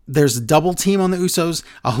there's a double team on the Usos,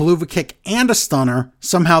 a haluva kick and a stunner.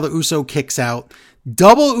 Somehow the Uso kicks out.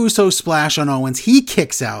 Double Uso splash on Owens. He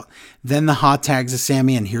kicks out. Then the hot tags to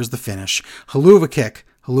Sammy, and here's the finish. Haluva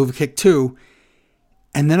kick 2.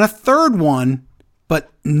 And then a third one,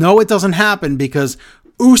 but no, it doesn't happen because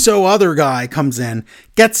Uso other guy comes in,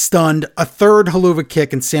 gets stunned, a third haluva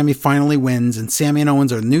kick, and Sammy finally wins. And Sammy and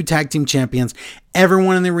Owens are the new tag team champions.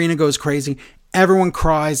 Everyone in the arena goes crazy. Everyone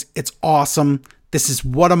cries. It's awesome. This is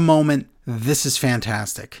what a moment. This is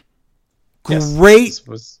fantastic. Great.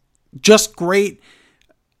 Yes, just great.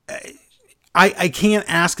 I can't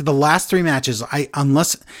ask the last 3 matches.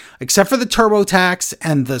 Except for the Turbo Tax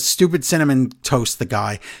and the stupid cinnamon toast, the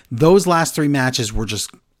guy, those last 3 matches were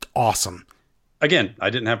just awesome. Again, I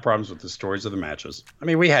didn't have problems with the stories of the matches. I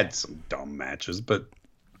mean, we had some dumb matches, but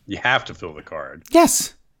you have to fill the card.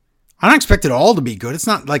 Yes. I don't expect it all to be good. It's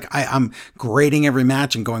not like I'm grading every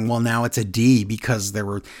match and going, well, now it's a D because there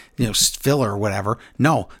were, filler or whatever.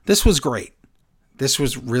 No, this was great. This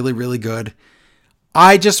was really, really good.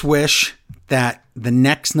 I just wish that the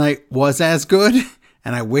next night was as good,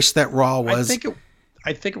 and I wish that Raw was.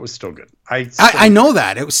 I think it was still good. I know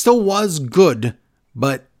that. It still was good,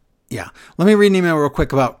 but yeah. Let me read an email real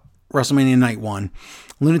quick about WrestleMania Night 1.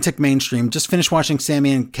 Lunatic Mainstream. Just finished watching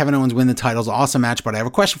Sammy and Kevin Owens win the titles. Awesome match, but I have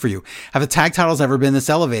a question for you. Have the tag titles ever been this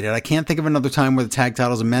elevated? I can't think of another time where the tag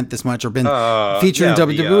titles have meant this much or been featured in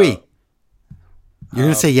WWE. You're going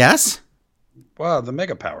to say yes? Well, the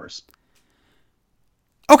Mega Powers.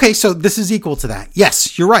 Okay, so this is equal to that.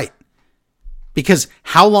 Yes, you're right. Because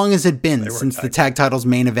how long has it been since the tag titles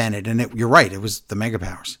main evented? And you're right, it was the Mega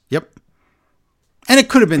Powers. Yep. And it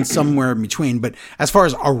could have been somewhere in between, but as far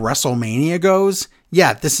as a WrestleMania goes,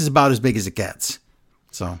 yeah, this is about as big as it gets.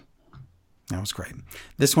 So that was great.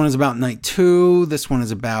 This one is about night 2. This one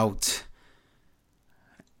is about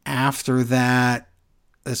after that.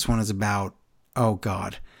 This one is about, oh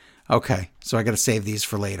God. Okay, so I got to save these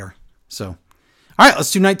for later. So, all right,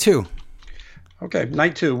 let's do night 2. Okay,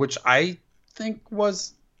 night 2, which I think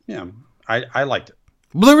was, I liked it.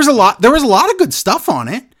 Well, there was a lot of good stuff on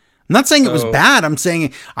it. I'm not saying it was bad. I'm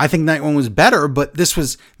saying I think night 1 was better, but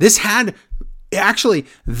this had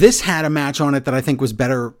a match on it that I think was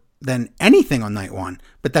better than anything on night 1,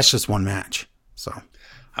 but that's just one match. So,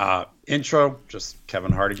 intro, just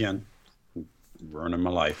Kevin Hart again, ruining my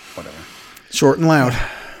life, whatever. Short and loud.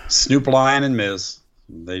 Snoop Lion and Miz,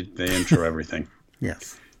 they intro everything.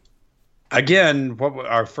 Yes. Again,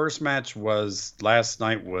 our first match was last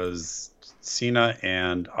night was Cena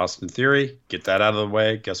and Austin Theory. Get that out of the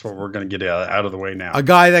way. Guess what we're going to get out of the way now? A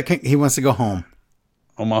guy he wants to go home.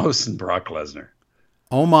 Omos and Brock Lesnar.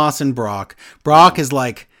 Omos and Brock. Brock is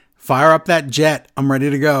like, fire up that jet. I'm ready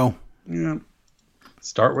to go. Yeah.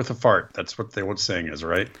 Start with a fart. That's what the old saying is,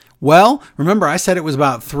 right? Well, remember I said it was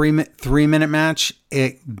about 3-minute match.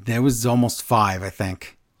 It was almost 5, I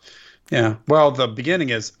think. Yeah. Well, the beginning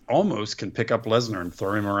is Omos can pick up Lesnar and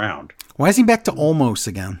throw him around. Why is he back to Omos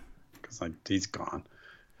again? He's gone.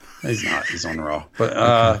 He's not. He's on Raw.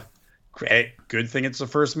 But okay. Good thing it's the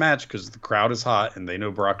first match because the crowd is hot and they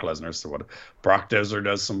know Brock Lesnar. So what Brock does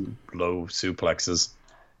some low suplexes.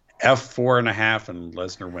 F4.5 and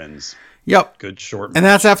Lesnar wins. Yep. Good short match. And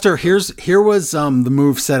that's after here was the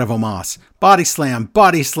move set of Omos. Body slam,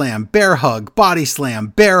 bear hug, body slam,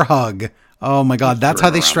 bear hug. Oh my God. That's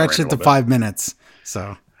how they stretched it to 5 minutes.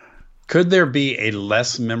 So could there be a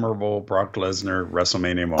less memorable Brock Lesnar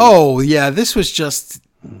WrestleMania moment? Oh, yeah. This was just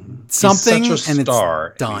something, he's such a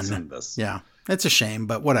star, and it's done. Yeah. It's a shame,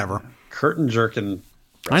 but whatever. Curtain jerking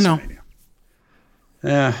WrestleMania. I know.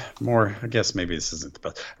 Yeah, more. I guess maybe this isn't the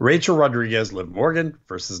best. Rachel Rodriguez, Liv Morgan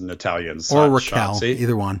versus Natalya and or Raquel, Shotzi,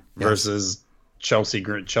 either one. Yes. Versus Chelsea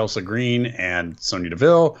Green and Sonya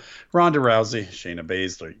Deville, Ronda Rousey, Shayna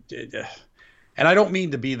Baszler. And I don't mean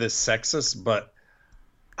to be this sexist, but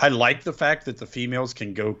I like the fact that the females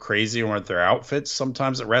can go crazy with their outfits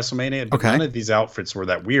sometimes at WrestleMania. But none of these outfits were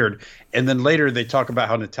that weird. And then later they talk about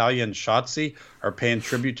how Natalya and Shotzi are paying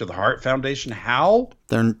tribute to the Heart Foundation. How?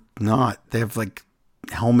 They're not. They have like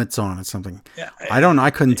helmets on or something. Yeah, I don't know. I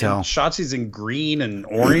couldn't tell. Shotzi's in green and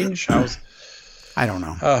orange. I don't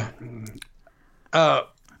know.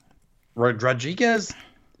 Rodriguez,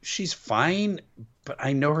 she's fine, but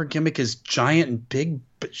I know her gimmick is giant and big,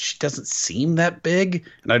 but she doesn't seem that big.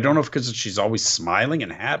 And I don't know if because she's always smiling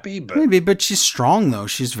and happy, but maybe. But she's strong though.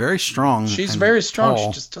 She's very strong. She's very strong.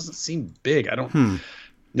 Tall. She just doesn't seem big. I don't.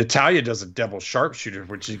 Natalya does a devil sharpshooter,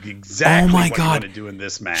 which is exactly what you want to do in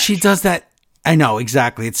this match. She does that. I know,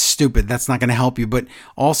 exactly. It's stupid. That's not going to help you. But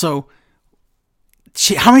also,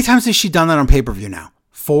 how many times has she done that on pay-per-view now?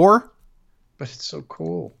 4? But it's so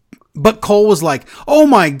cool. But Cole was like, oh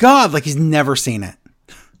my God, like he's never seen it.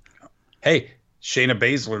 Hey, Shayna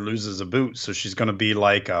Baszler loses a boot, so she's going to be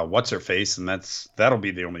like, what's-her-face, and that'll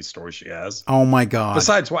be the only story she has. Oh my God.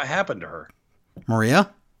 Besides, what happened to her?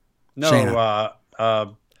 Maria? No,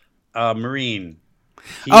 Marine.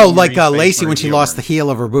 Like Lacey when she lost the heel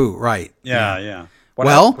of her boot, right? Yeah.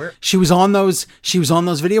 She was on those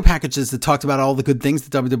video packages that talked about all the good things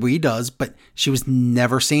that WWE does, but she was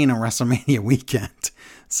never seen on WrestleMania weekend.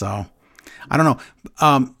 So I don't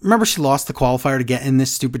know. Remember she lost the qualifier to get in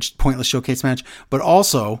this stupid pointless showcase match, but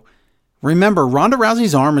also remember Ronda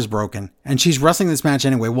Rousey's arm is broken and she's wrestling this match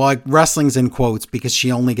anyway. Well, like wrestling's in quotes because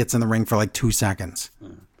she only gets in the ring for like 2 seconds.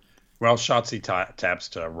 Well, Shotzi taps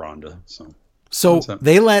to Ronda, So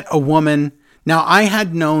they let a woman. Now, I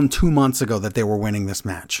had known 2 months ago that they were winning this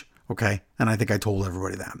match. Okay. And I think I told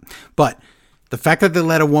everybody that. But the fact that they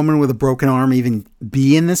let a woman with a broken arm even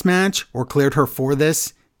be in this match or cleared her for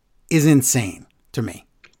this is insane to me.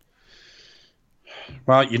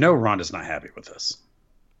 Well, Ronda's not happy with this.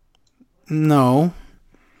 No.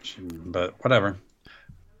 But whatever.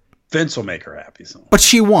 Vince will make her happy. So. But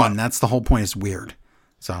she won. That's the whole point. It's weird.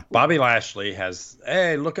 So Bobby Lashley has,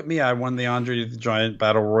 hey, look at me. I won the Andre the Giant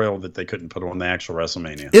Battle Royal that they couldn't put on the actual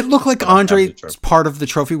WrestleMania. It looked like Andre's part of the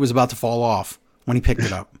trophy was about to fall off when he picked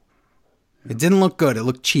it up. It didn't look good. It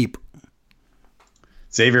looked cheap.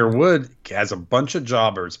 Xavier Wood has a bunch of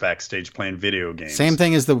jobbers backstage playing video games. Same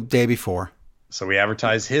thing as the day before. So we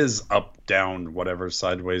advertise his up, down, whatever,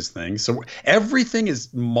 sideways thing. So everything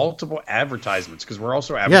is multiple advertisements because we're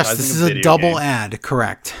also advertising Yes, this is a double ad.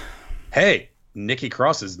 Correct. Hey. Nikki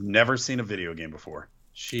Cross has never seen a video game before.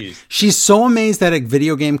 She's so amazed that a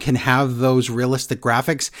video game can have those realistic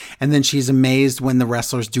graphics, and then she's amazed when the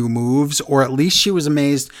wrestlers do moves, or at least she was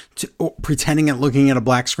amazed pretending at looking at a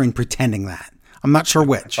black screen, pretending that. I'm not sure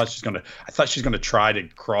which. I thought she's gonna try to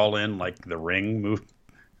crawl in like the ring move.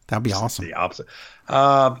 That'd be awesome. The opposite.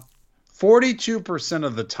 42%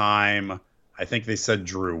 of the time, I think they said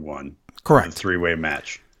Drew won. Correct. The 3-way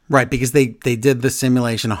match. Right, because they did the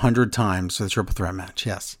simulation 100 times for the triple threat match.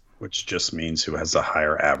 Yes. Which just means who has a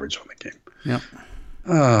higher average on the game. Yep.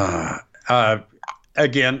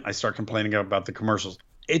 Again, I start complaining about the commercials.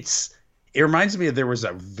 It reminds me of there was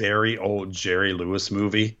a very old Jerry Lewis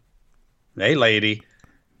movie, Hey Lady,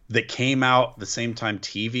 that came out the same time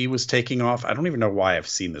TV was taking off. I don't even know why I've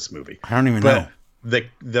seen this movie. I don't even know.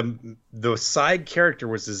 The side character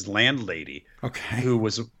was his landlady, who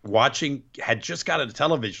was had just got a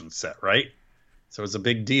television set, right? So it was a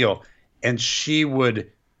big deal, and she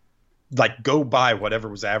would like go buy whatever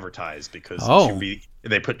was advertised because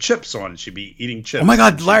they put chips on and she'd be eating chips. Oh my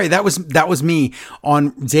God, Larry, that was me. On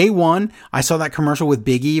day one, I saw that commercial with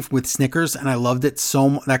Big E with Snickers, and I loved it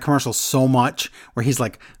that commercial so much, where he's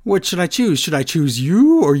like, what should I choose? Should I choose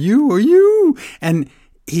you or you or you? And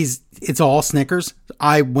it's all Snickers.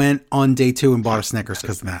 I went on day 2 and bought a Snickers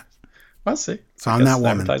because of that. Well, see. So I'm that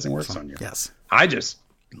woman. Advertising works on you. Yes. I just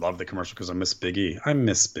love the commercial because I miss Big E. I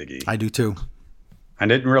do too. I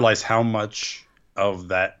didn't realize how much of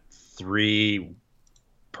that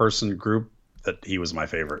 3-person group that he was my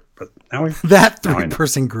favorite. But now that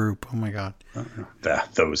 3-person group. Oh my God.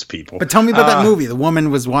 Those people. But tell me about that movie. The woman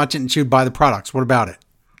was watching and she would buy the products. What about it?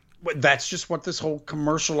 That's just what this whole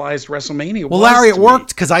commercialized WrestleMania was. Well, Larry, it worked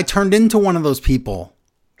because I turned into one of those people.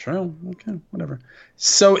 True. Okay, whatever.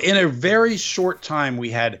 So in a very short time,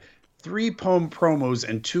 we had 3 promos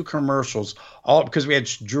and 2 commercials, all because we had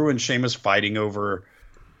Drew and Sheamus fighting over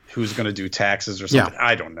who's going to do taxes or something. Yeah.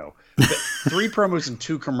 I don't know. 3 promos and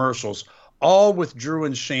 2 commercials, all with Drew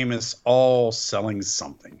and Sheamus all selling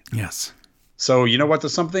something. Yes. So you know what the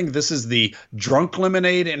something? This is the Drunk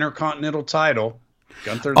Lemonade Intercontinental title.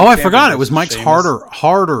 Gunther I forgot. It was Mike's Sheamus.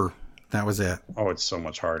 Harder. That was it. Oh, it's so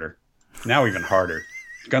much harder. Now even harder.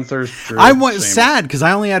 Gunther's Drew. I was sad because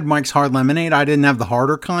I only had Mike's Hard Lemonade. I didn't have the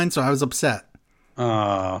harder kind, so I was upset.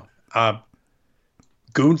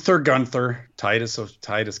 Gunther. Titus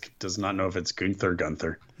does not know if it's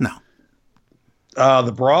Gunther. No.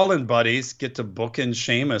 The Brawlin' Buddies get to book in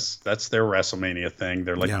Sheamus. That's their WrestleMania thing.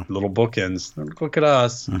 They're like little bookends. Look at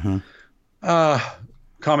us. Mm-hmm.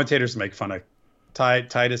 Commentators make fun of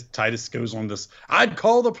Titus. Titus goes on this. I'd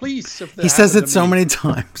call the police if he says it so many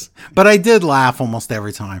times, but I did laugh almost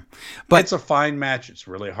every time. But it's a fine match. It's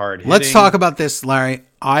really hard. Let's talk about this, Larry.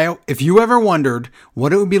 If you ever wondered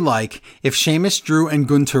what it would be like if Sheamus, Drew, and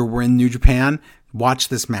Gunther were in New Japan, watch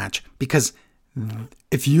this match, because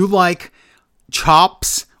if you like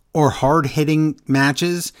chops or hard-hitting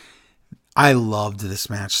matches, I loved this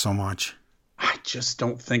match so much. I just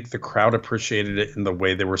don't think the crowd appreciated it in the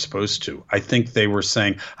way they were supposed to. I think they were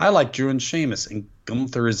saying, I like Drew and Sheamus, and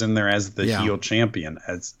Gunther is in there as the heel champion.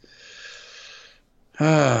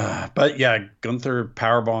 But yeah, Gunther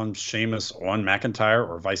powerbombs Sheamus on McIntyre,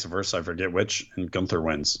 or vice versa, I forget which, and Gunther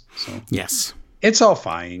wins. So yes. It's all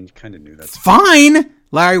fine. You kind of knew that's fine.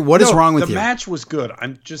 Larry, what is wrong with you? The match was good.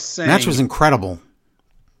 I'm just saying. The match was incredible.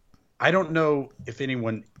 I don't know if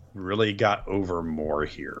anyone really got over more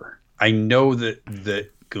here. I know that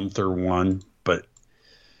Gunther won, but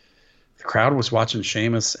the crowd was watching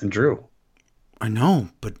Sheamus and Drew. I know,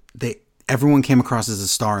 but everyone came across as a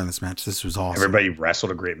star in this match. This was awesome. Everybody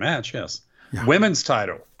wrestled a great match, yes. Yeah. Women's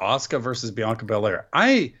title, Asuka versus Bianca Belair.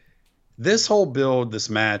 This whole build, this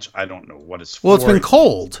match, I don't know what it's for. Well, it's been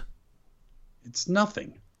cold. It's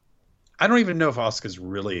nothing. I don't even know if Asuka's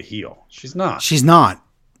really a heel. She's not. She's not.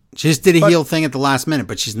 She just did a heel thing at the last minute,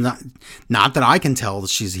 but she's not. Not that I can tell that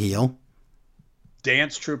she's a heel.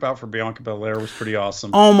 Dance troupe out for Bianca Belair was pretty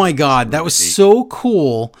awesome. Oh my God, that was so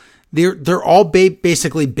cool. They're all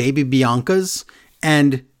basically baby Biancas,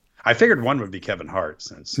 and I figured one would be Kevin Hart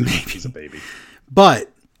since he's a baby.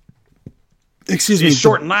 But excuse me, he's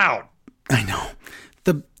short and loud. I know.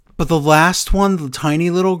 But the last one, the tiny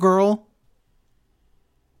little girl.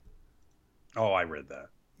 Oh, I read that.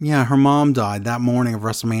 Yeah, her mom died that morning of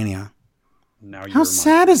WrestleMania. Now how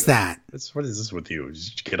sad is that? What is this with you? Did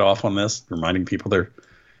you get off on this? Reminding people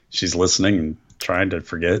she's listening and trying to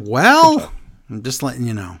forget? Well, I'm just letting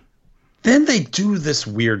you know. Then they do this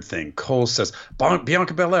weird thing. Cole says,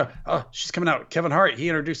 Bianca Belair, oh, she's coming out. Kevin Hart, he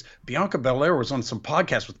introduced. Bianca Belair was on some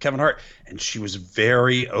podcast with Kevin Hart, and she was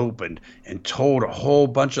very open and told a whole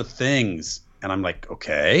bunch of things. And I'm like,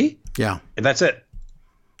 okay. Yeah. And that's it.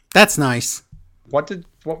 That's nice. What did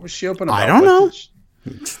What was she open about? I don't know.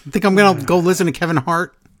 Think I'm going to go listen to Kevin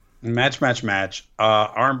Hart? Match.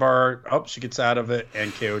 Armbar. Oh, she gets out of it,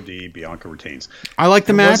 and KOD. Bianca retains. I like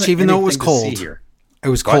the match, even though it was cold. It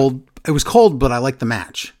was cold. What? It was cold, but I liked the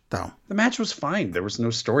match, though. The match was fine. There was no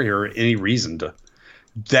story or any reason to.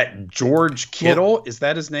 That George Kittle, is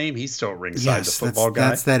that his name? He's still at ringside, yes, the football guy.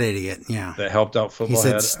 That's that idiot, yeah. That helped out football. He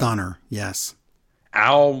said Stunner, yes.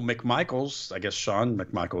 Al McMichaels, I guess Shawn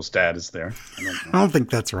McMichaels' dad is there. I don't think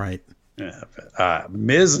that's right. Yeah,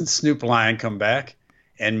 Miz and Snoop Lion come back,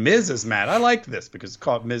 and Miz is mad. I liked this because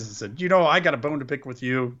Miz said, I got a bone to pick with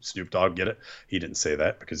you. Snoop Dogg, get it? He didn't say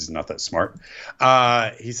that because he's not that smart.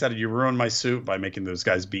 He said, you ruined my suit by making those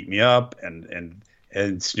guys beat me up, and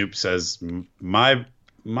Snoop says,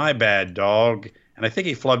 my bad, dog. And I think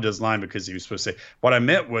he flubbed his line because he was supposed to say, what I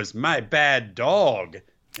meant was my bad dog.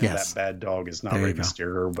 And that bad dog is not Rey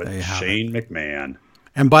Mysterio, but Shane McMahon.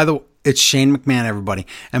 And it's Shane McMahon, everybody.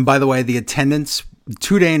 And by the way, the attendance,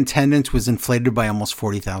 2-day attendance was inflated by almost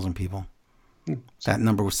 40,000 people. That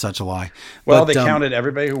number was such a lie. Well, they counted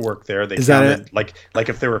everybody who worked there. They counted like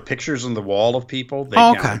if there were pictures on the wall of people, they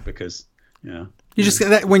counted because you just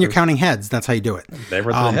when you're counting heads, that's how you do it. They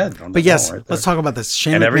were the head. But yes, let's talk about this.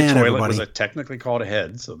 Shane McMahon, every toilet everybody. was technically called a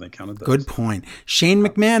head, so they counted those. Good point. Shane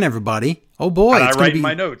McMahon, everybody. Oh boy, and I write in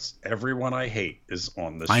my notes. Everyone I hate is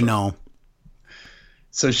on this. I know.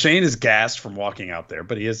 So Shane is gassed from walking out there,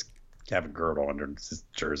 but he is having a girdle under his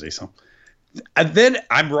jersey. So, and then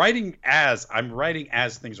I'm writing as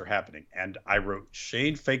things are happening, and I wrote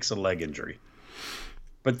Shane fakes a leg injury,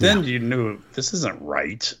 but then you knew this isn't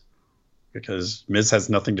right. Because Miz has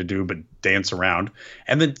nothing to do but dance around.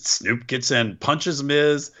 And then Snoop gets in, punches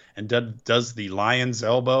Miz, and does the lion's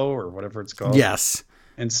elbow or whatever it's called. Yes.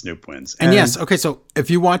 And Snoop wins. And yes, okay, so if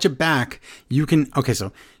you watch it back, you can... Okay,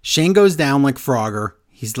 so Shane goes down like Frogger.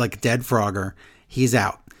 He's like a dead Frogger. He's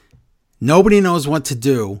out. Nobody knows what to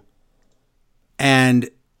do. And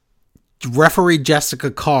referee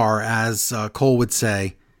Jessica Carr, as Cole would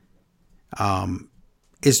say,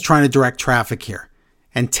 is trying to direct traffic here.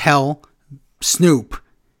 And tell... Snoop,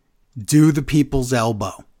 do the people's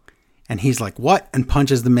elbow. And he's like, what? And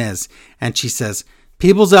punches the Miz. And she says,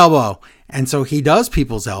 people's elbow. And so he does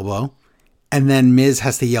people's elbow. And then Miz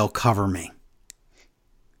has to yell, cover me.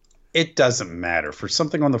 It doesn't matter. For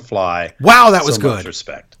something on the fly. Wow, that was good. Much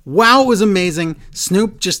respect. Wow, it was amazing.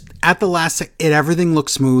 Snoop just at the last second, everything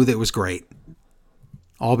looked smooth. It was great.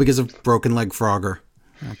 All because of broken leg Frogger.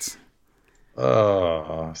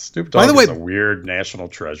 Snoop Dogg is a weird national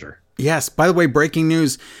treasure. Yes. By the way, breaking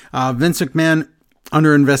news. Vince McMahon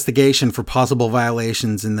under investigation for possible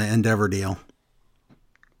violations in the Endeavor deal.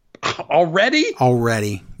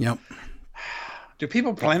 Already? Yep. Do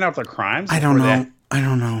people plan out their crimes? I don't know.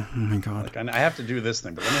 Oh my God. I have to do this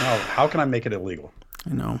thing, but let me know. How can I make it illegal?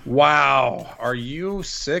 I know. Wow. Are you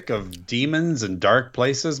sick of demons and dark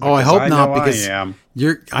places? Because I hope not. Because I am.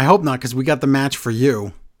 I hope not, because we got the match for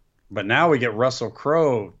you. But now we get Russell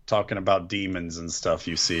Crowe talking about demons and stuff,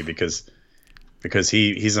 you see, because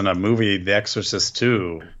he's in a movie, The Exorcist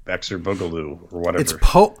 2, Exor Boogaloo, or whatever. It's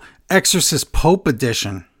Exorcist Pope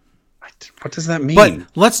Edition. What does that mean? But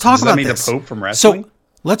let's talk about this. Does that mean the Pope from wrestling? So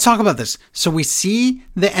let's talk about this. So we see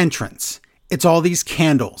the entrance. It's all these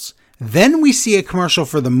candles. Then we see a commercial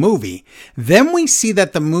for the movie. Then we see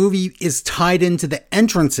that the movie is tied into the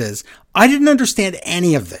entrances. I didn't understand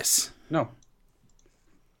any of this. No.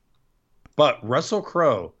 But Russell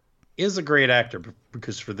Crowe is a great actor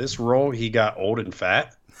because for this role, he got old and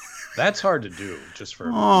fat. That's hard to do just for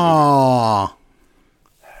a movie.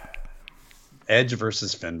 Edge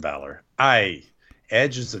versus Finn Balor.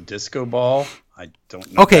 Edge is a disco ball. I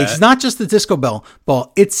don't know. Okay, it's not just the disco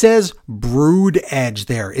ball. It says Brood Edge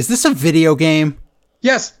there. Is this a video game?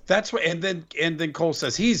 Yes, that's what. And then Cole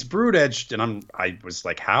says he's Brood Edged, and I was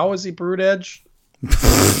like, how is he Brood Edged?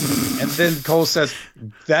 And then Cole says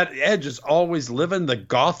that Edge is always living the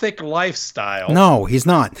gothic lifestyle. No, he's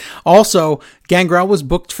not. Also, Gangrel was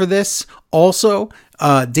booked for this. Also,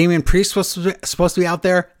 Damian Priest was supposed to be out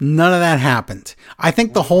there. None of that happened. I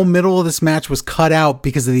think the whole middle of this match was cut out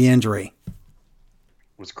because of the injury.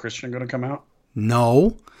 Was Christian going to come out?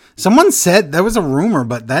 No. Someone said there was a rumor,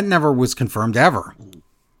 but that never was confirmed ever.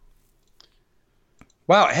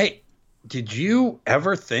 Wow. Hey, did you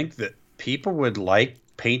ever think that people would like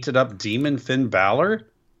painted up Demon Finn Balor?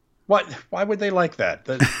 What? Why would they like that?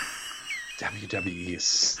 The WWE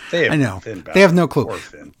is. I know. Finn Balor, they have no clue.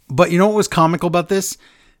 But you know what was comical about this?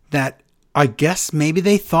 That I guess maybe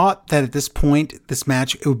they thought that at this point, this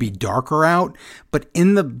match, it would be darker out. But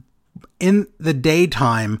in the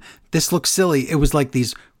daytime, this looked silly. It was like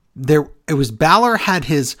these. It was Balor had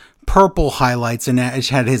his purple highlights and Edge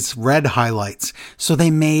had his red highlights. So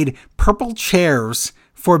they made purple chairs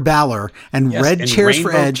for Balor and red chairs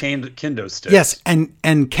for Edge. Kendo sticks. Yes, and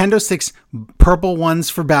kendo sticks, purple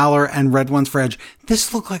ones for Balor and red ones for Edge.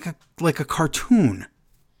 This looked like a cartoon.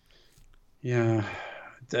 Yeah.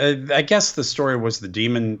 I guess the story was the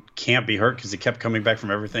demon can't be hurt because he kept coming back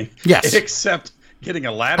from everything. Yes. Except getting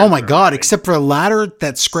a ladder. Oh my God, except for a ladder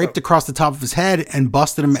that scraped across the top of his head and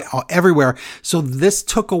busted him everywhere. So this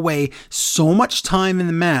took away so much time in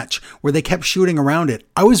the match where they kept shooting around it.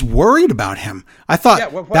 I was worried about him. I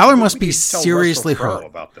thought Balor must be seriously hurt.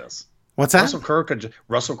 About this. What's that?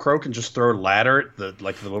 Russell Crowe can just throw a ladder at the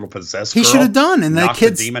little possessed girl. He should have done, and that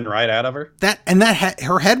kid's the demon right out of her.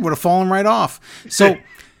 Her head would have fallen right off.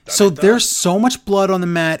 So there's so much blood on the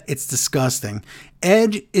mat, it's disgusting.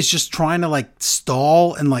 Edge is just trying to like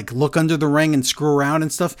stall and like look under the ring and screw around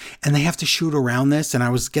and stuff, and they have to shoot around this, and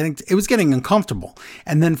it was getting uncomfortable.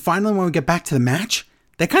 And then finally, when we get back to the match,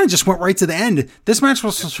 they kind of just went right to the end. This match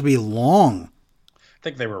was supposed to be long. I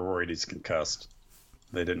think they were worried he's concussed.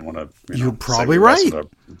 They didn't want to. You're probably right.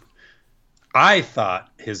 I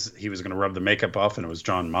thought he was going to rub the makeup off, and it was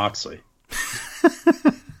John Moxley.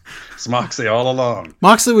 It's Moxley all along.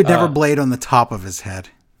 Moxley would never blade on the top of his head.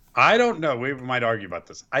 I don't know. We might argue about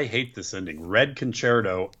this. I hate this ending. Red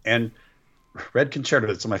Concerto.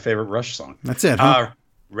 It's my favorite Rush song. That's it, huh?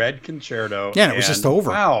 Red Concerto. Yeah, it was just over.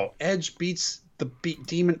 Wow, Edge beats the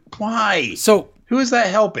demon. Why? So who is that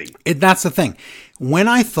helping? That's the thing. When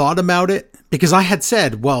I thought about it, because I had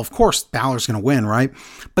said, well, of course, Balor's going to win, right?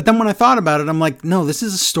 But then when I thought about it, I'm like, no, this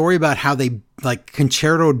is a story about how they like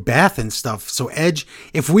concertoed Beth and stuff. So Edge,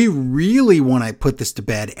 if we really want to put this to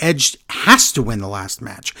bed, Edge has to win the last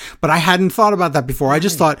match. But I hadn't thought about that before. I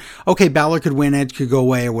just thought, okay, Balor could win, Edge could go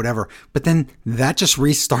away or whatever. But then that just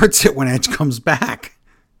restarts it when Edge comes back.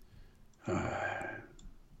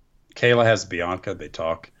 Kayla has Bianca. They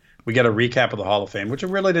talk. We get a recap of the Hall of Fame, which I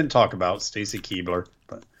really didn't talk about. Stacy Keibler.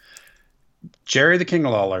 But Jerry the King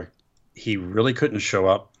Lawler, he really couldn't show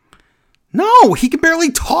up. No, he could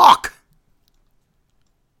barely talk.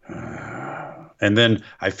 And then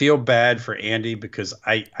I feel bad for Andy because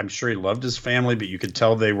I'm sure he loved his family, but you could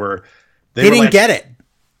tell they didn't get it.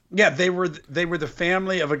 Yeah, they were the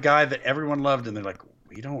family of a guy that everyone loved, and they're like,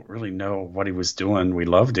 we don't really know what he was doing. We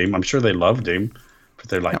loved him. I'm sure they loved him, but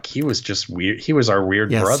they're like, he was just weird. He was our weird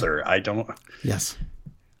brother. Yes.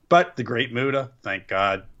 But the Great Muta, thank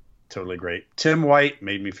God. Totally great. Tim White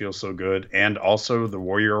made me feel so good. And also the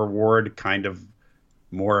Warrior Award kind of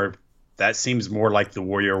more, that seems more like the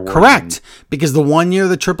Warrior Award. Correct. Because the 1 year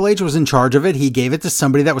that Triple H was in charge of it, he gave it to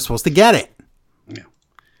somebody that was supposed to get it. Yeah.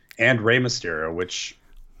 And Rey Mysterio, which,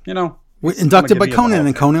 inducted by Conan,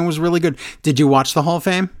 and Conan was really good. Did you watch the Hall of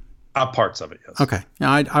Fame? Parts of it, yes. Okay.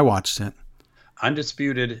 Yeah, I watched it.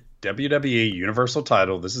 Undisputed WWE Universal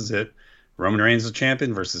title. This is it. Roman Reigns the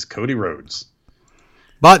champion versus Cody Rhodes.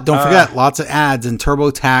 But don't forget, lots of ads and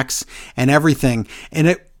TurboTax and everything.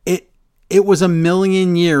 And it was a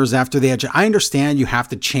million years after the Edge. I understand you have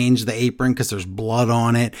to change the apron because there's blood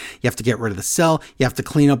on it. You have to get rid of the cell. You have to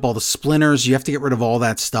clean up all the splinters. You have to get rid of all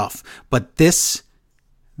that stuff. But this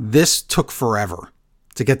took forever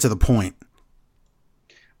to get to the point.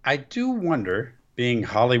 I do wonder, being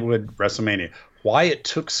Hollywood WrestleMania, why it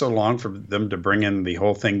took so long for them to bring in the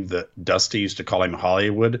whole thing that Dusty used to call him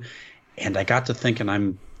Hollywood. And I got to thinking,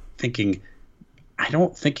 I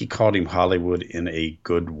don't think he called him Hollywood in a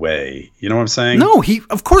good way. You know what I'm saying? No,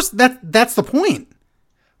 of course, that's the point.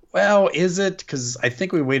 Well, is it? Because I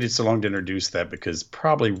think we waited so long to introduce that because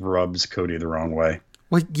probably rubs Cody the wrong way.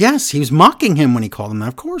 Well, yes, he was mocking him when he called him that.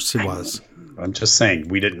 Of course he was. I'm just saying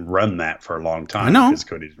we didn't run that for a long time. I know. Because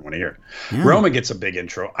Cody didn't want to hear it. Yeah. Roman gets a big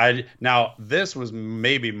intro. Now, this was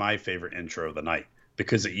maybe my favorite intro of the night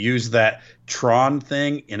because it used that Tron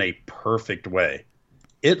thing in a perfect way.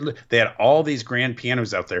 They had all these grand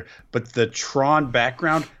pianos out there, but the Tron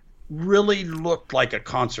background really looked like a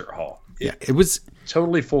concert hall. It was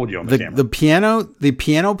totally fooled you on the camera. The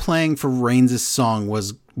piano playing for Reigns' song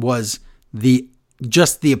was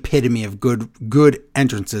just the epitome of good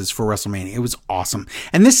entrances for WrestleMania. It was awesome.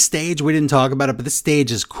 And this stage, we didn't talk about it, but this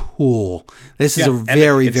stage is cool. This is a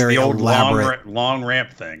very, very the old elaborate long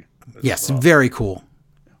ramp thing. Yes, very cool.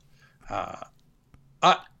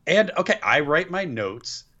 And okay, I write my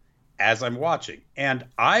notes as I'm watching, and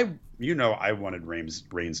I wanted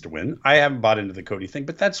Reigns to win. I haven't bought into the Cody thing,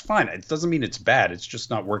 but that's fine. It doesn't mean it's bad. It's just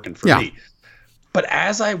not working for me. But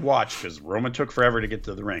as I watched, because Roman took forever to get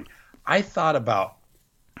to the ring, I thought about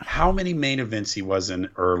how many main events he was in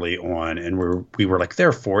early on, and we were like,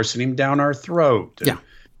 they're forcing him down our throat. And,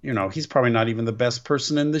 he's probably not even the best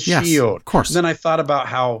person in the Shield. Of course. And then I thought about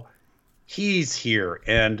how he's here,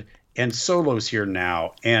 and Solo's here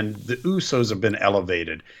now, and the Usos have been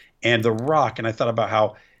elevated, and The Rock. And I thought about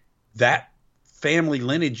how that family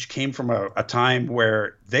lineage came from a time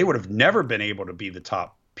where they would have never been able to be the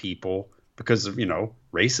top people because of,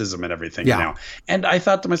 racism and everything now. And I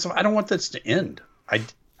thought to myself, I don't want this to end.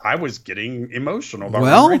 I was getting emotional about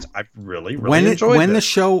Roman Reigns. I really enjoyed it.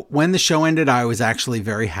 When the show ended, I was actually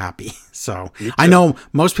very happy. So I know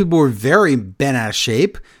most people were very bent out of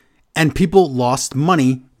shape, and people lost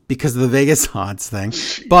money because of the Vegas odds thing.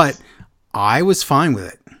 Jeez. But I was fine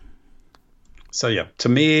with it. So yeah, to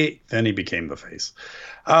me, then he became the face.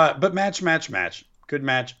 But match. Good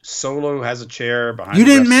match. Solo has a chair behind. You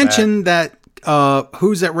didn't mention that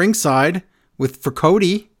who's at ringside for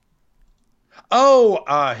Cody.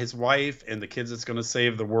 Oh, his wife and the kids that's going to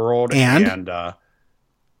save the world. And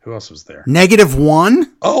who else was there? -1?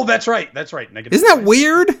 Oh, that's right. Negative. Isn't that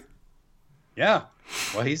weird? Yeah.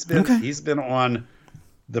 Well, he's been on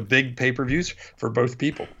the big pay-per-views for both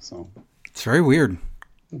people. So it's very weird.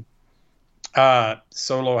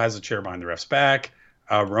 Solo has a chair behind the ref's back.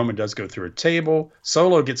 Roman does go through a table.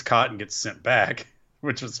 Solo gets caught and gets sent back,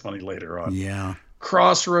 which was funny later on. Yeah.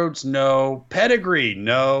 Crossroads, no. Pedigree,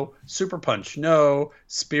 no. Super punch, no.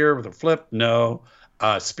 Spear with a flip, no.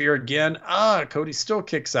 Spear again. Cody still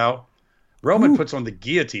kicks out. Roman puts on the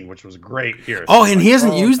guillotine, which was great here. Oh, and he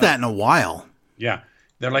hasn't used that in a while. Yeah.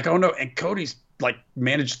 They're like, oh no. And Cody's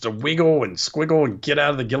managed to wiggle and squiggle and get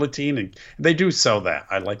out of the guillotine. And they do sell that.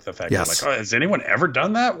 I like the fact that has anyone ever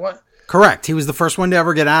done that? What? Correct. He was the first one to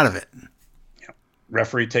ever get out of it. Yeah.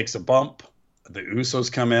 Referee takes a bump. The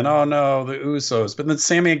Usos come in. Oh, no, the Usos. But then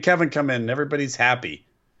Sammy and Kevin come in, and everybody's happy.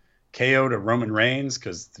 KO to Roman Reigns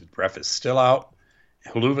because the ref is still out.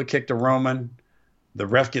 Helluva kicked to Roman. The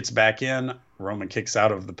ref gets back in. Roman kicks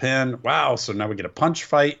out of the pin. Wow, so now we get a punch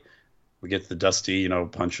fight. We get the dusty,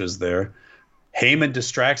 punches there. Heyman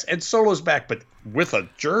distracts, and Solo's back, but with a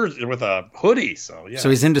jersey, with a hoodie. So yeah. So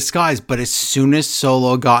he's in disguise. But as soon as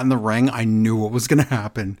Solo got in the ring, I knew what was going to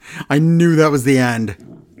happen. I knew that was the end.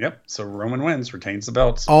 Yep. So Roman wins, retains the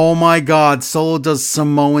belts. Oh my God! Solo does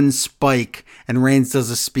Samoan spike, and Reigns does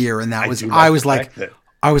a spear, and I was like,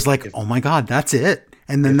 oh my God, that's it.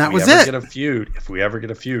 And then that was it. If we ever get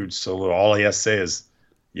a feud, Solo, all he has to say is,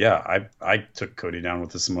 yeah, I took Cody down with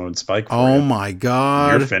the Samoan spike. My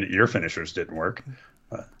God. Your finishers didn't work.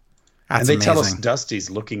 That's they amazing. tell us Dusty's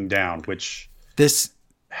looking down, which... This...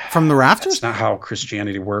 From the rafters? That's not how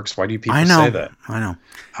Christianity works. Why do you people say that? I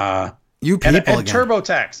know. You people and again.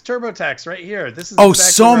 TurboTax right here. This is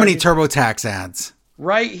so many TurboTax ads.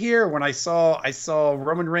 Right here when I saw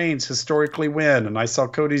Roman Reigns historically win, and I saw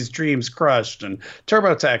Cody's dreams crushed, and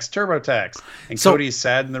TurboTax. And Cody's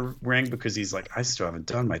sad in the ring because he's like, I still haven't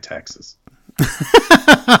done my taxes.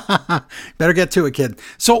 Better get to it, kid.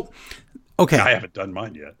 So, okay. I haven't done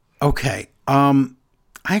mine yet. Okay.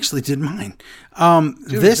 I actually did mine.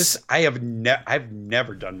 Dude, I've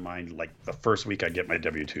never done mine like the first week I get my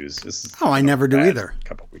W-2s. I never do either. A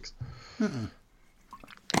couple of weeks. Mm-mm.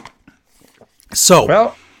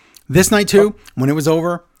 So, this night too, when it was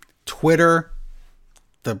over, Twitter,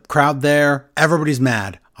 the crowd there, everybody's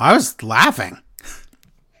mad. I was laughing.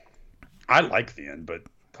 I liked the end, but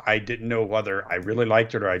I didn't know whether I really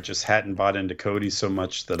liked it or I just hadn't bought into Cody so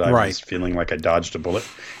much that I was feeling like I dodged a bullet.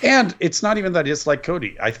 And it's not even that I dislike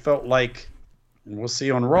Cody. I felt like, and we'll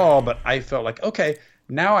see on Raw, but I felt like, okay,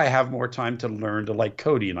 now I have more time to learn to like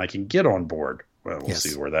Cody and I can get on board. Well, we'll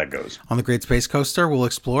see where that goes. On the Great Space Coaster, we'll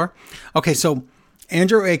explore. Okay, so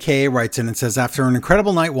Andrew AKA writes in and says, after an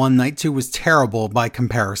incredible night 1, night 2 was terrible by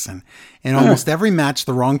comparison. In almost every match,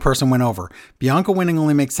 the wrong person went over. Bianca winning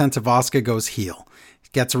only makes sense if Asuka goes heel,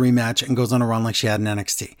 gets a rematch, and goes on a run like she had in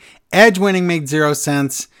NXT. Edge winning made 0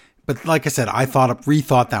 sense. But like I said, I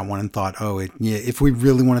rethought that one and thought, if we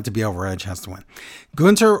really want it to be over, Edge has to win.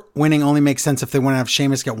 Gunther winning only makes sense if they want to have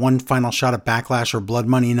Sheamus get one final shot at Backlash or Blood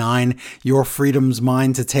Money 9, Your Freedom's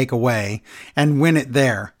Mine to take away, and win it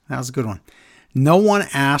there. That was a good one. No one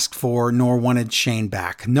asked for nor wanted Shane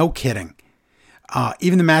back. No kidding.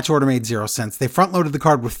 Even the match order made 0 sense. They front-loaded the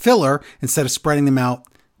card with filler instead of spreading them out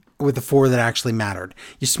with the 4 that actually mattered.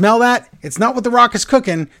 You smell that? It's not what The Rock is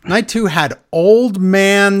cooking. Night 2 had old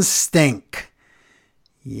man stink.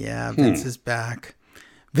 Yeah, Vince is back.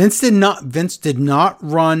 Vince did not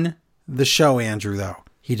run the show, Andrew, though.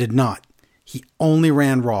 He did not. He only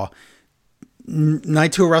ran Raw.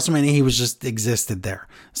 Night 2 of WrestleMania, he was just existed there.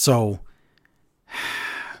 So,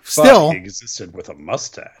 still. But he existed with a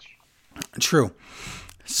mustache. True.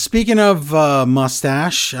 Speaking of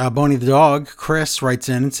mustache, Boney the dog, Chris writes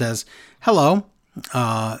in and says, hello.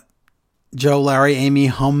 Joe, Larry, Amy,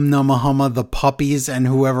 Humma, the puppies, and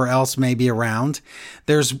whoever else may be around.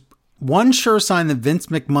 There's one sure sign that Vince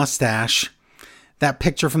McMustache, that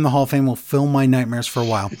picture from the Hall of Fame, will fill my nightmares for a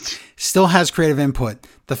while. Still has creative input.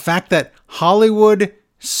 The fact that Hollywood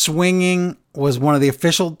Swinging was one of the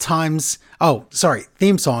official theme songs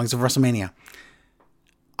of WrestleMania.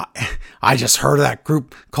 I just heard of that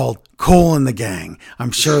group called Kool and the Gang.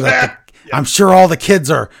 I'm sure I'm sure all the kids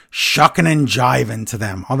are shucking and jiving to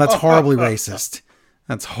them. Oh, that's horribly racist.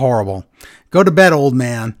 That's horrible. Go to bed, old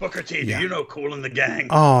man. Booker T, do you know Kool and the Gang?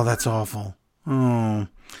 Oh, that's awful. Oh.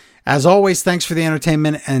 As always, thanks for the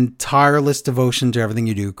entertainment and tireless devotion to everything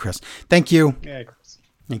you do, Chris. Thank you. Yeah, Chris.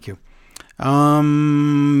 Thank you.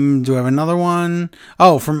 Do I have another one?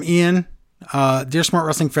 Oh, from Ian. Dear Smart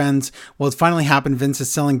Wrestling friends, well, it's finally happened. Vince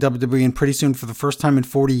is selling WWE, and pretty soon, for the first time in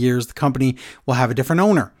 40 years, the company will have a different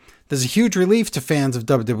owner. There's a huge relief to fans of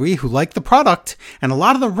WWE who like the product and a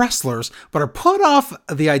lot of the wrestlers, but are put off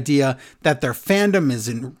the idea that their fandom is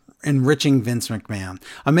enriching Vince McMahon,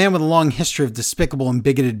 a man with a long history of despicable and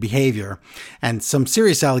bigoted behavior and some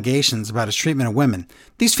serious allegations about his treatment of women.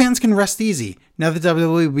 These fans can rest easy. Now the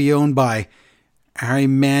WWE will be owned by Harry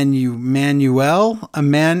Manuel, a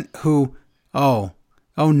man who... Oh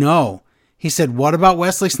no. He said, what about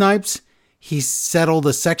Wesley Snipes? He settled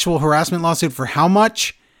a sexual harassment lawsuit for how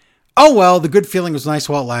much? Oh, well, the good feeling was nice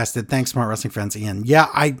while it lasted. Thanks, Smart Wrestling friends. Ian. Yeah,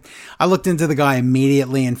 I looked into the guy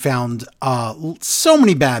immediately and found so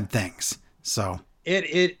many bad things. So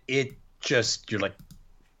it just, you're like,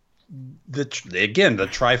 the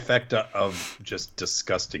trifecta of just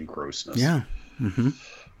disgusting grossness. Yeah.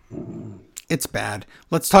 Mm-hmm. It's bad.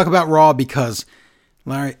 Let's talk about Raw because,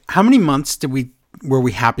 Larry, how many months were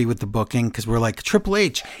we happy with the booking? Because we're like, Triple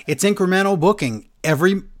H, it's incremental booking.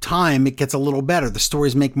 Every time it gets a little better. The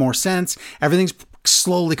stories make more sense. Everything's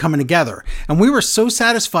slowly coming together. And we were so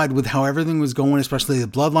satisfied with how everything was going, especially the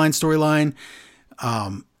Bloodline storyline.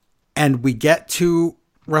 And we get to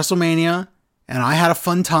WrestleMania, and I had a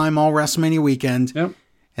fun time all WrestleMania weekend. Yep.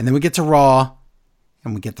 And then we get to Raw,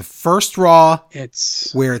 and we get the first Raw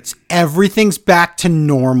where everything's back to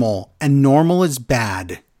normal, and normal is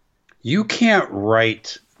bad. You can't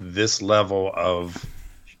write this level of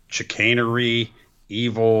chicanery,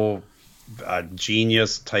 evil,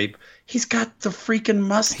 genius type. He's got the freaking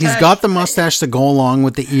mustache. He's got the mustache to go along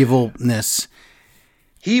with the evilness.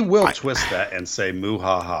 He will twist that and say moo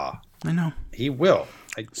ha ha. I know. He will.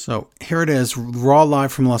 So here it is, Raw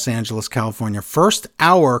live from Los Angeles, California. First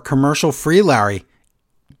hour commercial free, Larry.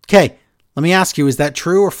 Okay, let me ask you, is that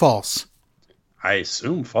true or false? I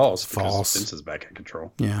assume false. False. Vince is back in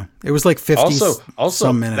control. Yeah, it was like 50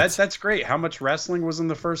 some minutes. That's great. How much wrestling was in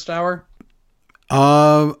the first hour?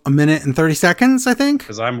 A minute and 30 seconds, I think.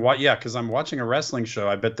 Because I'm watching a wrestling show.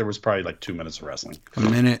 I bet there was probably like 2 minutes of wrestling. A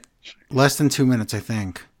minute, less than 2 minutes, I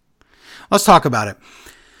think. Let's talk about it.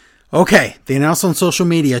 Okay, they announced on social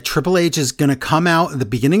media Triple H is going to come out at the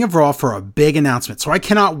beginning of Raw for a big announcement. So I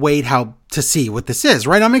cannot wait to see what this is,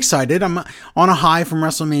 right? I'm excited. I'm on a high from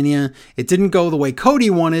WrestleMania. It didn't go the way Cody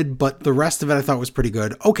wanted, but the rest of it I thought was pretty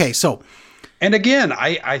good. Okay, so. And again,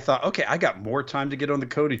 I thought, okay, I got more time to get on the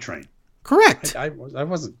Cody train. Correct. I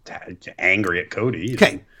wasn't angry at Cody either.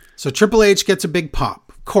 Okay, so Triple H gets a big pop.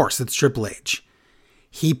 Of course, it's Triple H.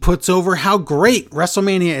 He puts over how great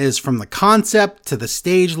WrestleMania is, from the concept to the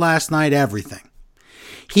stage last night, everything.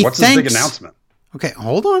 What's his big announcement? Okay,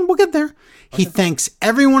 hold on. We'll get there. Okay. He thanks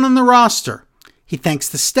everyone on the roster. He thanks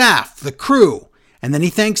the staff, the crew, and then he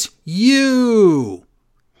thanks you.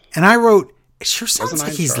 And I wrote, it sure sounds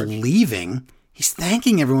like he's leaving. He's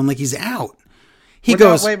thanking everyone like he's out. He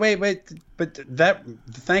goes, no, wait. But that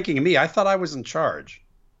thanking me, I thought I was in charge.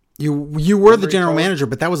 You were the general manager,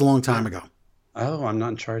 but that was a long time ago. Oh, I'm not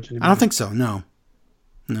in charge anymore. I don't think so. No.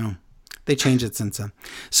 They changed it since then.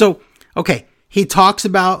 So, okay. He talks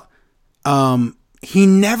about, he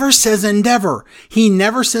never says Endeavor. He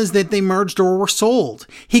never says that they merged or were sold.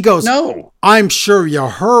 He goes, no, I'm sure you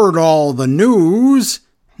heard all the news.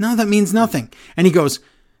 No, that means nothing. And he goes,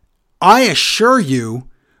 I assure you,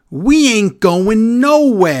 we ain't going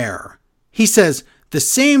nowhere. He says, the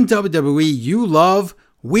same WWE you love,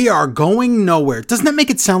 we are going nowhere. Doesn't that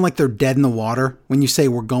make it sound like they're dead in the water when you say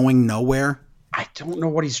we're going nowhere? I don't know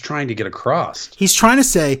what he's trying to get across. He's trying to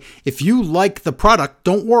say, if you like the product,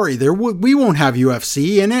 don't worry. We won't have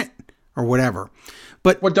UFC in it or whatever.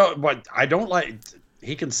 But what I don't like,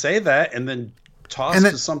 he can say that and then toss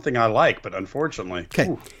to something I like. But unfortunately,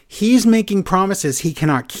 okay, he's making promises he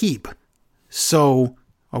cannot keep. So,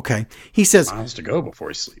 okay, he says miles to go before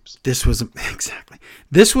he sleeps. This was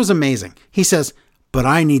amazing. He says, but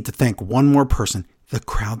I need to thank one more person. The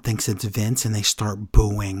crowd thinks it's Vince and they start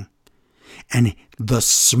booing. And the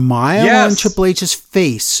smile on Triple H's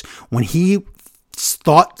face when he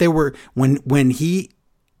thought they were, when he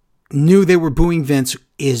knew they were booing Vince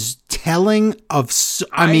is telling of,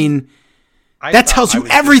 that tells you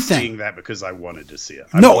everything. Seeing that because I wanted to see it.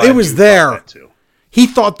 It was there. He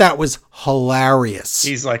thought that was hilarious.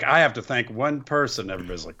 He's like, I have to thank one person.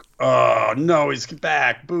 Everybody's like, oh no, he's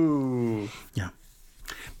back. Boo. Yeah.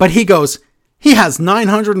 But he goes, he has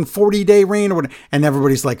 940-day reign or whatever. And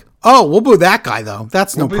everybody's like, oh, we'll boo that guy though.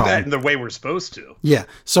 That's no problem. We'll boo that in the way we're supposed to. Yeah.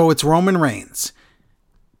 So it's Roman Reigns.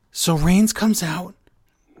 So Reigns comes out.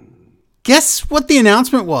 Guess what the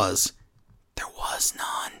announcement was? There was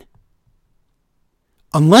none.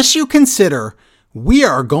 Unless you consider we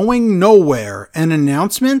are going nowhere an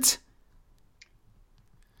announcement.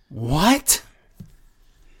 What?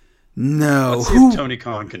 No. Let's see if Tony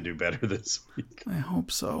Khan can do better this week. I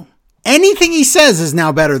hope so. Anything he says is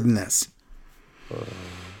now better than this.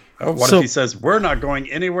 What if he says, we're not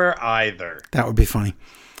going anywhere either? That would be funny.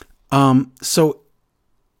 So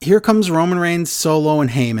here comes Roman Reigns, Solo, and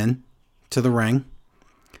Heyman to the ring.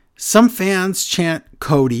 Some fans chant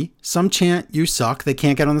Cody. Some chant you suck. They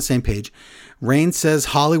can't get on the same page. Reigns says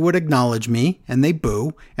Hollywood acknowledge me, and they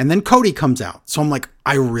boo. And then Cody comes out. So I'm like,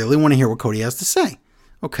 I really want to hear what Cody has to say.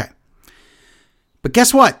 Okay. But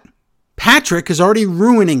guess what? Patrick is already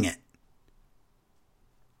ruining it.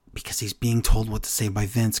 Because he's being told what to say by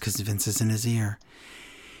Vince because Vince is in his ear.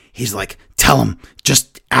 He's like, tell him,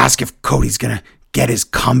 just ask if Cody's going to get his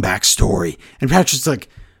comeback story. And Patrick's like,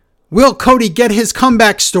 will Cody get his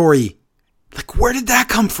comeback story? Like, where did that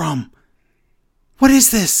come from? What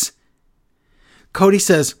is this? Cody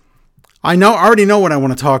says, I already know what I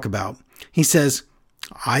want to talk about. He says,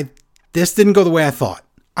 this didn't go the way I thought.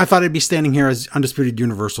 I thought I'd be standing here as undisputed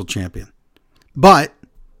Universal Champion. But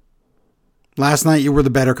last night you were the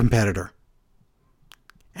better competitor.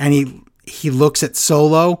 And he looks at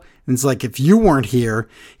Solo and it's like, if you weren't here,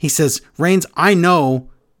 he says, Reigns, I know,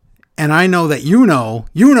 and I know that you know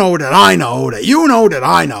that I know, that you know that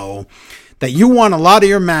I know, that you won a lot of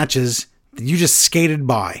your matches that you just skated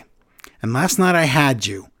by. And last night I had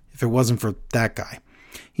you, if it wasn't for that guy.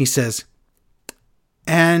 He says,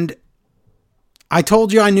 and I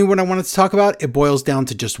told you I knew what I wanted to talk about. It boils down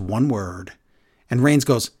to just one word. And Reigns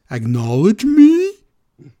goes, acknowledge me?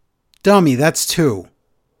 Dummy, that's two.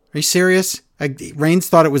 Are you serious? Reigns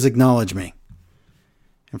thought it was acknowledge me.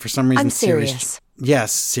 And for some reason, I'm serious.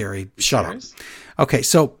 Yes, Siri, shut up. Okay,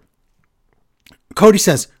 so Cody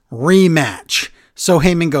says, rematch. So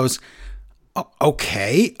Heyman goes,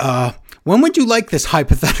 okay, when would you like this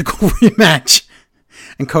hypothetical rematch?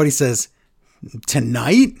 And Cody says,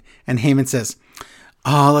 tonight? And Heyman says,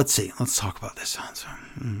 let's see. Let's talk about this.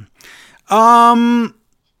 No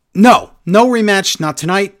rematch. Not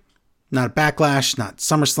tonight. Not at Backlash. Not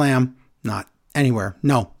SummerSlam. Not anywhere.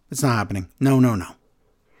 No, it's not happening. No.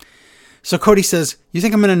 So Cody says, you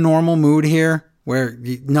think I'm in a normal mood here?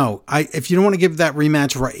 If you don't want to give that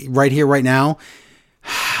rematch right here, right now,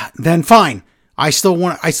 then fine. I still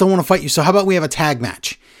want to fight you. So how about we have a tag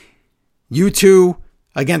match? You two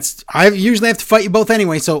against, I usually have to fight you both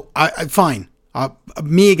anyway. So fine.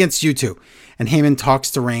 Me against you two. And Heyman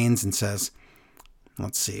talks to Reigns and says,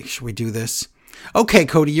 let's see, should we do this? Okay,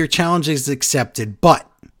 Cody, your challenge is accepted, but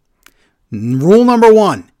rule number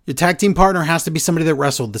 1, your tag team partner has to be somebody that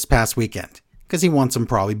wrestled this past weekend because he wants them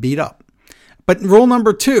probably beat up. But rule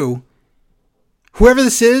number 2, whoever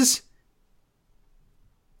this is,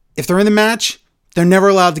 if they're in the match, they're never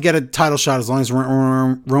allowed to get a title shot as long as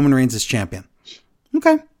Roman Reigns is champion.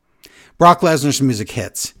 Okay. Brock Lesnar's music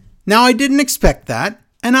hits. Now, I didn't expect that,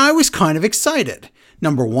 and I was kind of excited.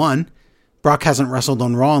 Number 1, Brock hasn't wrestled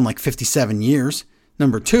on Raw in like 57 years.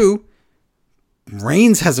 Number 2,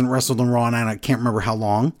 Reigns hasn't wrestled on Raw and I can't remember how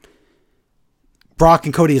long. Brock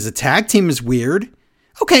and Cody as a tag team is weird.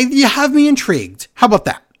 Okay, you have me intrigued. How about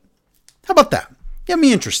that? You have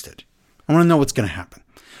me interested. I want to know what's going to happen.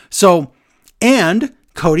 So, and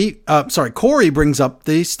Corey brings up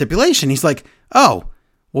the stipulation. He's like, oh,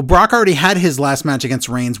 well, Brock already had his last match against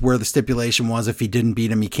Reigns where the stipulation was if he didn't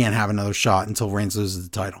beat him, he can't have another shot until Reigns loses the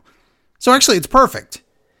title. So actually, it's perfect.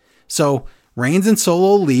 So Reigns and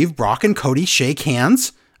Solo leave. Brock and Cody shake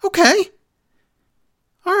hands. Okay.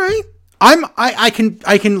 All right. I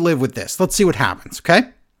can live with this. Let's see what happens. Okay.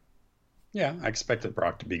 Yeah, I expected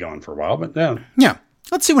Brock to be gone for a while, but yeah. Yeah.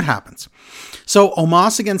 Let's see what happens. So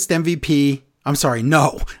Omos against MVP. I'm sorry.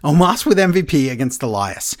 No. Omos with MVP against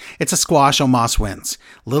Elias. It's a squash. Omos wins.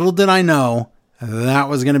 Little did I know that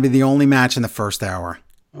was going to be the only match in the first hour.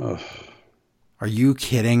 Ugh. Are you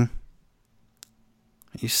kidding?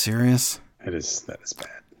 Are you serious? That is bad.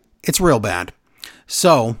 It's real bad.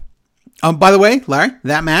 So By the way, Larry,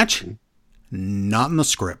 that match, not in the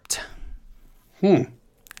script.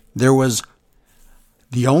 There was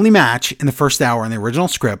the only match in the first hour in the original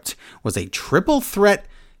script was a triple threat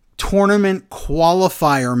tournament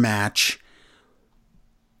qualifier match,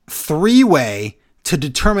 3-way, to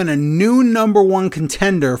determine a new number one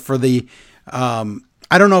contender for the, I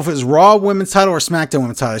don't know if it was Raw Women's title or SmackDown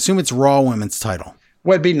Women's title. I assume it's Raw Women's title.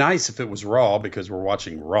 Well, it'd be nice if it was Raw because we're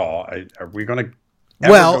watching Raw. Are we going to...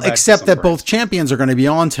 Well, except that both champions are going to be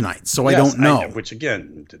on tonight, so yes, I don't know. Which,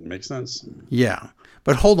 again, didn't make sense. Yeah.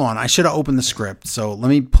 But hold on. I should have opened the script. So let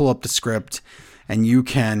me pull up the script, and you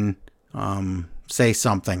can say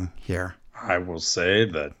something here. I will say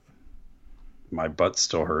that my butt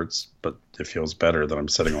still hurts, but it feels better that I'm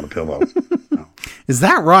sitting on a pillow. No. Is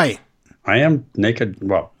that right? I am naked,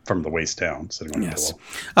 well, from the waist down, sitting on a pillow.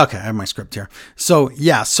 Okay, I have my script here. So,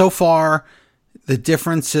 yeah, so far, the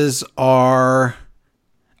differences are...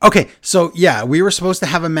 Okay, so, yeah, we were supposed to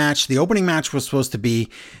have a match. The opening match was supposed to be...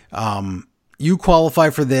 you qualify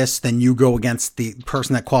for this, then you go against the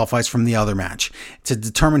person that qualifies from the other match to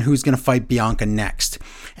determine who's going to fight Bianca next.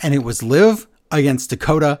 And it was Liv against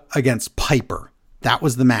Dakota against Piper. That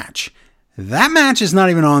was the match. That match is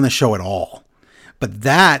not even on the show at all. But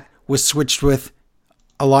that was switched with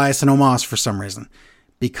Elias and Omos for some reason,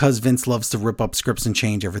 because Vince loves to rip up scripts and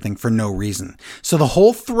change everything for no reason. So the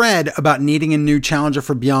whole thread about needing a new challenger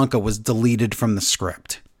for Bianca was deleted from the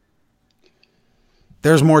script.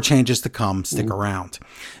 There's more changes to come. Stick around.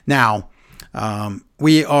 Now,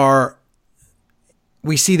 we see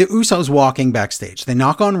the Usos walking backstage. They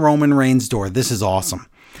knock on Roman Reigns' door. This is awesome.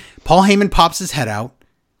 Paul Heyman pops his head out.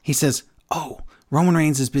 He says, "Oh, Roman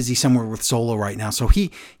Reigns is busy somewhere with Solo right now. So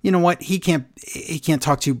he, you know what? He can't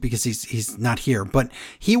talk to you because he's not here, but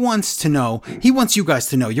he wants you guys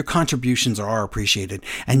to know your contributions are appreciated.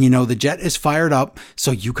 And the jet is fired up.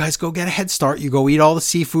 So you guys go get a head start. You go eat all the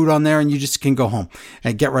seafood on there and you just can go home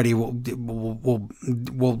and get ready. We'll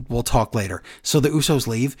talk later." So the Usos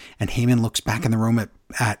leave and Heyman looks back in the room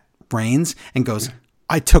at Reigns and goes,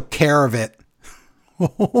 "I took care of it."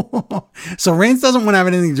 So Reigns doesn't want to have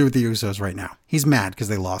anything to do with the Usos right now. He's mad because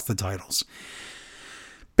they lost the titles.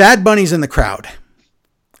 Bad Bunny's in the crowd.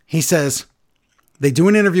 He says, they do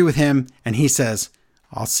an interview with him and he says,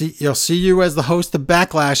 you'll see you as the host of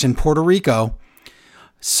Backlash in Puerto Rico.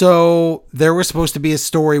 So there was supposed to be a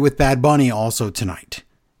story with Bad Bunny also tonight.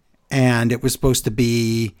 And it was supposed to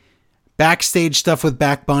be backstage stuff with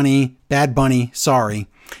Bad Bunny,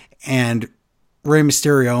 and Rey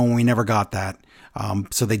Mysterio, and we never got that.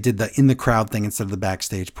 So they did the in the crowd thing instead of the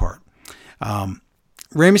backstage part.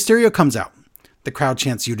 Rey Mysterio comes out. The crowd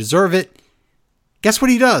chants, "You deserve it." Guess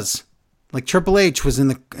what he does? Like Triple H was in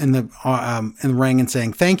the ring and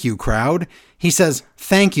saying, "Thank you, crowd." He says,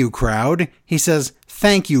 "Thank you, crowd." He says,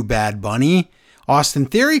 "Thank you, Bad Bunny." Austin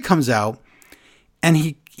Theory comes out and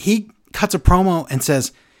he cuts a promo and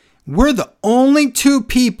says, "We're the only two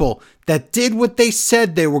people that did what they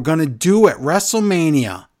said they were going to do at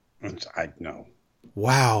WrestleMania." I know.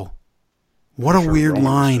 Wow. What a weird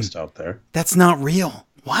line. Just out there. That's not real.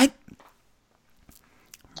 What?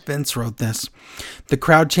 Vince wrote this. The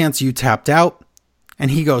crowd chants, "You tapped out."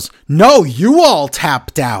 And he goes, "No, you all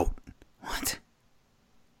tapped out." What?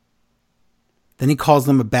 Then he calls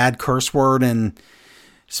them a bad curse word in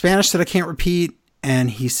Spanish that I can't repeat.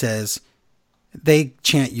 And he says, they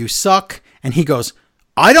chant, "You suck." And he goes,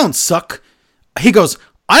 "I don't suck." He goes,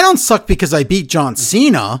 "I don't suck because I beat John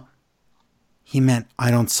Cena." He meant,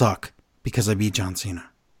 "I don't suck because I beat John Cena."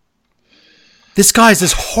 This guy's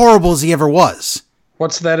as horrible as he ever was.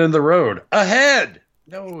 What's that in the road? Ahead.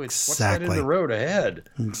 No, it's exactly. What's that in the road ahead?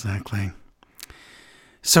 Exactly.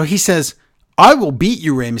 So he says, "I will beat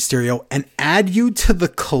you, Rey Mysterio, and add you to the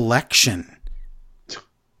collection."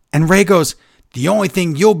 And Rey goes, "The only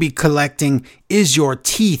thing you'll be collecting is your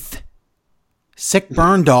teeth." Sick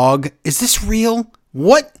burn, dog. Is this real?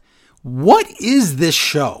 What is this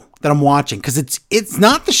show that I'm watching? Because it's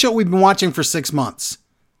not the show we've been watching for 6 months.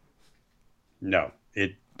 No,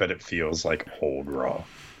 but it feels like old Raw.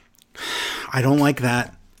 I don't like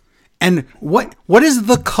that. And what is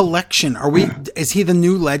the collection? Is he the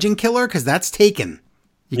new legend killer? Because that's taken.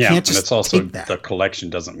 You can't just it's also take that. The collection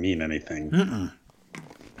doesn't mean anything. Mm-mm.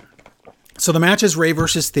 So the match is Rey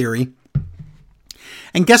versus Theory.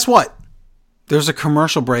 And guess what? There's a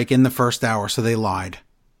commercial break in the first hour, so they lied.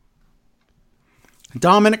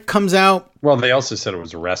 Dominic comes out. Well, they also said it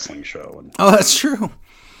was a wrestling show. Oh, that's true.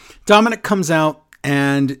 Dominic comes out,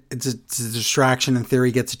 and it's a distraction, and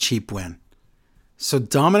Theory gets a cheap win. So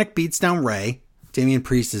Dominic beats down Rey. Damian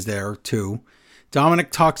Priest is there, too.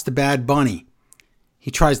 Dominic talks to Bad Bunny. He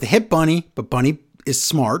tries to hit Bunny, but Bunny is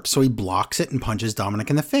smart, so he blocks it and punches Dominic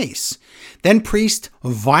in the face. Then Priest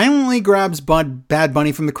violently grabs Bad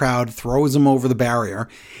Bunny from the crowd, throws him over the barrier,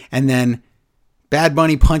 and then Bad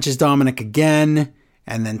Bunny punches Dominic again,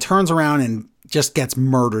 and then turns around and just gets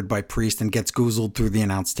murdered by Priest and gets goozled through the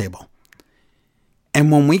announce table.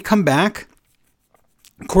 And when we come back,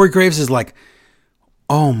 Corey Graves is like,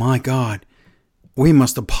 oh my God, we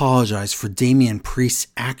must apologize for Damian Priest's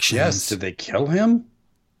actions. Yes, did they kill him?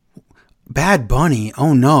 Bad Bunny,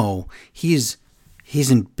 oh no, he's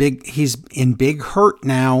in big hurt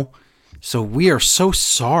now. So we are so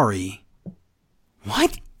sorry.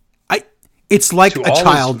 What? It's like to a all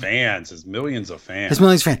child. His fans, his millions of fans. His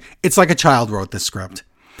millions of fans. It's like a child wrote this script.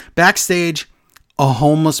 Backstage, a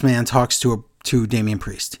homeless man talks to Damian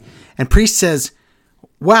Priest, and Priest says,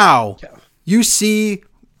 "Wow, you see."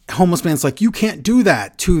 Homeless man's like, "You can't do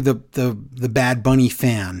that," to the Bad Bunny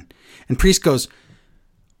fan, and Priest goes,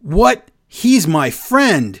 "What? He's my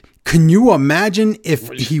friend. Can you imagine if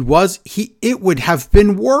he was? It would have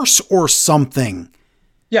been worse or something."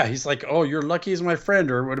 Yeah, he's like, "Oh, you're lucky he's my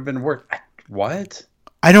friend, or it would have been worse." What?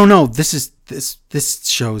 I don't know. This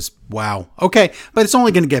shows, wow. Okay, but it's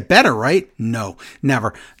only going to get better, right? No,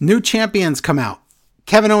 never. New champions come out.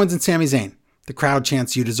 Kevin Owens and Sami Zayn. The crowd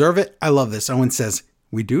chants, "You deserve it." I love this. Owens says,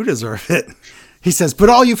 "We do deserve it." He says, "But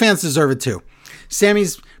all you fans deserve it too."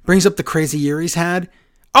 Sammy's brings up the crazy year he's had.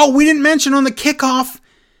 Oh, we didn't mention on the kickoff,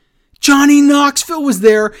 Johnny Knoxville was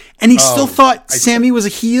there, and he still thought Sammy was a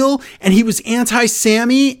heel, and he was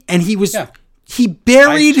anti-Sammy, and he was he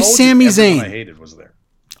buried Sami Zayn. I hated was there.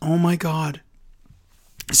 Oh my God!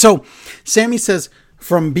 So Sammy says,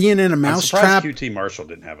 from being in a mousetrap, QT Marshall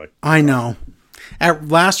didn't have a. I know. At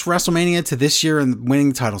last WrestleMania to this year and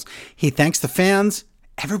winning titles, he thanks the fans.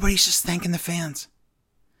 Everybody's just thanking the fans.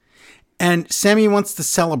 And Sammy wants to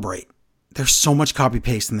celebrate. There's so much copy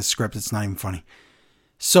paste in the script, it's not even funny.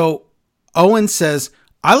 So Owen says,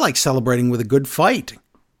 "I like celebrating with a good fight."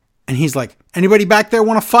 And he's like, "Anybody back there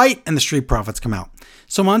want to fight?" And the Street Profits come out.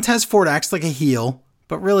 So Montez Ford acts like a heel,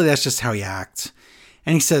 but really that's just how he acts.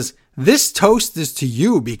 And he says, "This toast is to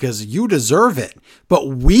you because you deserve it. But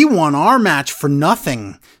we won our match for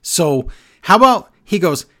nothing. So how about," he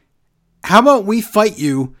goes, "how about we fight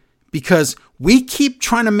you because we keep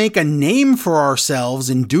trying to make a name for ourselves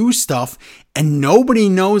and do stuff and nobody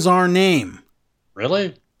knows our name."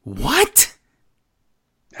 Really? What?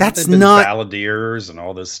 That's not Balladeers and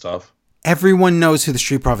all this stuff. Everyone knows who the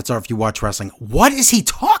Street Profits are if you watch wrestling. What is he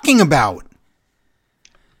talking about?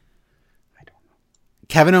 I don't know.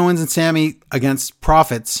 Kevin Owens and Sammy against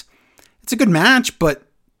Profits. It's a good match, but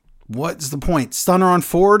what's the point? Stunner on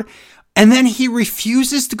Ford. And then he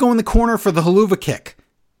refuses to go in the corner for the haluva kick.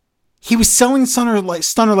 He was selling Stunner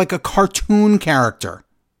like a cartoon character.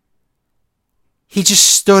 He just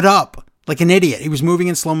stood up like an idiot. He was moving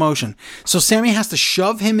in slow motion. So Sammy has to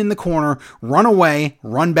shove him in the corner, run away,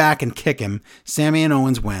 run back, and kick him. Sammy and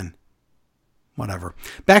Owens win. Whatever.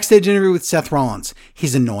 Backstage interview with Seth Rollins.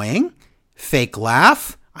 He's annoying. Fake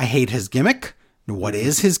laugh. I hate his gimmick. What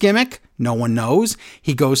is his gimmick? No one knows.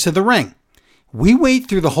 He goes to the ring. We wait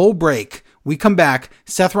through the whole break. We come back.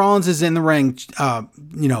 Seth Rollins is in the ring,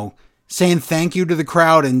 saying thank you to the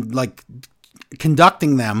crowd and like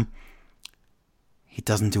conducting them. He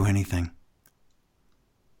doesn't do anything.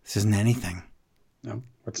 This isn't anything. No,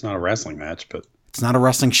 it's not a wrestling match, but it's not a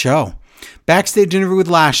wrestling show. Backstage interview with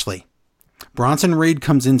Lashley. Bronson Reed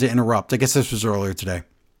comes in to interrupt. I guess this was earlier today.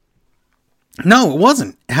 No, it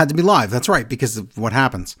wasn't. It had to be live. That's right, because of what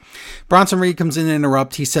happens. Bronson Reed comes in to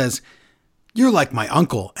interrupt. He says, "You're like my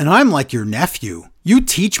uncle, and I'm like your nephew. You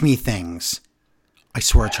teach me things." I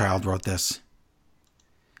swear a child wrote this.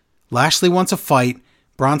 Lashley wants a fight.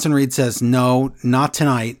 Bronson Reed says, "No, not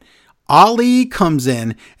tonight." Ali comes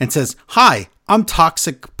in and says, "Hi, I'm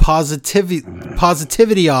Toxic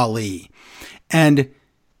Positivity Ali." And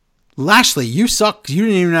Lashley, you suck. You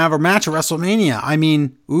didn't even have a match at WrestleMania. I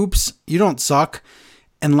mean, oops, you don't suck.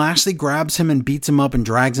 And Lashley grabs him and beats him up and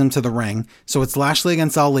drags him to the ring. So it's Lashley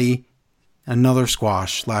against Ali. Another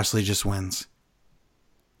squash. Lashley just wins.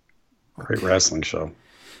 Great wrestling show.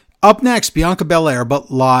 Up next, Bianca Belair,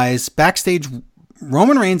 but lies. Backstage,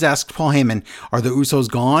 Roman Reigns asks Paul Heyman, "Are the Usos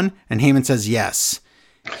gone?" And Heyman says yes.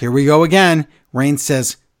 Here we go again. Reigns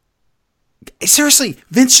says, "Seriously,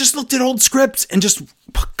 Vince just looked at old scripts and just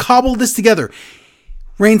cobbled this together."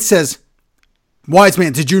 Reigns says, "Wise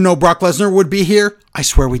man, did you know Brock Lesnar would be here?" I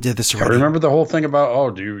swear we did this already. I remember the whole thing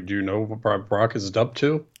about, do you know what Brock is up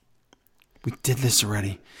to? We did this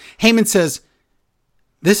already. Heyman says,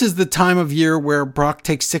 "This is the time of year where Brock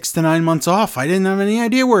takes 6 to 9 months off. I didn't have any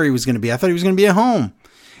idea where he was going to be. I thought he was going to be at home."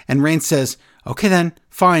 And Reigns says, "Okay then,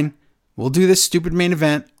 fine. We'll do this stupid main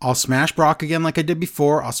event. I'll smash Brock again like I did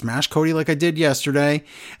before. I'll smash Cody like I did yesterday.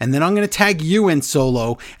 And then I'm going to tag you in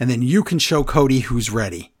Solo. And then you can show Cody who's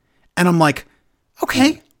ready. And I'm like,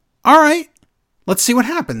 okay, all right. Let's see what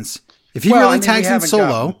happens. If he really tags in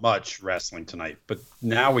Solo. Much wrestling tonight. But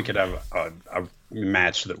now we could have a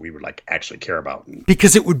match that we would like actually care about.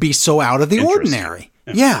 Because it would be so out of the ordinary.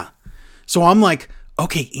 Yeah. So I'm like,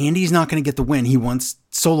 okay, Andy's not going to get the win. He wants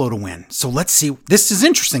Solo to win. So let's see. This is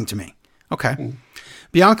interesting to me. Okay.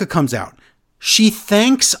 Bianca comes out. She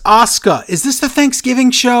thanks Asuka. Is this the Thanksgiving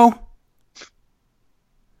show?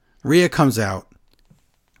 Rhea comes out.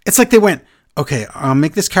 It's like they went, okay, I'll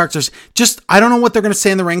make this character's just, I don't know what they're going to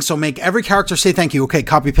say in the ring. So make every character say thank you. Okay.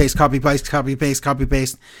 Copy, paste, copy, paste, copy, paste, copy,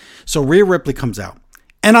 paste. So Rhea Ripley comes out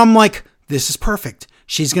and I'm like, this is perfect.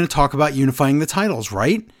 She's going to talk about unifying the titles,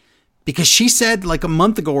 right? Because she said like a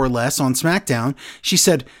month ago or less on SmackDown, she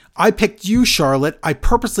said, I picked you, Charlotte. I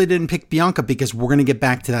purposely didn't pick Bianca because we're going to get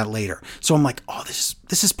back to that later. So I'm like, oh, this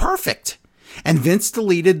is perfect. And Vince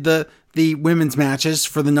deleted the women's matches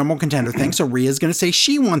for the number one contender thing. So Rhea's going to say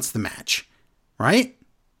she wants the match, right?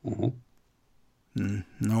 Nope.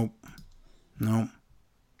 No.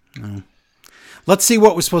 Let's see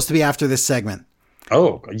what was supposed to be after this segment.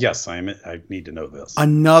 Oh, yes. I need to know this.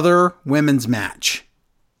 Another women's match.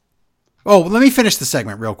 Oh, let me finish the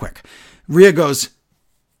segment real quick. Rhea goes,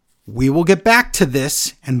 we will get back to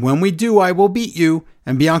this, and when we do, I will beat you.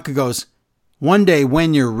 And Bianca goes, one day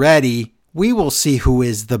when you're ready, we will see who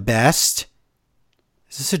is the best.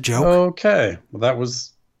 Is this a joke? Okay. Well, that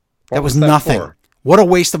was nothing. For? What a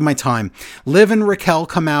waste of my time. Liv and Raquel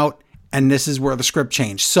come out, and this is where the script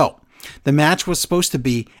changed. So, the match was supposed to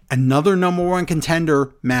be another number one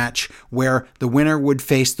contender match where the winner would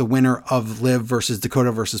face the winner of Liv versus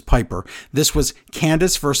Dakota versus Piper. This was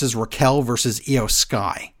Candice versus Raquel versus Io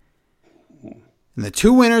Sky. And the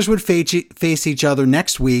two winners would face each other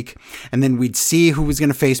next week, and then we'd see who was going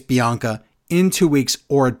to face Bianca in 2 weeks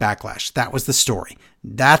or at Backlash. That was the story.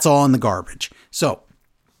 That's all in the garbage. So,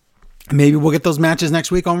 maybe we'll get those matches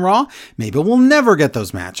next week on Raw. Maybe we'll never get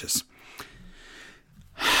those matches.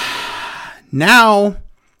 Now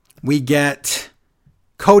we get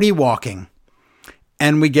Cody walking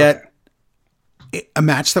and we get a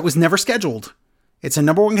match that was never scheduled. It's a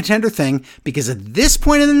number one contender thing because at this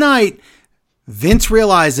point in the night, Vince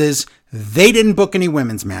realizes they didn't book any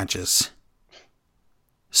women's matches.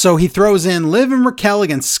 So he throws in Liv and Raquel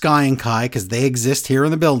against Sky and Kai because they exist here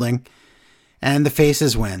in the building and the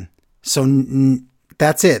faces win. So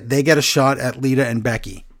that's it. They get a shot at Lita and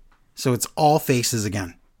Becky. So it's all faces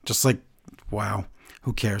again. Just like, wow,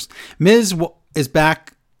 who cares? Miz is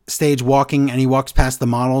backstage walking and he walks past the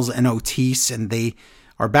models and Otis and they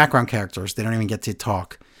are background characters. They don't even get to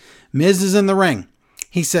talk. Miz is in the ring.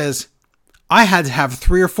 He says, I had to have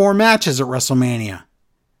 3 or 4 matches at WrestleMania.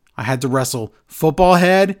 I had to wrestle Football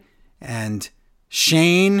Head and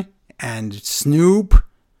Shane and Snoop.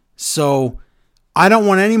 So I don't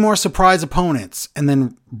want any more surprise opponents. And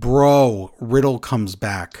then, bro, Riddle comes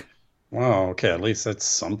back. Wow, okay, at least that's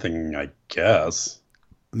something, I guess.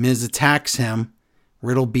 Miz attacks him.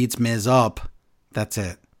 Riddle beats Miz up. That's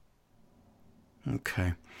it.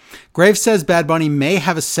 Okay. Graves says Bad Bunny may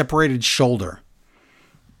have a separated shoulder.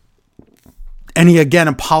 And he again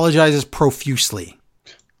apologizes profusely.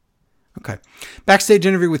 Okay. Backstage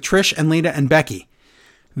interview with Trish and Lita and Becky.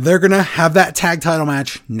 They're going to have that tag title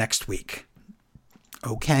match next week.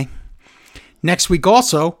 Okay. Next week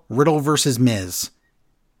also, Riddle versus Miz.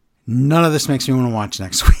 None of this makes me want to watch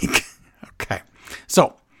next week. Okay.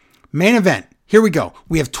 So, main event. Here we go.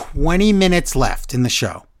 We have 20 minutes left in the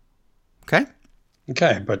show. Okay?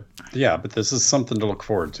 Okay, but this is something to look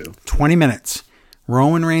forward to. 20 minutes.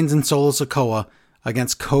 Roman Reigns and Solo Sikoa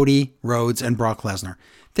against Cody Rhodes and Brock Lesnar.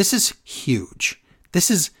 This is huge.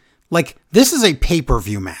 This is a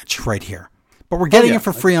pay-per-view match right here. But we're getting it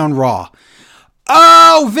for free on Raw.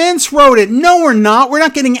 Oh, Vince wrote it. No, we're not. We're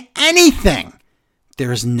not getting anything.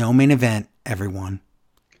 There is no main event, everyone.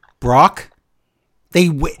 Brock,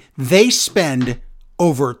 they spend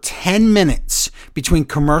over 10 minutes between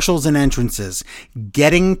commercials and entrances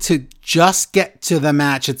getting to just get to the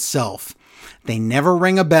match itself. They never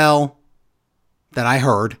ring a bell that I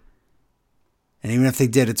heard. And even if they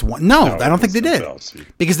did, it's one. No, I don't think they did.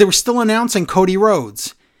 Because they were still announcing Cody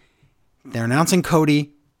Rhodes. They're announcing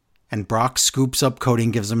Cody, and Brock scoops up Cody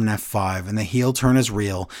and gives him an F5, and the heel turn is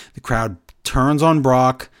real. The crowd turns on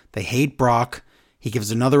Brock. They hate Brock. He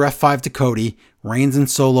gives another F5 to Cody. Reigns and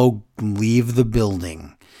Solo leave the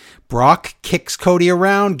building. Brock kicks Cody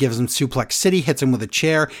around, gives him Suplex City, hits him with a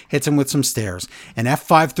chair, hits him with some stairs. An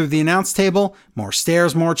F5 through the announce table, more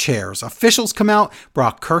stairs, more chairs. Officials come out.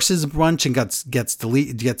 Brock curses a bunch and gets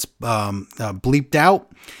bleeped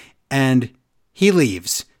out, and he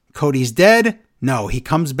leaves. Cody's dead. No, he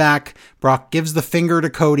comes back. Brock gives the finger to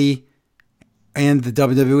Cody and the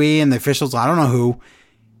WWE and the officials. I don't know who,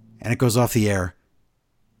 and it goes off the air.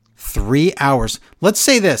 3 hours. Let's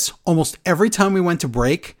say this: almost every time we went to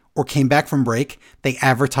break or came back from break, they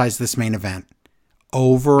advertised this main event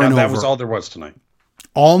over and over. That was all there was tonight.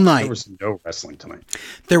 All night. There was no wrestling tonight.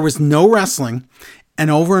 There was no wrestling,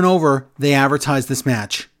 and over they advertised this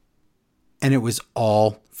match, and it was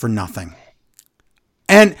all for nothing.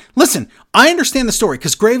 And listen, I understand the story,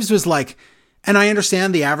 because Graves was like, and I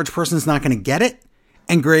understand the average person's not going to get it,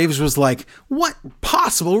 and Graves was like, what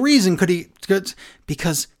possible reason could he?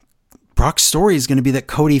 Because Brock's story is going to be that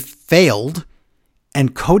Cody failed,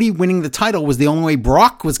 and Cody winning the title was the only way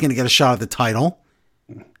Brock was going to get a shot at the title.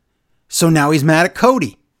 So now he's mad at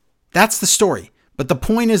Cody. That's the story. But the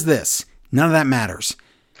point is this: none of that matters.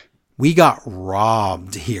 We got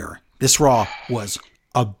robbed here. This Raw was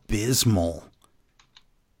abysmal.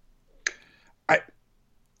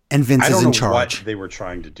 And Vince is in charge. I don't know what they were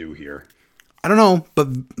trying to do here. I don't know, but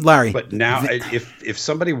Larry. But now, if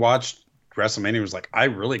somebody watched WrestleMania and was like, I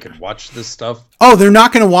really could watch this stuff. Oh, they're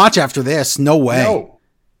not going to watch after this. No way. No.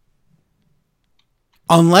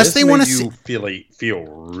 Unless they want to feel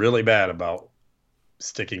really bad about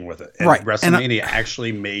sticking with it. And right. WrestleMania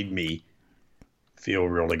actually made me feel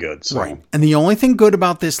really good. So. Right. And the only thing good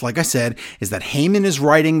about this, like I said, is that Heyman is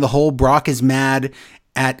writing the whole Brock is mad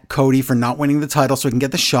at Cody for not winning the title so he can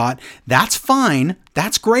get the shot. That's fine.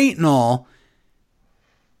 That's great and all.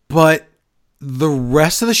 But the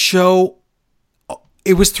rest of the show,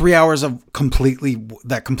 it was 3 hours of completely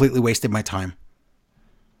wasted my time.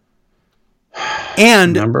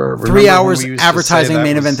 And remember 3 hours advertising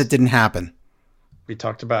main event that didn't happen. We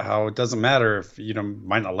talked about how it doesn't matter if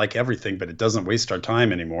might not like everything, but it doesn't waste our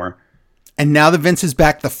time anymore. And now that Vince is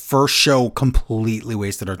back, the first show completely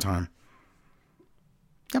wasted our time.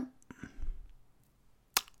 Yep.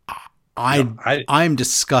 I'm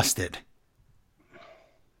disgusted.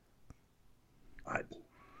 I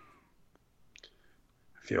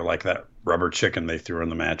feel like that rubber chicken they threw in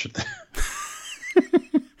the match.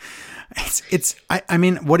 I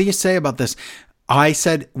mean, what do you say about this? I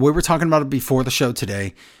said, we were talking about it before the show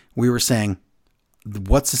today. We were saying,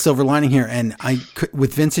 what's the silver lining here? And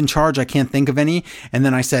with Vince in charge, I can't think of any. And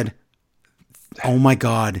then I said, oh my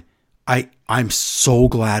God, I'm so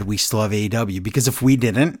glad we still have AEW, because if we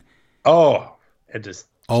didn't, oh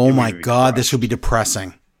my God, this would be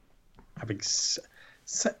depressing. Having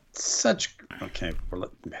such, okay,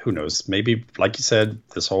 well, who knows? Maybe, like you said,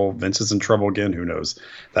 this whole Vince is in trouble again. Who knows?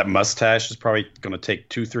 That mustache is probably going to take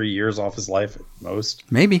 2-3 years off his life at most.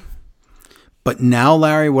 Maybe. But now,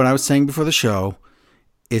 Larry, what I was saying before the show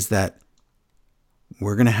is that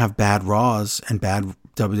we're going to have bad Raws and bad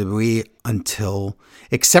WWE until,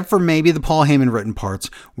 except for maybe the Paul Heyman written parts,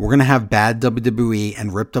 we're going to have bad WWE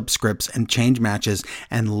and ripped up scripts and change matches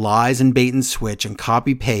and lies and bait and switch and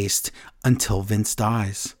copy paste until Vince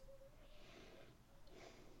dies.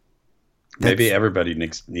 Maybe everybody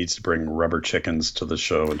needs to bring rubber chickens to the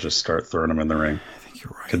show and just start throwing them in the ring. I think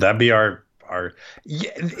you're right. Could that be our?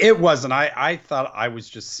 Yeah, it wasn't. I thought I was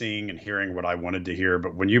just seeing and hearing what I wanted to hear.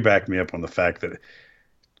 But when you backed me up on the fact that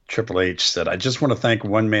Triple H said, "I just want to thank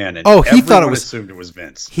one man," and he thought assumed it was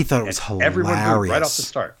Vince. He thought it was hilarious. Everyone knew right off the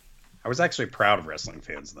start. I was actually proud of wrestling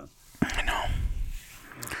fans then. I know.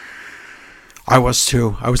 I was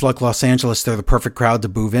too. I was like Los Angeles. They're the perfect crowd to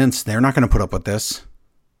boo Vince. They're not going to put up with this.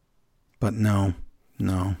 But no.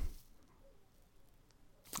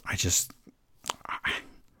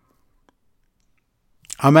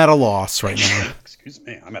 I'm at a loss right now. Excuse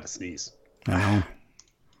me. I'm at a sneeze. I know.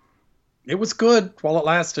 It was good while it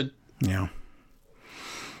lasted. Yeah.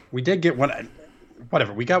 We did get one.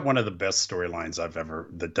 Whatever. We got one of the best storylines that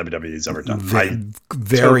WWE's ever done. I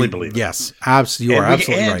totally believe it. Yes. Absolutely. You are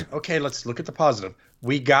absolutely right. Okay, let's look at the positive.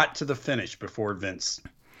 We got to the finish before Vince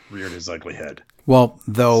reared his ugly head. Well,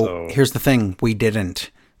 though, here's the thing. We didn't,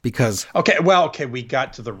 because... Okay, we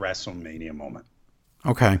got to the WrestleMania moment.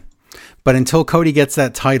 Okay. But until Cody gets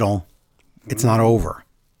that title, it's not over.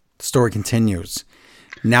 The story continues.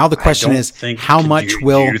 Now the question is, how much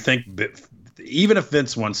will... Do you think, even if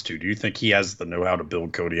Vince wants to, do you think he has the know-how to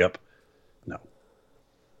build Cody up? No.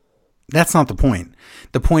 That's not the point.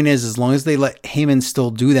 The point is, as long as they let Heyman still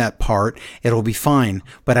do that part, it'll be fine.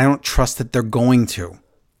 But I don't trust that they're going to.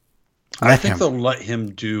 I think they'll let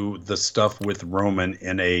him do the stuff with Roman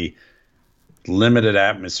in a limited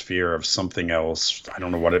atmosphere of something else. I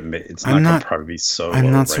don't know what it's not going to probably be so.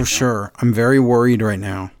 I'm not so sure. I'm very worried right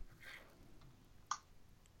now.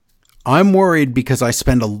 I'm worried because I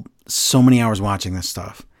spend so many hours watching this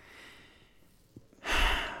stuff.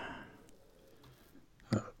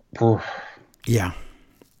 Yeah.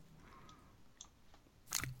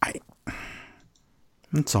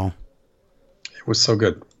 That's all. It was so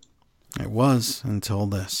good. It was until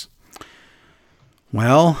this.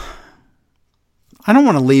 Well, I don't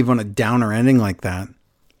want to leave on a downer ending like that.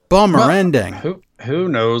 Bummer ending. Who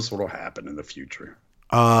knows what will happen in the future?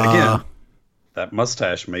 Again, that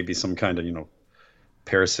mustache may be some kind of,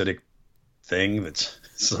 parasitic thing that's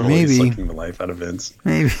slowly sucking the life out of Vince.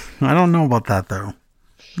 Maybe. I don't know about that, though.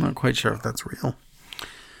 I'm not quite sure if that's real.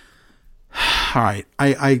 All right.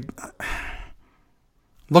 I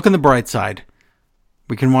look on the bright side.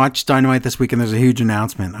 We can watch Dynamite this week, and there's a huge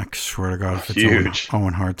announcement. I swear to God, if it's huge.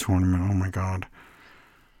 Owen Hart tournament. Oh, my God.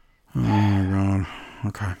 Oh, my God.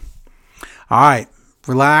 Okay. All right.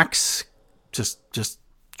 Relax. Just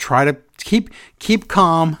try to keep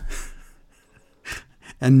calm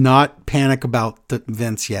and not panic about the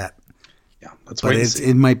Vince yet. Yeah, let's wait and see.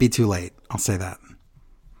 It might be too late. I'll say that.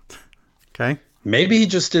 Okay? Maybe he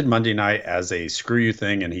just did Monday night as a screw you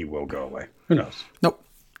thing, and he will go away. Who knows? Nope.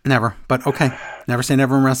 Never. But okay. Never say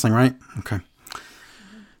never in wrestling, right? Okay.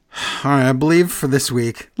 All right. I believe for this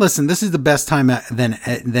week. Listen, this is the best time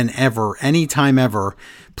than ever. Any time ever.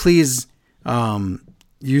 Please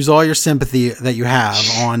use all your sympathy that you have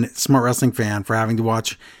on Smart Wrestling Fan for having to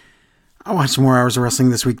watch. I watched more hours of wrestling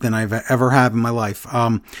this week than I've ever had in my life.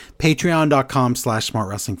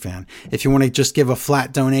 Patreon.com/SmartWrestlingFan. If you want to just give a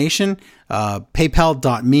flat donation,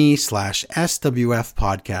 PayPal.me/SWF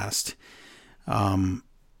podcast.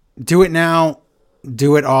 Do it now.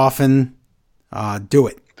 Do it often. Do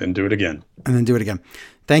it. Then do it again. And then do it again.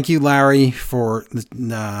 Thank you, Larry, for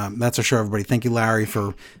that's our show, everybody. Thank you, Larry,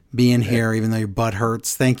 for being here, even though your butt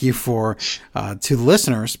hurts. Thank you to the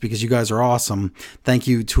listeners, because you guys are awesome. Thank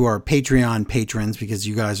you to our Patreon patrons, because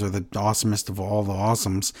you guys are the awesomest of all the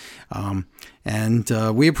awesomes. And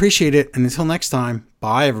we appreciate it. And until next time,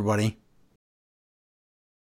 bye, everybody.